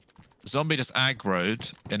 Zombie just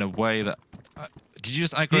aggroed in a way that... did you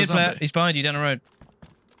just aggro a zombie? He's behind you down the road.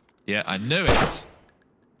 Yeah, I knew it.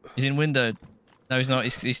 He's in window. No, he's not.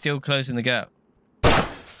 He's still closing the gap.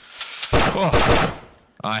 Oh,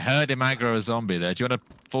 I heard him aggro a zombie there. Do you want to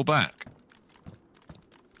fall back?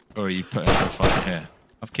 Or are you putting up a fight here?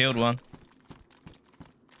 I've killed one.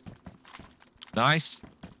 Nice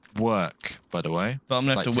work, by the way. Bottom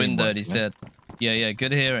left of window, he's dead. Yeah,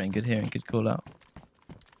 good hearing, good call out.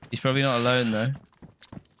 He's probably not alone though.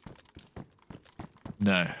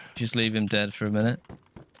 No. Just leave him dead for a minute.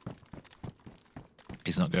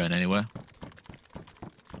 He's not going anywhere.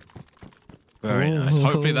 Very nice.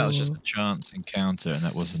 Hopefully that was just a chance encounter and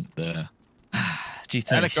that wasn't the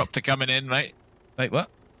helicopter coming in, mate. Wait, what?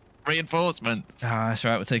 Reinforcements. Ah, that's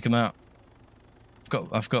right. We'll take him out.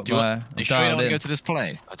 I've got my. You sure you don't want to go to this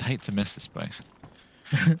place? I'd hate to miss this place.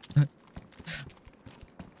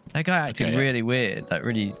 That guy acted really weird. Like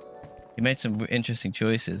really, he made some interesting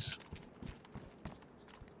choices.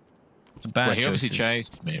 Some bad choices. He obviously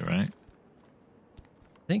chased me, right?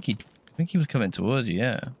 I think he was coming towards you.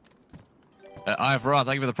 Yeah. Ivra,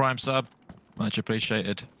 thank you for the prime sub. Much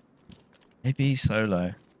appreciated. Maybe he's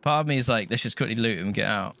solo. Part of me is like, let's just quickly loot him and get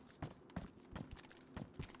out.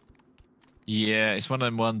 Yeah, it's one of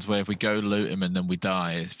them ones where if we go loot him and then we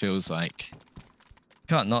die, it feels like...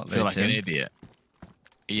 Can't not loot him. Feel like an idiot.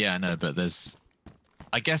 Yeah, I know, but there's...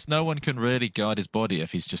 I guess no one can really guard his body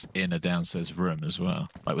if he's just in a downstairs room as well.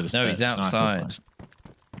 Like with a No, he's outside.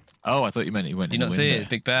 Oh, I thought you meant he went in the window. You not see his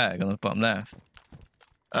big bag on the bottom left?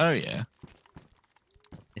 Oh, yeah.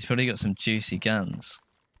 He's probably got some juicy guns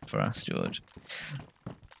for us, George.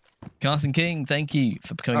 Carson King, thank you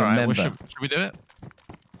for becoming a member. Well, should we do it?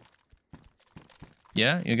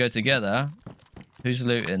 Yeah, you go together. Who's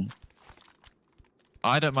looting?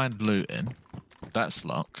 I don't mind looting. That's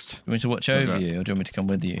locked. Do you want me to watch over you, or do you want me to come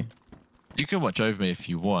with you? You can watch over me if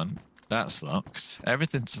you want. That's locked.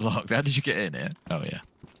 Everything's locked. How did you get in here? Oh, yeah.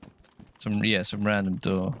 Some random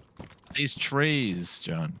door. These trees,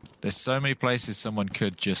 John. There's so many places someone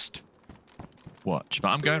could just watch, but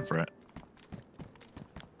I'm going for it.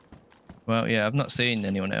 Well, yeah, I've not seen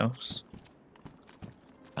anyone else.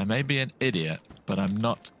 I may be an idiot, but I'm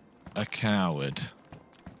not a coward.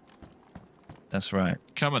 That's right.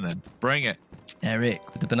 Come on then. Bring it.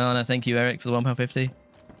 Eric with the banana. Thank you, Eric, for the £1.50.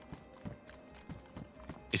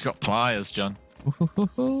 He's got pliers, John.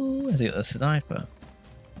 Has he got a sniper?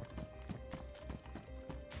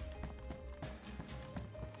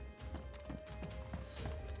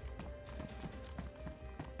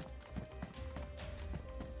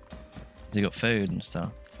 Has he got food and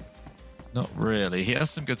stuff? Not really. He has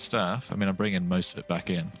some good stuff. I mean, I'm bringing most of it back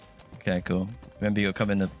in. Okay, cool. Remember, you'll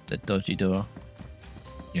come in the dodgy door.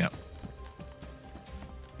 Yeah.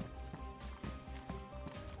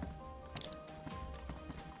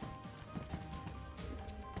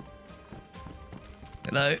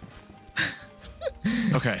 Hello.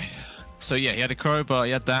 Okay. So yeah, he had a crowbar.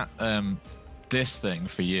 He had that this thing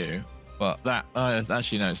for you. What? That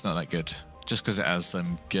actually no, it's not that good. Just because it has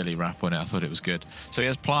some ghillie wrap on it, I thought it was good. So he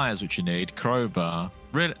has pliers, which you need. Crowbar.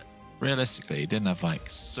 Realistically, he didn't have like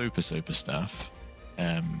super stuff.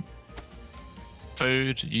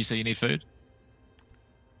 Food. You say you need food?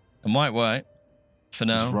 I might wait. For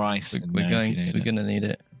now, There's rice. we're gonna need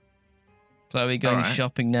it. Chloe, going Alright.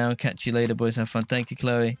 shopping now. Catch you later, boys. Have fun. Thank you,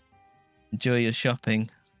 Chloe. Enjoy your shopping.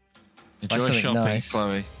 Buy Enjoy something shopping, nice.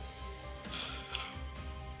 Chloe.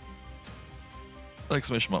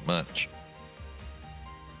 Exclamation mark match.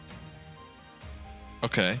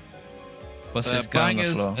 Okay. What's this guy on the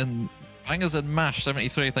floor? Bangers and Mash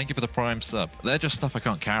 73. Thank you for the prime sub. They're just stuff I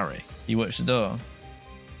can't carry. You watch the door.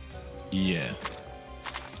 Yeah.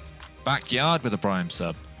 Backyard with a prime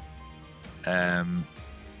sub.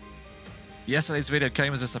 Yesterday's video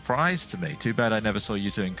came as a surprise to me. Too bad I never saw you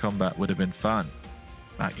two in combat. Would have been fun.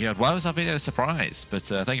 Backyard. Why was that video a surprise? But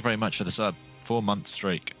thank you very much for the sub. 4-month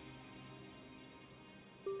streak.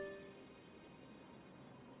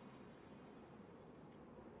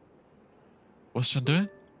 What's John doing?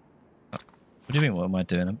 What do you mean? What am I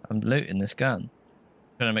doing? I'm looting this gun.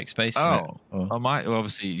 Trying to make space for it. Oh, I might. Well,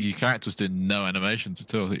 obviously, your character was doing no animations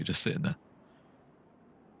at all. That you're just sitting there.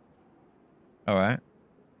 All right.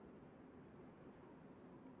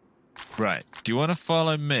 Right. Do you want to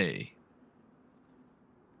follow me?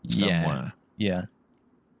 Somewhere. Yeah.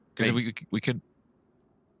 Because we can.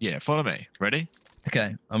 Yeah, follow me. Ready?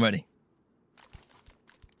 Okay, I'm ready.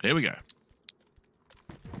 Here we go.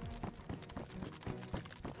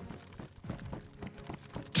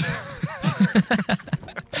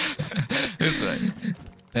 This way.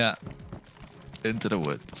 Yeah. Into the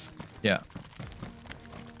woods. Yeah.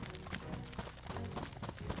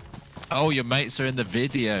 Oh, your mates are in the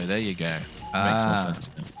video. There you go. Makes more sense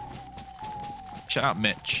now. Shout out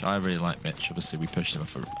Mitch. I really like Mitch. Obviously, we pushed him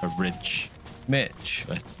off a ridge. Mitch.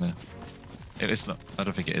 But it's not. I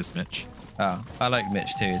don't think it is Mitch. Oh, I like Mitch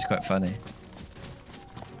too. He's quite funny.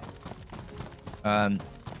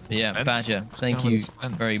 Yeah, Spence. Badger. Thank Spence. you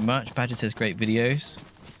Spence. very much. Badger says great videos.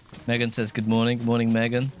 Megan says good morning. Good morning,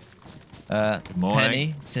 Megan. Good morning.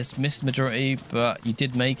 Penny says missed majority, but you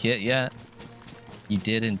did make it. Yeah, you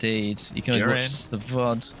did indeed. You can always You're watch the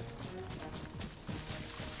VOD.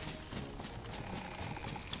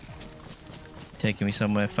 Taking me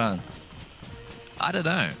somewhere fun. I don't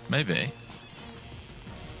know. Maybe.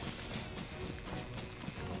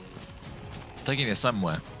 Taking you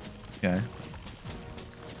somewhere. Okay.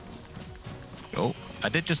 Oh, I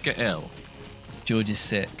did just get ill. George is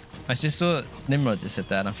sick. I just saw Nimrod just said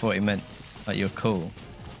that, and I thought he meant like you're cool.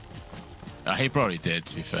 He probably did,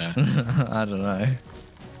 to be fair. I don't know.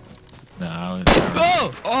 No.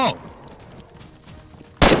 Oh! Oh!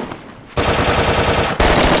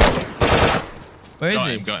 Where is Got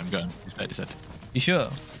he? him, got him. He's dead, he said. You sure?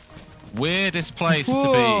 Weirdest place to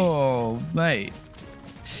Whoa, mate.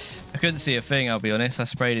 I couldn't see a thing, I'll be honest. I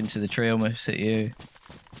sprayed into the tree almost at you.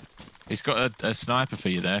 be. He's got a sniper for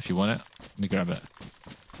you there if you want it. Let me grab it.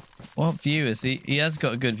 What view is he? He has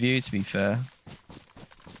got a good view, to be fair.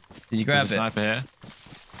 Did you grab There's a it? sniper here.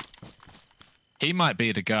 He might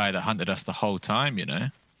be the guy that hunted us the whole time, you know.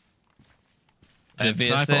 Is it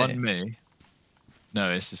Sniper VSA? on me.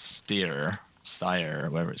 No, it's a steer,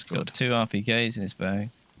 whatever it's Got called. 2 RPKs in his bag.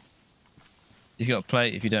 He's got a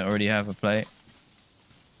plate if you don't already have a plate.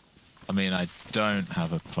 I mean, I don't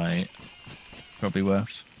have a plate. Probably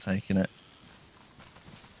worth taking it.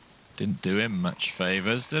 Didn't do him much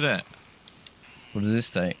favors, did it? What does this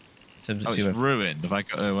take? Oh, it's ruined. Have I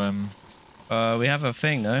got to? We have a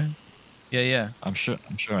thing, no? Yeah. I'm sure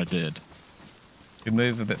I did. We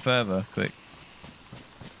move a bit further, quick.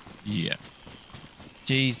 Yeah.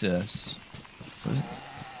 Jesus.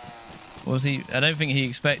 Was he? I don't think he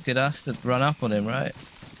expected us to run up on him, right?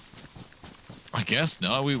 I guess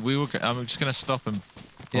no. We were. I'm just gonna stop and.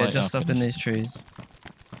 Yeah, light just up in these trees.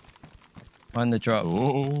 Find the drop.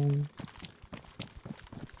 Oh.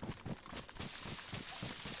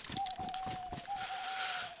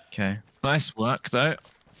 Okay. Nice work though.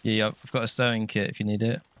 Yeah, I've got a sewing kit if you need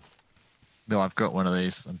it. No, I've got one of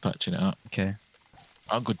these. I'm patching it up. Okay.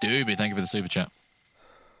 Uncle Doobie, thank you for the super chat.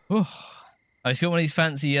 Oh, I just got one of these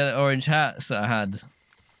fancy yellow orange hats that I had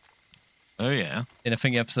Oh yeah. in I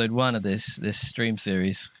think episode 1 of this stream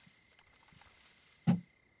series.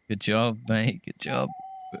 Good job, mate. Good job.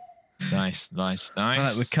 Nice. I feel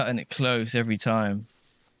like we're cutting it close every time.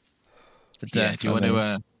 To Yeah. death, Do you I want mean.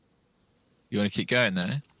 to? You want to keep going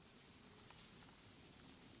there?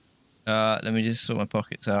 Let me just sort my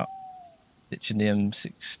pockets out. Ditching the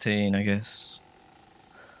M16, I guess.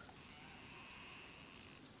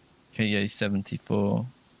 PA 74.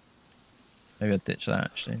 Maybe I'd ditch that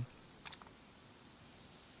actually.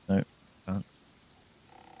 Nope, can't.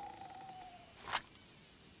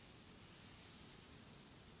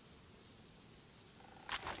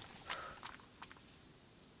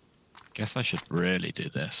 Guess I should really do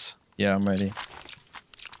this. Yeah, I'm ready.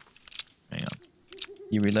 Hang on.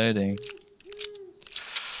 You reloading?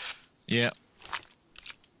 Yeah.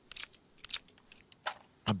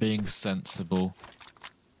 I'm being sensible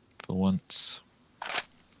for once.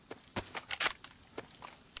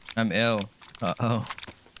 I'm ill. Uh-oh.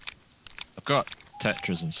 I've got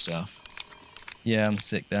tetras and stuff. Yeah, I'm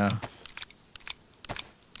sick now.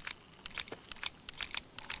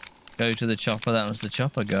 Go to the chopper. That was the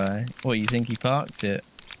chopper guy. What, you think he parked it?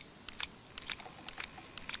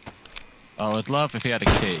 I would love if he had a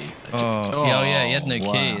key. Yeah, he had no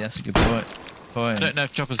key. That's a good point. I don't know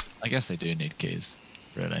if choppers... I guess they do need keys,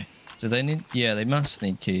 really. Do they need... Yeah, they must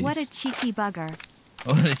need keys. What a cheeky bugger.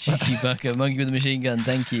 What a cheeky bucker. Monkey with a machine gun,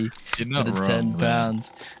 thank you. You're not for the wrong,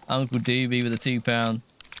 £10. Uncle Doobie with a £2.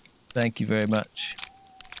 Thank you very much.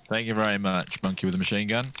 Thank you very much, Monkey with a machine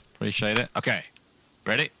gun. Appreciate it. Okay.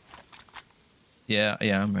 Ready? Yeah,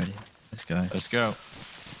 I'm ready. Let's go. Let's go.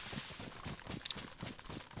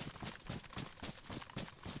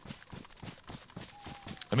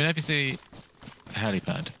 Let me know if you see a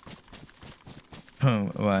helipad. Oh,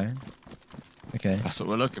 why? Okay. That's what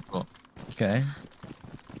we're looking for. Okay.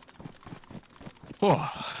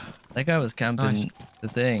 Oh, That guy was camping Nice. the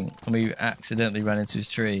thing, and we accidentally ran into his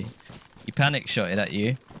tree. He panic shot it at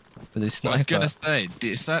you with his I was sniper. gonna say,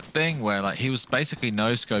 it's that thing where like he was basically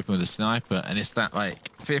no scoping with a sniper, and it's that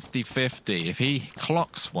like 50-50. If he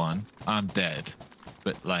clocks one, I'm dead.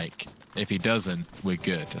 But like if he doesn't, we're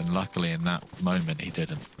good. And luckily in that moment he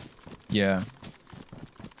didn't. Yeah.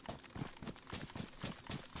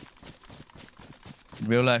 In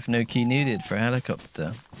real life, no key needed for a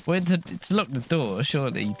helicopter. Well, to lock the door,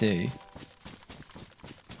 surely you do.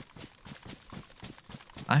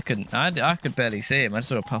 I could barely see him. I just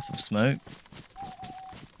saw a puff of smoke.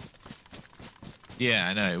 Yeah,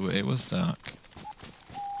 I know. It was dark.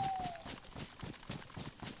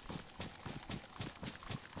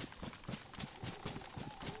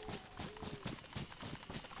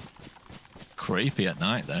 Creepy at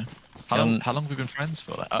night, though. How long have we been friends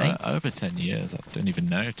for? Like, over 10 years. I don't even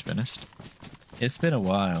know, to be honest. It's been a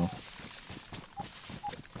while.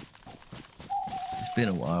 It's been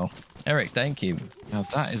a while. Eric, thank you. Now,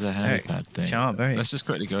 that is a Eric, helipad thing. charm, very. Let's just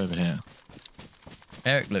quickly go over here.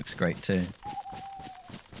 Eric looks great too.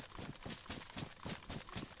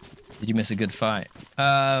 Did you miss a good fight?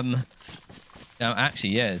 No,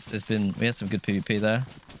 actually, yes. We had some good PvP there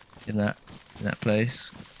in that place.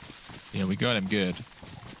 Yeah, we got him good.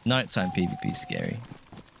 Nighttime PvP is scary.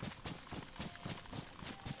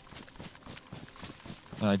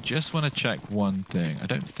 I just want to check one thing. I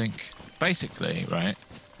don't think... Basically, right?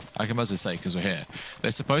 I can mostly say because we're here.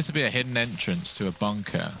 There's supposed to be a hidden entrance to a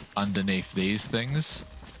bunker underneath these things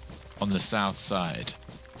on the south side.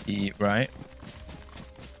 Right.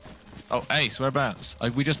 Oh, Ace, whereabouts?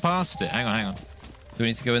 We just passed it. Hang on. Do we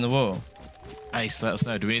need to go in the wall? Ace, let us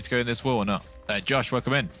know. Do we need to go in this wall or not? Josh,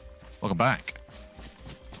 welcome in. Welcome back.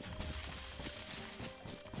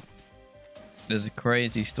 There's a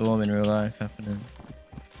crazy storm in real life happening.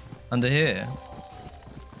 Under here?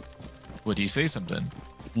 Well, do you see something?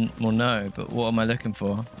 Well, no, but what am I looking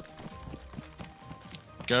for?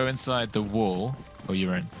 Go inside the wall. Oh,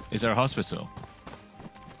 you're in. Is there a hospital?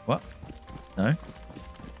 What? No?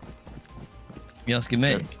 You asking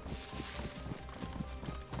me? Go.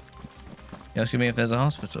 You asking me if there's a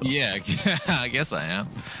hospital? Yeah, I guess I am.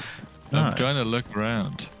 No. I'm trying to look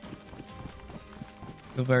around.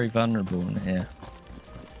 You're very vulnerable in here.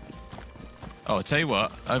 Oh, I'll tell you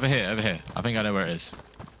what. Over here. I think I know where it is.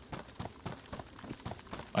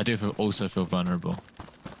 I do also feel vulnerable.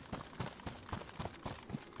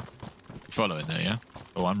 You follow it there, yeah?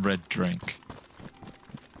 Oh, I'm red drink.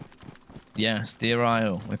 Yes, Deer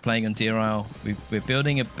Isle. We're playing on Deer Isle. We're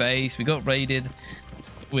building a base. We got raided.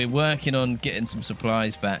 We're working on getting some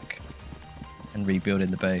supplies back and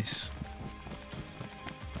rebuilding the base.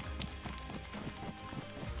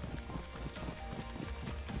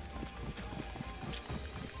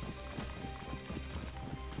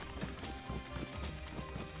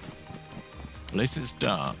 At least it's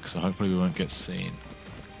dark, so hopefully we won't get seen.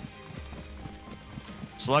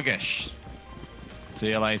 Sluggish. See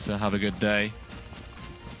you later. Have a good day.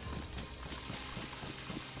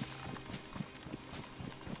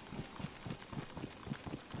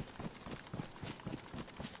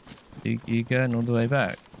 You going all the way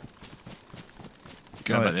back?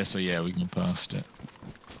 Go Oh, back this way. Yeah, we can past it.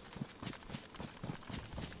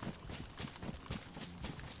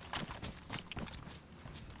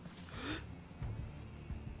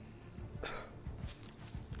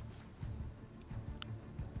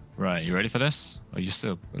 Right, you ready for this? Or are you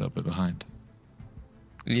still a little bit behind?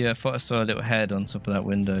 Yeah, I thought I saw a little head on top of that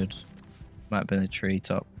window. Might have been a tree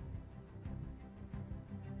top.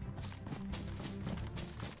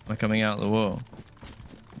 Am I coming out the wall?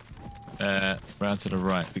 Round to the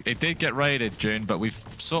right. It did get raided, June, but we've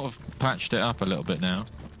sort of patched it up a little bit now.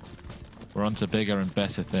 We're on to bigger and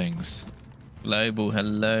better things. Global,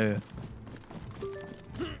 hello.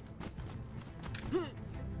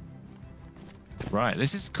 Right,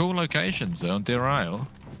 this is cool locations though on Deer Isle.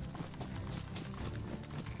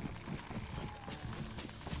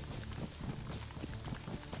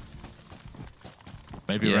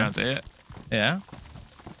 Maybe around here. Yeah.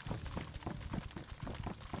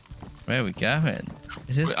 Where are we going?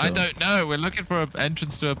 Is this I cool? don't know. We're looking for an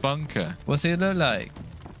entrance to a bunker. What's it look like?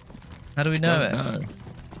 How do we know it? Know.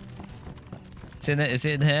 It's in it. Is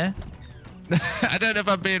it in here? I don't know if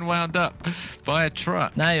I'm being wound up by a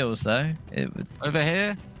truck. Nails though. It would Over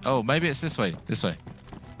here? Oh, maybe it's this way. This way.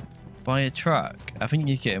 by a truck. I think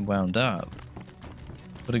you're getting wound up.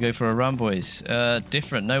 Gotta go for a run, boys.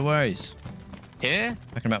 Different. No worries. Here?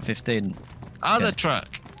 Back in about 15. Other Yeah. truck.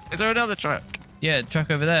 Is there another truck? Yeah, truck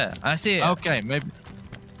over there. I see it. Okay, maybe.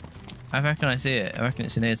 I reckon I see it. I reckon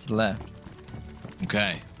it's in here to the left.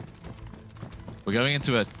 Okay. We're going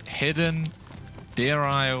into a hidden Deer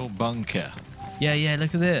Isle bunker. Yeah, yeah.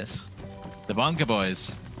 Look at this. The bunker boys.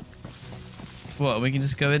 What? We can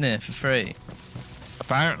just go in here for free.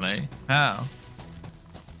 Apparently. How?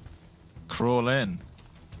 Crawl in.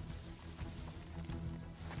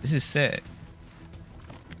 This is sick.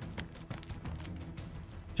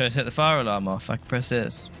 Should I set the fire alarm off? I can press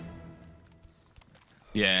this.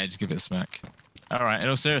 Yeah, just give it a smack. All right, in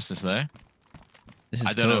all seriousness though, This is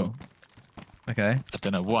I don't cool. know. Okay. I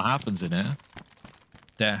don't know what happens in here.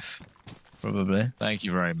 Death. Probably. Thank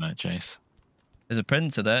you very much, Ace. There's a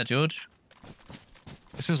printer there, George.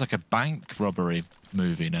 This feels like a bank robbery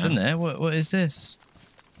movie now. Isn't there? What is this?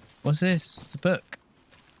 What's this? It's a book.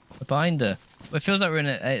 A binder. It feels like we're in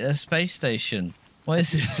a space station. What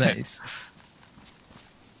is this place?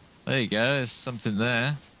 There you go. There's something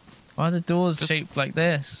there. Why are the doors Just- shaped like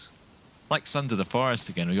this? Like Sons of the Forest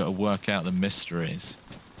again. We've got to work out the mysteries.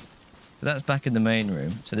 So that's back in the main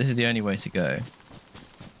room. So this is the only way to go.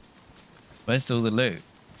 Where's all the loot?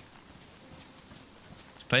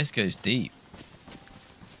 This place goes deep.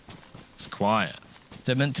 It's quiet. Is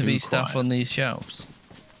there meant to Too be stuff quiet. on these shelves?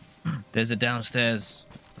 There's a downstairs.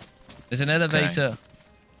 There's an elevator.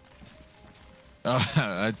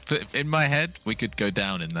 Oh, in my head, we could go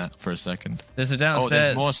down in that for a second. There's a Oh, downstairs.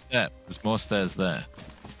 there's more steps. There's more stairs there.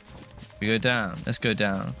 We go down. Let's go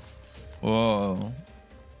down. Whoa.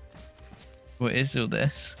 What is all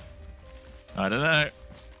this? I don't know.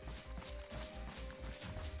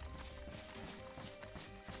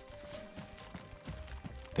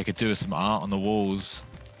 They could do with some art on the walls.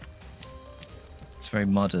 It's very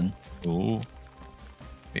modern. Ooh.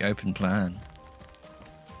 The open plan.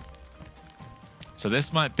 So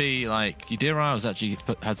this might be like Deer Isle's actually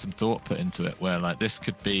had some thought put into it, where like this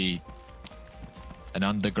could be an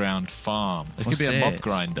underground farm. This What's could be a mob this?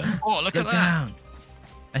 grinder. Oh, look at that! down.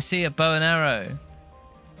 I see a bow and arrow.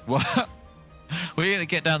 What? We're gonna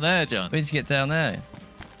get down there, John. We need to get down there.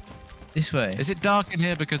 This way. Is it dark in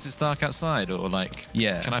here because it's dark outside, or like?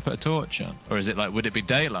 Yeah. Can I put a torch on, or is it like? Would it be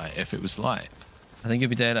daylight if it was light? I think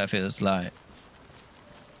it'd be daylight if it was light.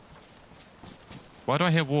 Why do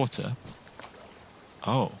I hear water?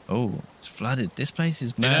 Oh. Oh, it's flooded. This place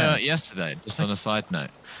is You know, mad. yesterday, just on a side note,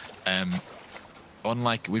 on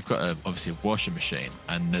like we've got obviously a washing machine,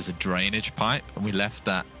 and there's a drainage pipe, and we left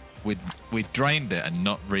that. We drained it and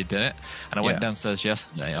not redid it. And I went Yeah. downstairs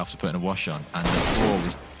yesterday after putting a wash on, and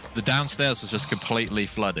the downstairs was just completely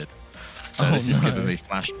flooded. So Oh, this is no. giving me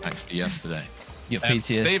flashbacks to yesterday. Your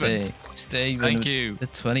PTSD. Stephen, thank with you. The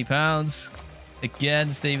 £20.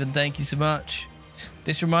 Again, Stephen, thank you so much.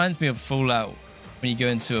 This reminds me of Fallout when you go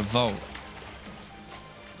into a vault.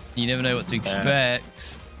 You never know what to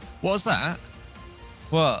expect. What was that?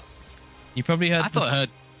 What? You probably heard I thought I heard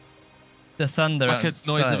the thunder like a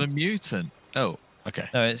outside. noise of a mutant. Oh, okay.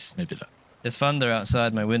 No, it's Maybe that. there's thunder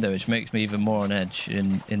outside my window, which makes me even more on edge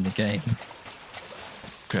in the game.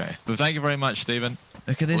 Okay. But thank you very much, Stephen.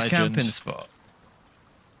 Look at this Legend. camping spot.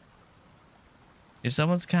 If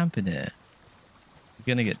someone's camping here,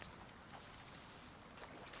 you're gonna get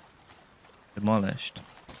demolished.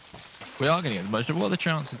 We are going to get the most. What are the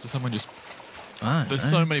chances of someone just? I don't There's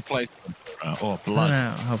know. so many places. Oh, I don't blood.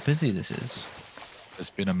 know how busy this is. There's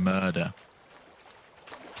been a murder.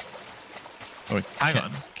 Or Hang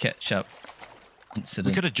on. ketchup We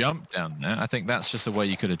incident. could have jumped down there. I think that's just a way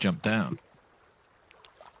you could have jumped down.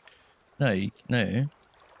 No, no.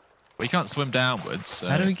 Well, you can't swim downwards. So.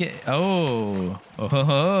 How do we get? Oh,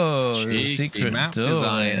 Cheeky secret map door.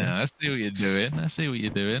 designer. I see what you're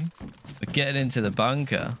doing. We're getting into the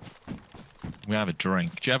bunker. We have a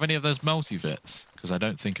drink. Do you have any of those multivits? Because I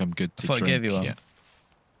don't think I'm good to I thought drink I gave you one. yet.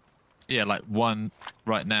 Yeah, like one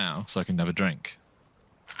right now, so I can have a drink.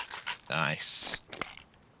 Nice.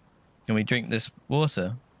 Can we drink this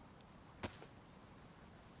water?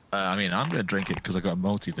 I mean, I'm gonna drink it because I got a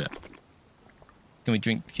multivit. Can we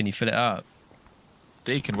drink? Can you fill it up?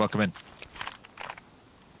 Deacon, welcome in.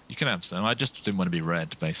 You can have some. I just didn't want to be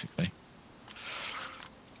red, basically.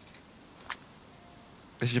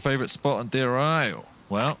 This is your favourite spot on Deer Isle?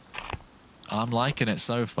 Well, I'm liking it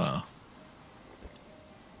so far.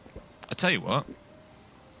 I tell you what.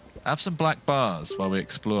 Have some black bars while we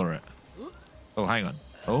explore it. Oh, hang on.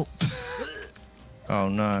 Oh. Oh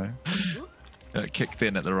no. It kicked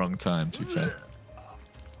in at the wrong time, to be fair.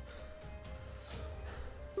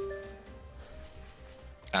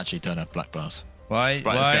 Actually, don't have black bars. Why?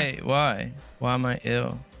 Right, Why am I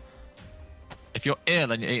ill? If you're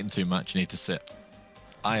ill and you're eating too much, you need to sit.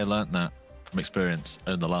 I learnt that from experience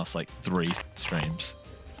in the last, like, 3 streams.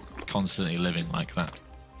 Constantly living like that.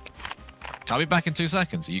 I'll be back in 2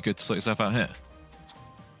 seconds. Are you good to sort yourself out here?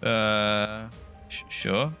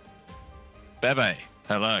 Sure. Bebe,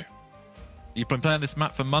 hello. You've been playing this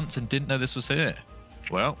map for months and didn't know this was here.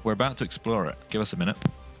 Well, we're about to explore it. Give us a minute.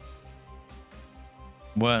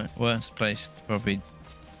 Worst place to probably.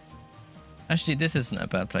 Actually, this isn't a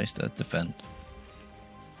bad place to defend.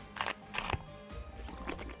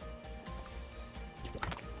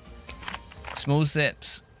 Small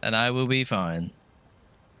sips, and I will be fine.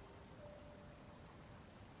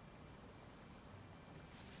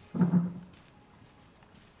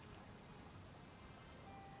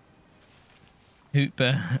 Hoot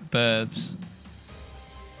burbs.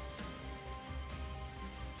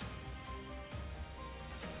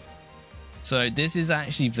 So this is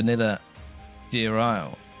actually vanilla Deer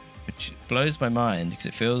Isle, which blows my mind because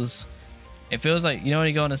it feels like, you know, when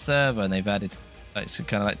you go on a server and they've added like some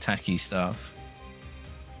kind of like tacky stuff.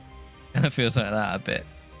 Kind of feels like that a bit.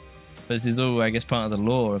 But this is all, I guess, part of the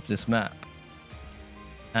lore of this map.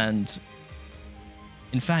 And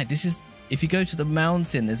in fact, this is, if you go to the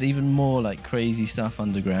mountain, there's even more like crazy stuff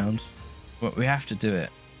underground. But we have to do it.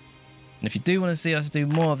 And if you do want to see us do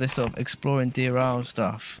more of this sort of exploring Deer Isle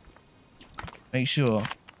stuff, make sure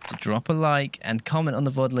to drop a like and comment on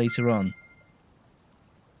the VOD later on.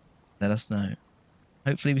 Let us know.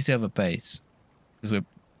 Hopefully we still have a base, because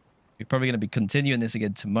we're probably going to be continuing this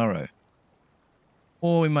again tomorrow.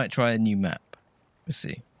 Or we might try a new map. We'll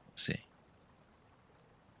see. We'll see.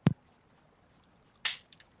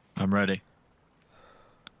 I'm ready.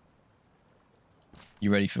 You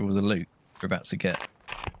ready for all the loot we're about to get?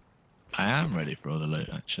 I am ready for all the loot,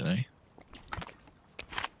 actually.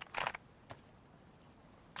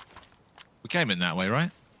 We came in that way, right?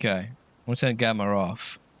 Okay. We'll turn Gamma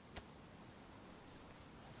off.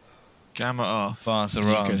 Gamma off. Bars are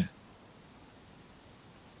on.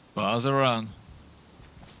 Bars are on.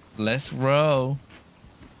 Let's roll.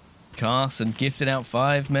 Carson gifted out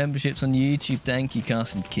 5 memberships on YouTube. Thank you,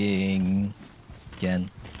 Carson King. Again.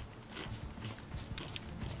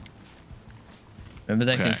 Remember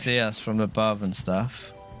they can see us from above and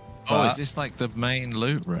stuff. Oh, But is this like the main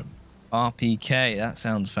loot room? RPK, that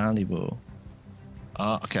sounds valuable.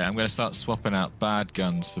 Okay, I'm going to start swapping out bad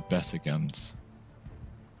guns for better guns.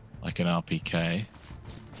 Like an RPK.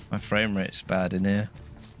 My frame rate's bad in here.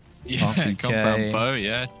 Yeah, RPK. compound bow,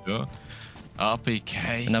 yeah, sure.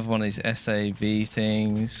 RPK. Another one of these SAV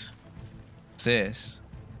things. What's this?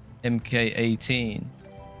 MK18.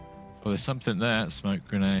 Oh, there's something there. Smoke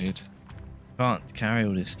grenade. Can't carry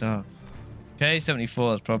all this stuff.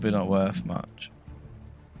 K74 is probably not worth much.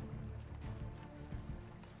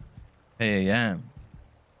 KAM.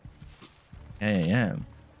 KAM.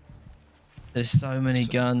 There's so many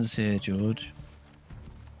guns here, George.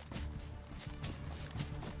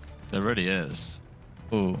 There really is.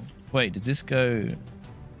 Oh, wait, does this go?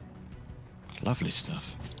 Lovely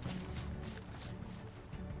stuff.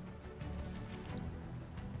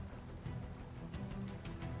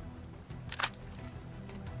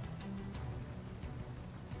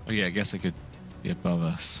 Oh yeah, I guess I could be above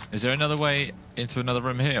us. Is there another way into another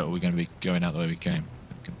room here, or are we going to be going out the way we came?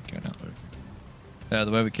 Going out the way we came.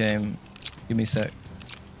 The way we came. Give me a sec.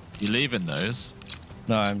 You leaving those?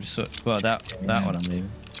 No, I'm just well, that one I'm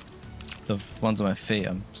leaving. The ones on my feet,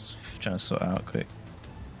 I'm just trying to sort out quick.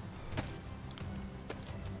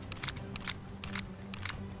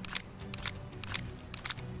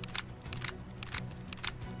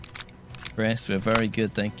 Chris, we're very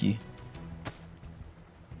good, thank you.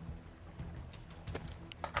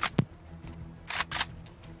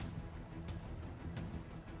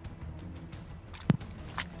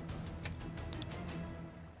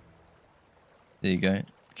 There you go.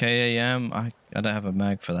 KAM. I don't have a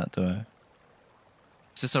mag for that, do I?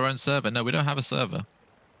 Is this our own server? No, we don't have a server.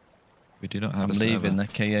 We do not have a server. I'm leaving the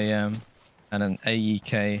KAM and an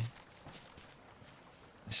AEK, I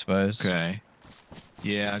suppose. Okay.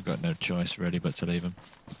 Yeah, I've got no choice really but to leave them.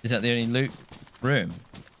 Is that the only loot room?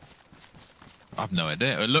 I've no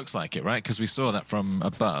idea. It looks like it, right? Because we saw that from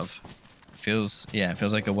above. It feels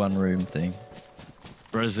like a one room thing.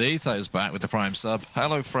 Brazito's back with the Prime sub.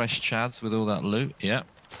 Hello, Fresh Chads with all that loot. Yep.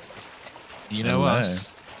 You know Hello.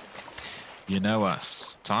 us. You know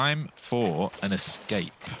us. Time for an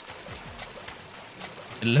escape.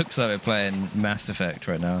 It looks like we're playing Mass Effect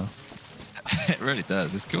right now. It really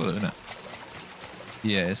does. It's cool, isn't it?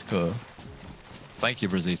 Yeah, it's cool. Thank you,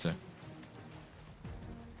 Brazito.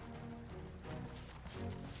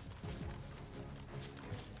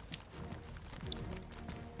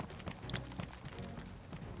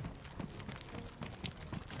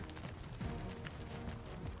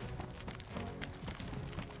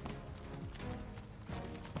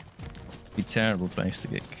 Be a terrible place to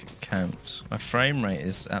get camped. My frame rate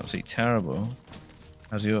is absolutely terrible.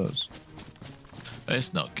 How's yours?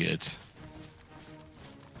 It's not good.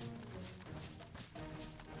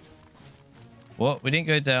 What? We didn't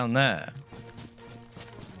go down there.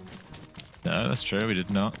 No, that's true. We did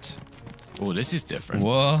not. Oh, this is different.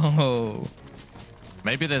 Whoa.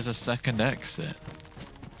 Maybe there's a second exit.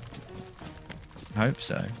 I hope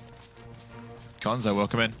so. Conzo,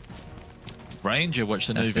 welcome in. Ranger watched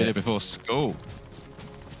the new That's video it. before school.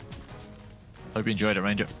 Hope you enjoyed it,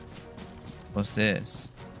 Ranger. What's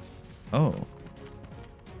this? Oh,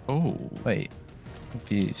 Oh, wait.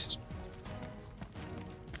 Confused.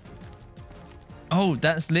 Oh,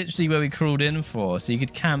 that's literally where we crawled in for. So you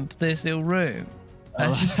could camp this little room.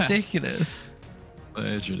 That's Oh, that's- ridiculous. that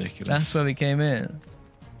is ridiculous. That's where we came in.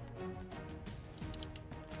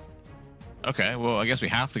 Okay, well, I guess we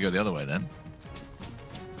have to go the other way then.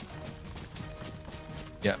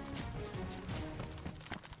 Yep.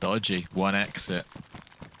 Dodgy. One exit.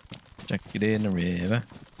 Check it in the river.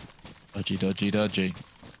 Dodgy, dodgy, dodgy.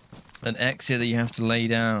 An exit that you have to lay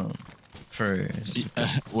down through.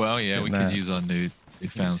 Well, yeah, Good we man. could use our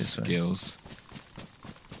newfound This way. skills.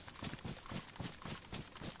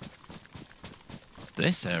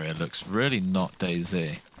 This area looks really not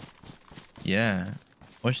Dayz. Yeah.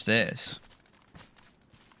 Watch this.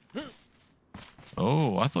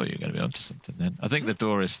 Oh, I thought you were going to be onto something then. I think the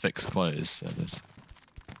door is fixed closed, so there's...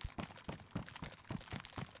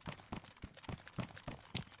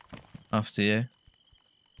 After you.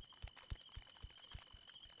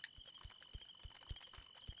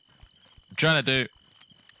 I'm trying to do...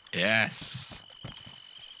 Yes!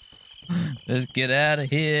 Let's get out of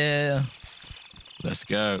here. Let's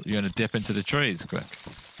go. You want to dip into the trees quick?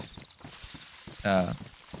 I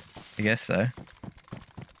guess so.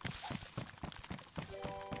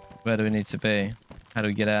 Where do we need to be? How do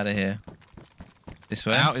we get out of here? This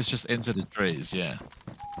way? Out is just into the trees, yeah.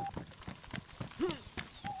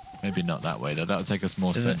 Maybe not that way though. That'll take us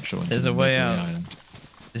more central. There's into a the way middle of out. the island.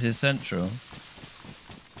 This is central.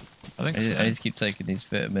 I think I so. need to keep taking these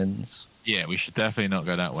vitamins. Yeah, we should definitely not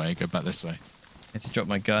go that way. Go back this way. I need to drop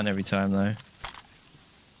my gun every time though.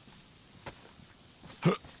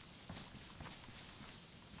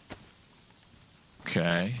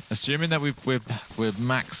 Okay. Assuming that we're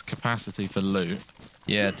max capacity for loot,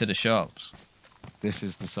 Yeah, to the shops. this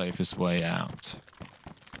is the safest way out.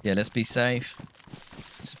 Yeah, let's be safe.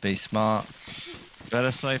 Let's be smart.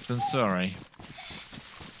 Better safe than sorry.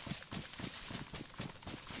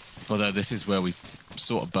 Although this is where we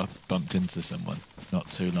sort of bumped into someone not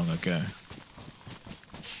too long ago.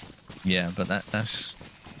 Yeah, but that's...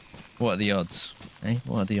 What are the odds? Eh?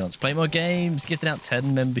 What are the odds? Play more games! Gifting out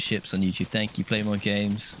 10 memberships on YouTube. Thank you, Play More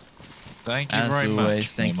Games. Thank you As very always,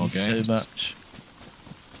 much. thank Play you More Games. so much.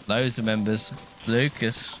 Loads of members.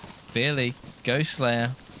 Lucas, Billy, Ghost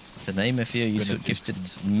Slayer, to name a few. You Gonna took do gifted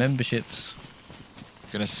memberships.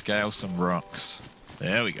 Gonna scale some rocks.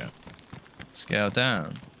 There we go. Scale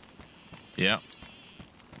down. Yep.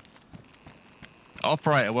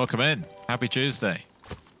 Operator, welcome in. Happy Tuesday.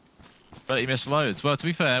 But you missed loads. Well, to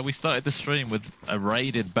be fair, we started the stream with a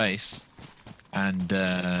raided base. And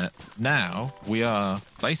now we are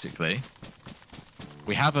basically...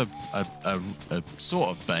 We have a sort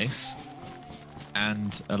of base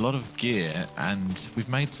and a lot of gear, and we've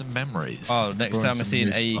made some memories. Oh, next Exploring time I some see an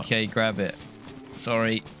new spots. AEK, grab it.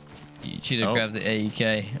 Sorry. You should have Oh. grabbed the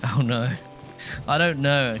AEK. Oh no. I don't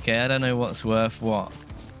know, okay? I don't know what's worth what.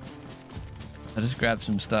 I just grabbed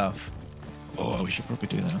some stuff. Oh, we should probably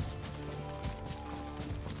do that.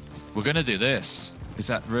 We're going to do this. Is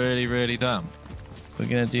that really, really dumb? we're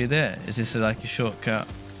gonna do there. Is this like a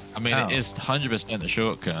shortcut? I mean, it is 100% a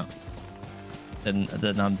shortcut. Then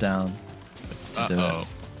I'm down. Uh-oh.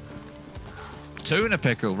 Tuna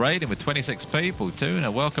Pickle raiding with 26 people.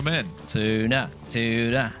 Tuna, welcome in. Tuna.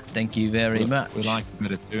 Thank you very much. We like a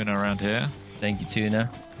bit of tuna around here. Thank you,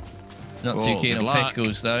 Tuna. Not too keen on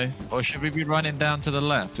pickles, though. Or should we be running down to the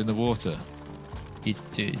left in the water?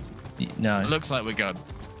 No. It looks like we're good.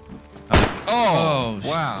 Oh,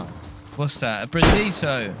 wow. What's that? A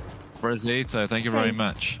Brazito. Brazito, thank you very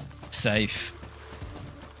much. Safe.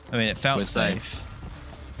 I mean, it felt safe.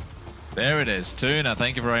 There it is. Tuna,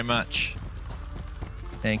 thank you very much.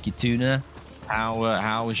 Thank you, Tuna.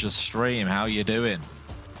 How was your stream? How are you doing?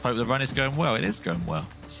 Hope the run is going well. It is going well.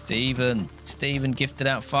 Stephen gifted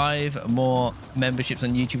out 5 more memberships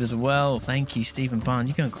on YouTube as well. Thank you, Stephen Barnes.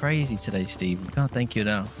 You're going crazy today, Stephen. Can't thank you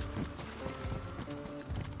enough.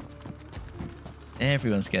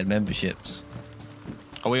 Everyone's getting memberships.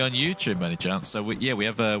 Are we on YouTube by any chance? So we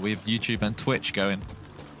have YouTube and Twitch going.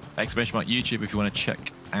 !YouTube if you want to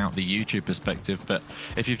check out the YouTube perspective. But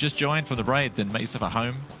if you've just joined from the raid, then make yourself at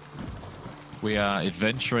home. We are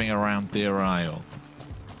adventuring around Deer Isle.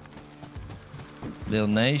 Lil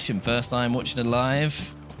Nation, first time watching it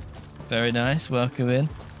live. Very nice. Welcome in.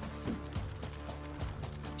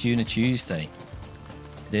 Tuna Tuesday.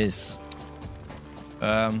 It is.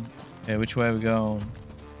 Okay, which way are we going?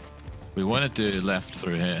 We want to do left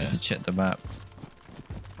through here. Have to check the map.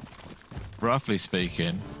 Roughly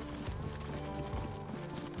speaking,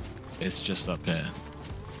 it's just up here.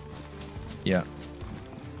 Yeah.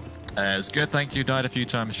 It was good. Thank you. Died a few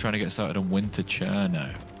times trying to get started on Winter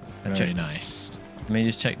Cherno. Very nice. Let me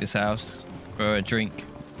just check this house for a drink.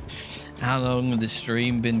 How long has this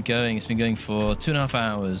stream been going? It's been going for 2.5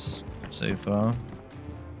 hours so far.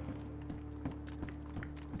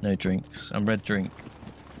 No drinks. I'm red drink.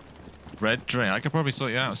 Red drink. I could probably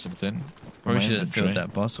sort you out with something. Probably should have filled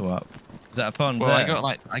that bottle up. Is that a pond? Well, there?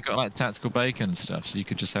 I got like tactical bacon and stuff, so you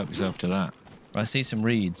could just help yourself to that. I see some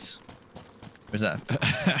reeds. Or is that?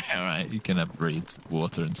 All right, you can have reeds,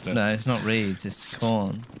 water and stuff. No, it's not reeds. It's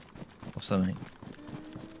corn or something.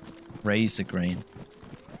 Razor green.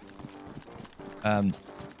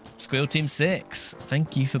 Squeal Team 6.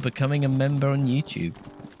 Thank you for becoming a member on YouTube.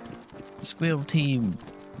 Squeal Team.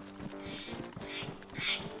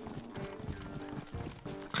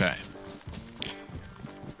 Okay.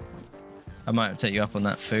 I might take you up on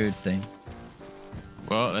that food thing.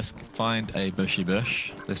 Well, let's find a bushy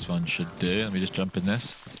bush. This one should do. Let me just jump in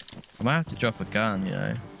this. I might have to drop a gun, you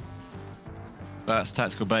know. That's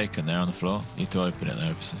tactical bacon there on the floor. Need to open it though,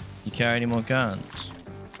 obviously. You carry any more guns?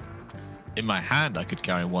 In my hand, I could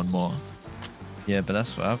carry one more. Yeah, but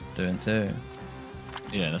that's what I'm doing too.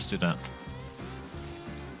 Yeah, let's do that.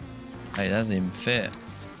 Hey, that doesn't even fit.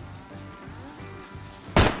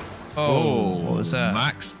 Oh, what was that?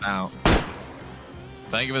 Maxed out.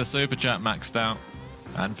 Thank you for the super chat, Maxed out.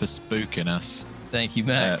 And for spooking us. Thank you,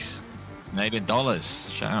 Max. Canadian dollars.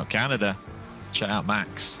 Shout out Canada. Shout out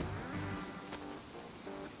Max.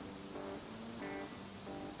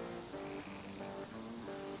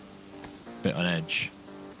 Bit on edge.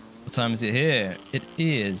 What time is it here? It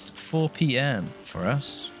is 4 p.m. for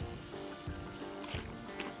us.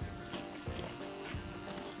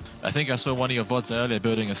 I think I saw one of your VODs earlier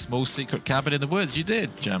building a small secret cabin in the woods. You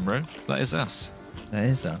did, Jamro. That is us. That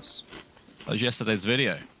is us. That was yesterday's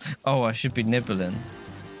video. Oh, I should be nibbling.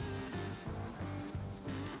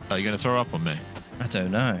 Are you going to throw up on me? I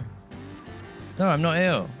don't know. No, I'm not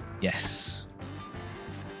ill. Yes.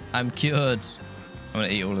 I'm cured. I'm going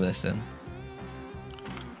to eat all of this then.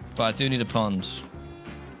 But I do need a pond.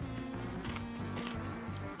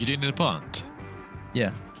 You do need a pond?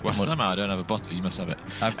 Yeah. Well, somehow I don't have a bottle. You must have it.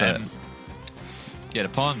 I've got it. Yeah, the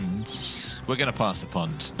pond. We're going to pass the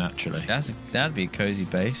pond, naturally. That'd be a cozy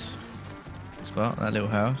base spot, that little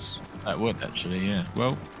house. That would, actually, yeah.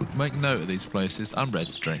 Well, make note of these places. I'm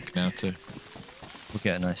ready to drink now, too. We'll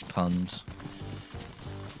get a nice pond.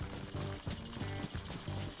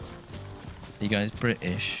 Are you guys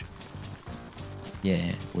British?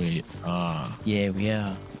 Yeah. We are. Yeah, we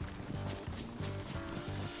are.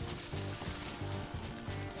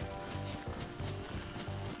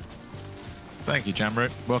 Thank you,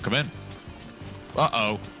 Jamro. Welcome in.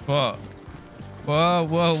 Uh-oh. What? Whoa, whoa,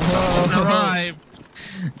 whoa. Someone arrived.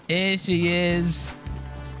 Here she is.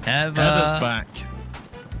 Heather's back.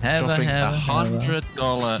 Dropping Heather.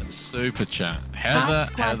 $100 super chat.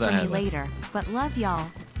 Heather. later, but love y'all.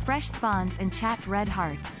 Fresh spawns and chat red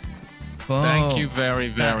heart. Whoa, Thank you very,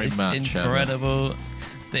 very much, incredible.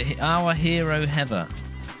 Our hero, Heather.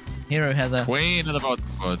 Hero Heather. Queen of the VOD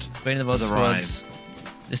Squad. Queen of the VOD Squads.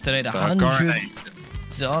 Just donated $100.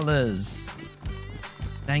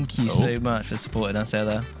 Thank you so much for supporting us,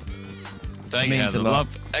 Heather. Thank you, Heather.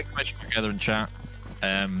 Love exclamation together in chat.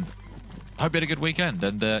 Hope you had a good weekend,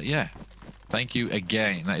 and yeah, thank you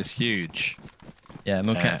again. That is huge. Yeah, and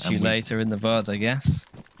we'll catch you later in the VOD, I guess.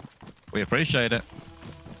 We appreciate it.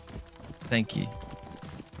 Thank you.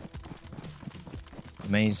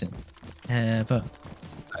 Amazing. But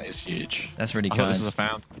that is huge. That's really I kind. thought this was a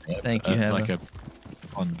fountain. Thank you, Heather. Like a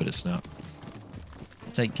pond, but it's not.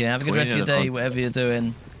 Take care. Have a good rest of your day, whatever you're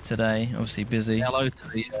doing today. Obviously busy. Hello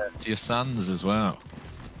to your sons as well.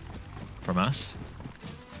 From us.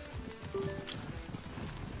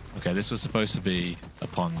 Okay, this was supposed to be a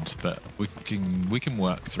pond, but we can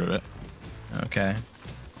work through it. Okay.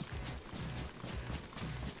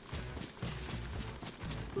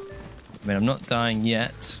 I mean, I'm not dying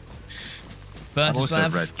yet. I'm also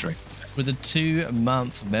Bertislav, red drink. with a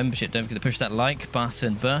 2-month membership, don't forget to push that like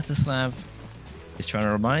button. Bertislav is trying to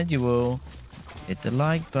remind you all, hit the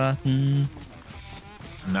like button.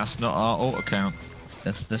 And that's not our alt account.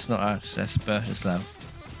 That's not us, that's Bertislav.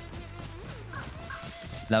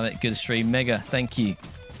 Love it, good stream, Mega, thank you.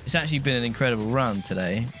 It's actually been an incredible run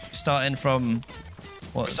today. Starting from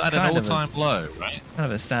what's at an all-time low, right? Kind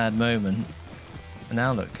of a sad moment. And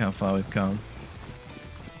now look how far we've come.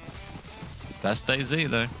 That's Dayz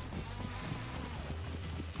though.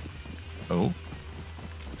 Oh.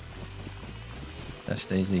 That's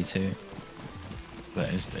Dayz too.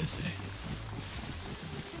 That is Dayz.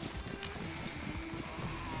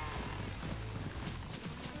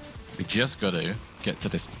 We just got to get to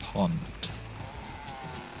this pond.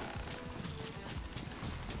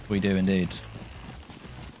 We do indeed.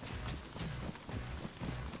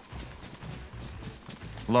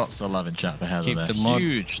 Lots of love in chat for Heather there.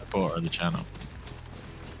 Huge supporter of the channel.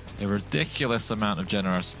 A ridiculous amount of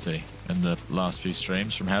generosity in the last few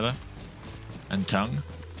streams from Heather and Tongue.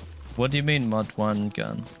 What do you mean mod 1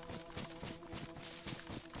 gun?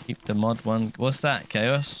 Keep the mod 1. What's that,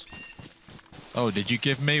 Chaos? Oh, did you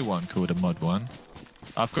give me one called a mod 1?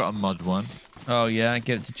 I've got a mod 1. Oh yeah,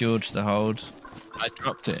 give it to George to hold. I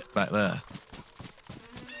dropped it back there.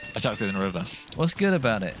 I chucked it in the river. What's good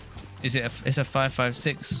about it? Is it it's a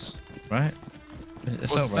 5.56, right?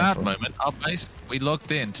 Well, a sad moment. Our base, we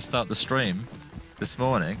logged in to start the stream this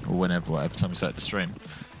morning, or whatever time we started the stream,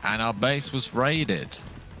 and our base was raided.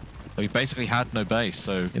 We basically had no base,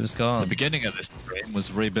 so it was gone. The beginning of this stream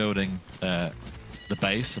was rebuilding the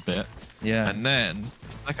base a bit. Yeah. And then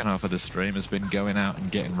the second half of the stream has been going out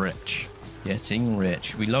and getting rich. Getting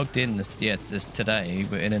rich. We logged in this today.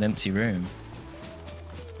 We're in an empty room.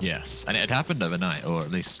 Yes, and it had happened overnight, or at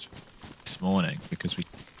least this morning, because we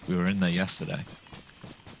were in there yesterday.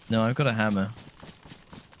 No, I've got a hammer.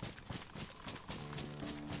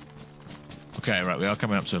 Okay, right, we are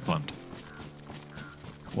coming up to a pond.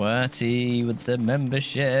 QWERTY with the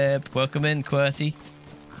membership. Welcome in, QWERTY.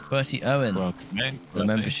 QWERTY Owen. Welcome in, QWERTY. The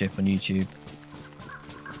membership on YouTube.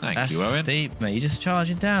 Thank you, Owen. That's steep, mate. You're just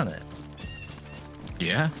charging down it.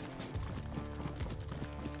 Yeah.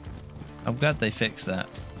 I'm glad they fixed that.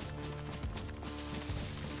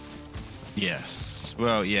 Yes.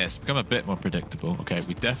 Well, yeah, it's become a bit more predictable. Okay,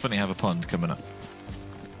 we definitely have a pond coming up.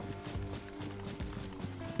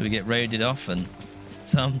 Do we get raided often?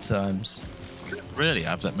 Sometimes. We don't really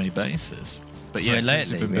have that many bases. But yeah, well,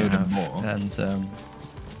 since lately we've been building have, more. And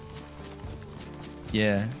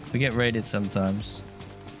yeah, we get raided sometimes.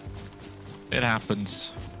 It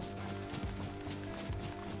happens.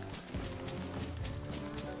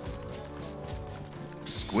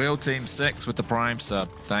 Squeal Team 6 with the Prime sub.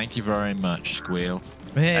 Thank you very much, Squeal.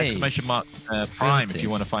 Hey, Exclamation mark Prime if you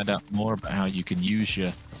want to find out more about how you can use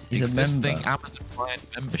your existing Amazon Prime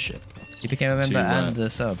membership. You became a member and a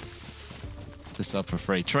sub. To sub for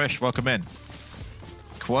free. Trish, welcome in.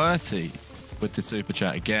 QWERTY with the super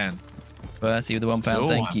chat again. QWERTY with the £1,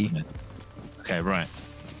 thank you. Okay, right.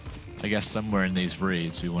 I guess somewhere in these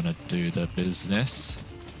reads we want to do the business.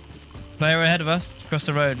 Player ahead of us, across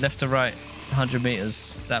the road, left to right, 100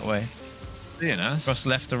 meters that way. Seeing us? Cross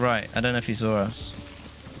left to right. I don't know if he saw us.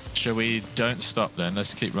 Shall we don't stop then?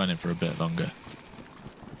 Let's keep running for a bit longer.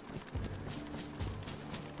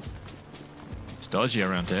 It's dodgy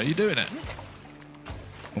around here. Are you doing it?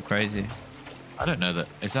 I'm crazy. I don't know that.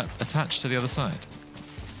 Is that attached to the other side?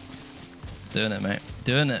 Doing it, mate.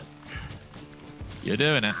 Doing it. You're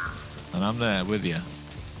doing it. And I'm there with you.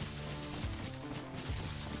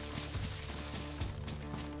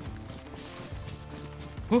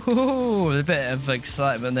 Woohoo! A bit of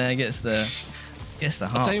excitement there gets the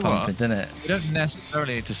heart pumping, doesn't it? We don't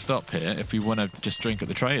necessarily need to stop here if we want to just drink at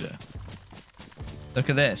the trader. Look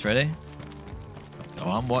at this, ready?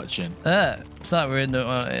 Oh, I'm watching. Looks like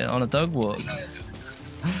we're on a dog walk.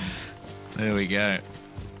 There we go.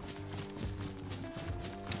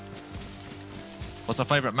 What's our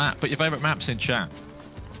favourite map? Put your favourite maps in chat.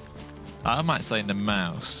 I might say the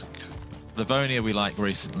mouse. Livonia we like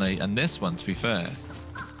recently, and this one, to be fair.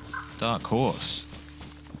 Dark Horse.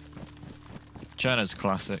 Cherno's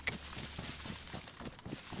classic.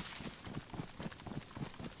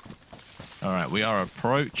 Alright, we are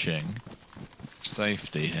approaching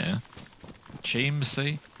safety here.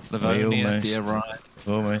 Chimsey, Livonia, Deer Ryan.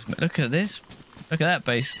 Almost. Look at this. Look at that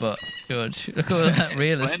base spot, George. Look at all that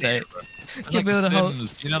real estate. You Like build a whole...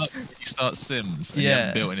 Sims. You know, like when you start Sims and you Yeah.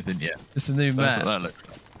 haven't built anything yet. It's a new That's map. what that looks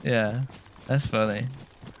like. Yeah, that's funny.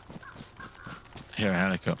 Here, a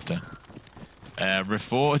helicopter.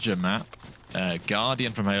 Reforger map.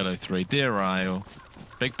 Guardian from Halo 3. Deer Isle.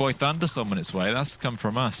 Big Boy Thunderstorm on its way. That's come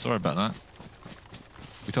from us. Sorry about that.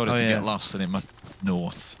 We told it to get lost and it must be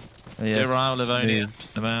north. Yes. Deer Isle, Livonia,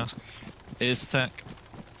 the mouse. Iztec.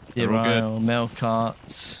 Deer all good. Isle,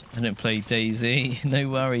 Melkart. I didn't play Dayz. No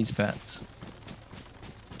worries, Pats.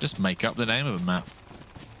 Just make up the name of a map.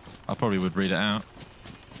 I probably would read it out.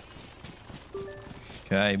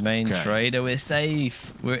 Okay, main Okay. trader. We're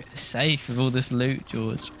safe. We're safe with all this loot,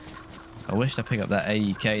 George. I wish I pick up that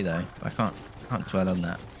AEK though. I can't dwell on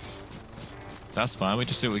that. That's fine. We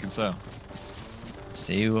just see what we can sell.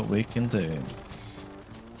 See what we can do.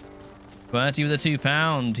 Bertie with a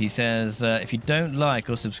 £2. He says, if you don't like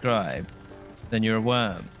or subscribe, then you're a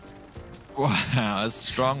worm. Wow, that's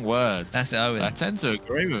strong words. That's Owen. I tend to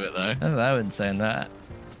agree with it though. That's Owen saying that.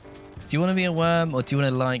 Do you want to be a worm or do you want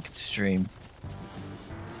to like to stream?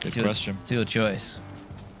 Good question. It's your choice.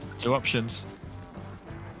 2 options.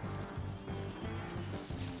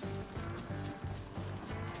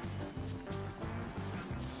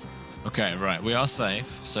 Okay, right. We are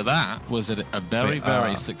safe. So that was a very,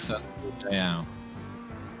 very successful day out.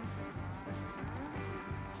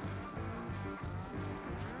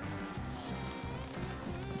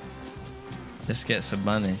 Let's get some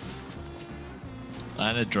money.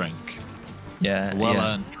 And a drink. Yeah, Well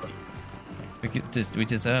yeah. earned drink. We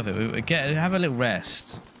deserve it. Have a little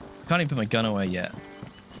rest. Can't even put my gun away yet.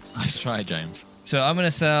 Nice try, James. So I'm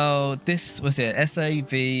gonna sell this. What's it?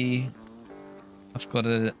 SAV. I've got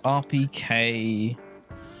an RPK.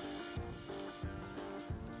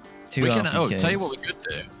 Two RPKs. Oh, tell you what we could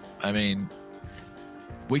do. I mean,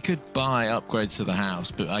 we could buy upgrades to the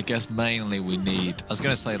house, but I guess mainly we need, I was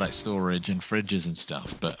going to say like storage and fridges and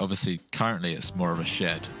stuff, but obviously currently it's more of a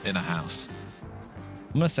shed in a house.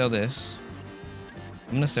 I'm gonna sell this.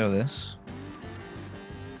 I'm gonna sell this.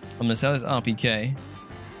 I'm gonna sell this RPK.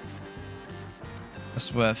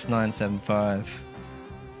 That's worth 975.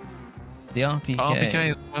 The RPK.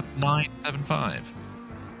 RPK is worth 975.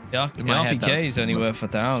 The In my head, RPK that's is only worth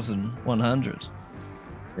 1,100.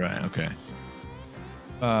 Right, okay.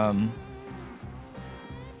 But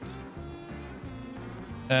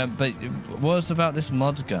what's about this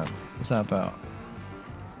mod gun? What's that about?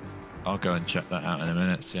 I'll go and check that out in a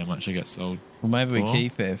minute, see how much it gets sold. Well, maybe we for.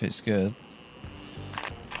 keep it if it's good.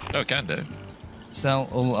 Oh, can do. Sell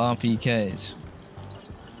all RPKs.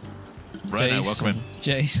 Right, welcome in.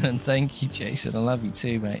 Jason, thank you, Jason. I love you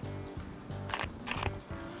too, mate.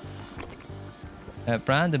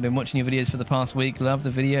 Brandon, been watching your videos for the past week. Love the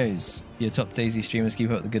videos. Your top Daisy streamers.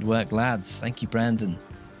 Keep up the good work, lads. Thank you, Brandon.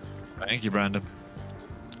 Thank you, Brandon.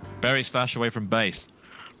 Bury stash away from base.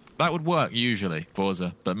 That would work usually,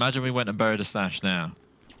 Forza, but imagine we went and buried a stash now.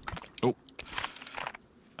 Oh.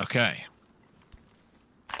 Okay.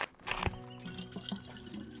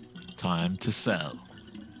 Time to sell.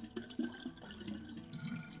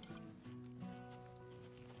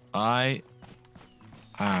 Am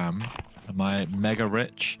I mega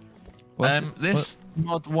rich? This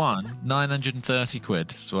mod 1, 930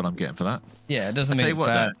 quid is what I'm getting for that. Yeah, it doesn't mean it's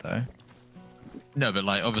bad, though. No, but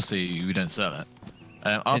like, obviously, we don't sell it.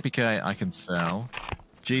 RPK, I can sell.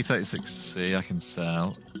 G36C, I can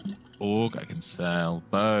sell. Org, I can sell.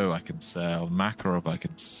 Bow, I can sell. Makarov, I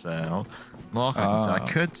can sell. Mark, I can sell. I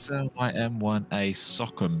could sell my M1A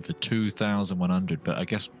Sockham for 2,100, but I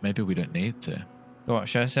guess maybe we don't need to. What,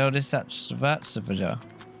 should I sell this Zatstava?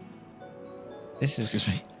 This is... Excuse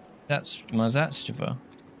me? That's my Zatstava.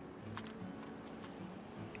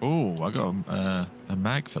 Oh, I got a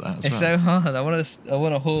mag for that as It's well. so hard. I want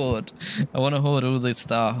to hoard. I want to hoard all this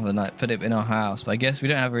stuff and like put it in our house. But I guess we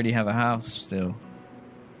don't really have a house still.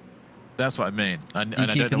 That's what I mean. And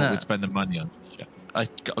I don't know what we'd spend the money on. I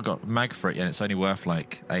got mag for it, and it's only worth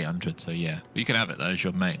like 800. So yeah, you can have it though as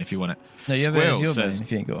your main if you want it. No, you have it as your says, main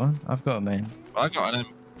if you ain't got one. I've got a main. I got an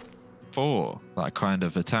M4 that I kind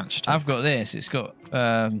of attached to. I've got this. It's got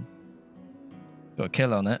Got a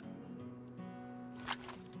kill on it.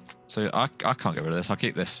 So I can't get rid of this. I'll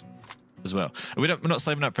keep this as well. We're not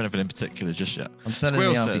saving up for anything in particular just yet. I'm selling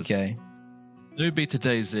Squirrel the RPK. says, newbie to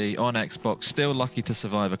Dayz on Xbox, still lucky to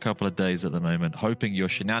survive a couple of days at the moment. Hoping your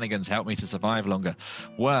shenanigans help me to survive longer.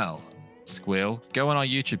 Well, Squirrel, go on our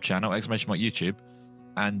YouTube channel, !YouTube,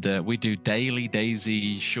 and we do daily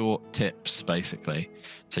Dayz short tips, basically.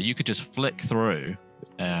 So you could just flick through.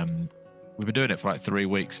 We've been doing it for like 3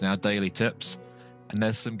 weeks now, daily tips, and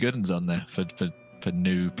there's some good ones on there for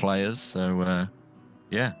new players. So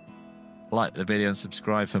yeah, like the video and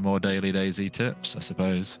subscribe for more daily Dayz tips, I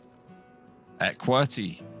suppose.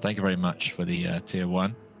 QWERTY, thank you very much for the tier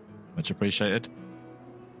 1, much appreciated.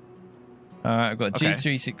 All right, I've got a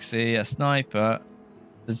G360, a sniper,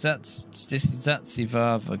 the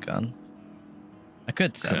Zatsivava gun. I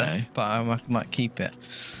could sell it, but I might keep it.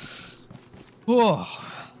 Whoa,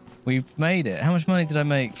 we've made it. How much money did I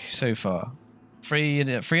make so far?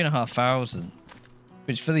 3,500,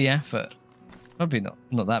 which for the effort, probably not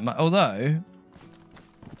that much. Although,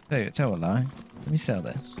 tell a lie. Let me sell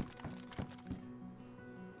this.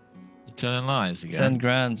 You're telling lies again. 10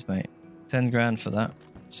 grand, mate. 10 grand for that.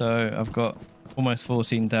 So I've got almost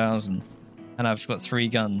 14,000, and I've got 3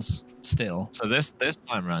 guns still. So this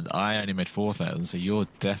time round, I only made 4,000. So you're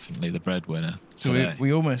definitely the breadwinner. So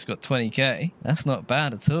we almost got 20k. That's not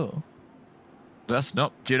bad at all. That's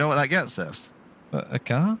not. Do you know what that gets us? A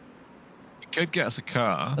car? It could get us a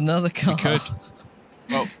car. Another car. We could.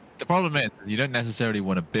 Well, the problem is you don't necessarily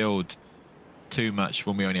want to build too much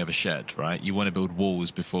when we only have a shed, right? You want to build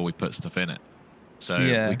walls before we put stuff in it. So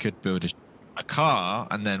we could build a car,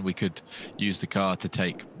 and then we could use the car to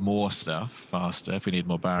take more stuff faster if we need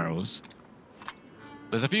more barrels.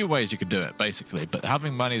 There's a few ways you could do it, basically, but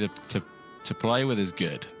having money to play with is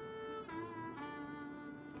good.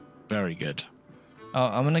 Very good. Oh,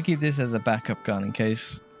 I'm gonna keep this as a backup gun in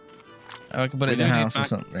case I can put it in the house or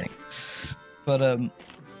something. But I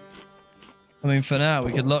mean, for now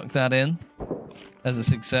we could lock that in as a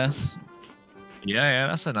success. Yeah,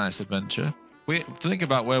 that's a nice adventure. We think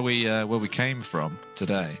about where we came from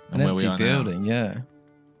today and where we are building, now. Yeah.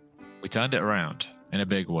 We turned it around in a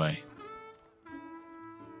big way.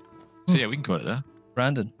 So yeah, we can call it there.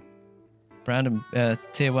 Brandon,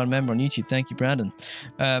 tier 1 member on YouTube. Thank you, Brandon.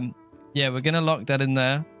 Yeah, we're gonna lock that in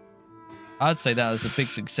there. I'd say that was a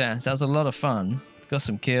big success. That was a lot of fun. We got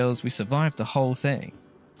some kills. We survived the whole thing.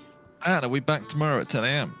 And are we back tomorrow at 10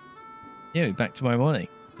 a.m? Yeah, we're back tomorrow morning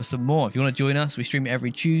for some more. If you want to join us, we stream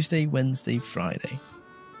every Tuesday, Wednesday, Friday.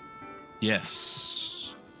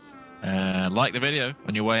 Yes. Like the video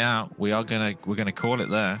on your way out. We're gonna call it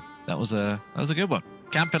there. That was a good one.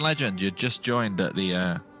 Camping Legend, you just joined at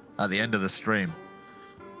the end of the stream.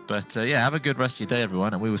 But yeah, have a good rest of your day,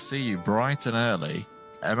 everyone, and we will see you bright and early.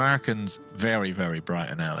 Americans, very, very bright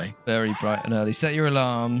and early. Very bright and early. Set your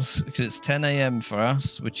alarms because it's 10 a.m. for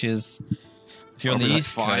us, which is, if you're on the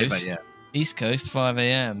East Coast, 5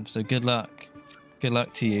 a.m. So good luck. Good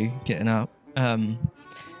luck to you getting up. Yeah.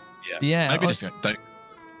 Maybe just don't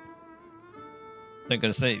go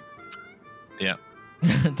to sleep. Yeah.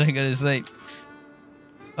 Don't go to sleep.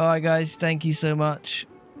 All right, guys. Thank you so much.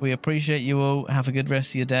 We appreciate you all. Have a good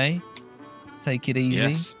rest of your day. Take it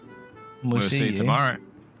easy. Yes. And we'll see you tomorrow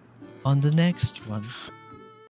on the next one.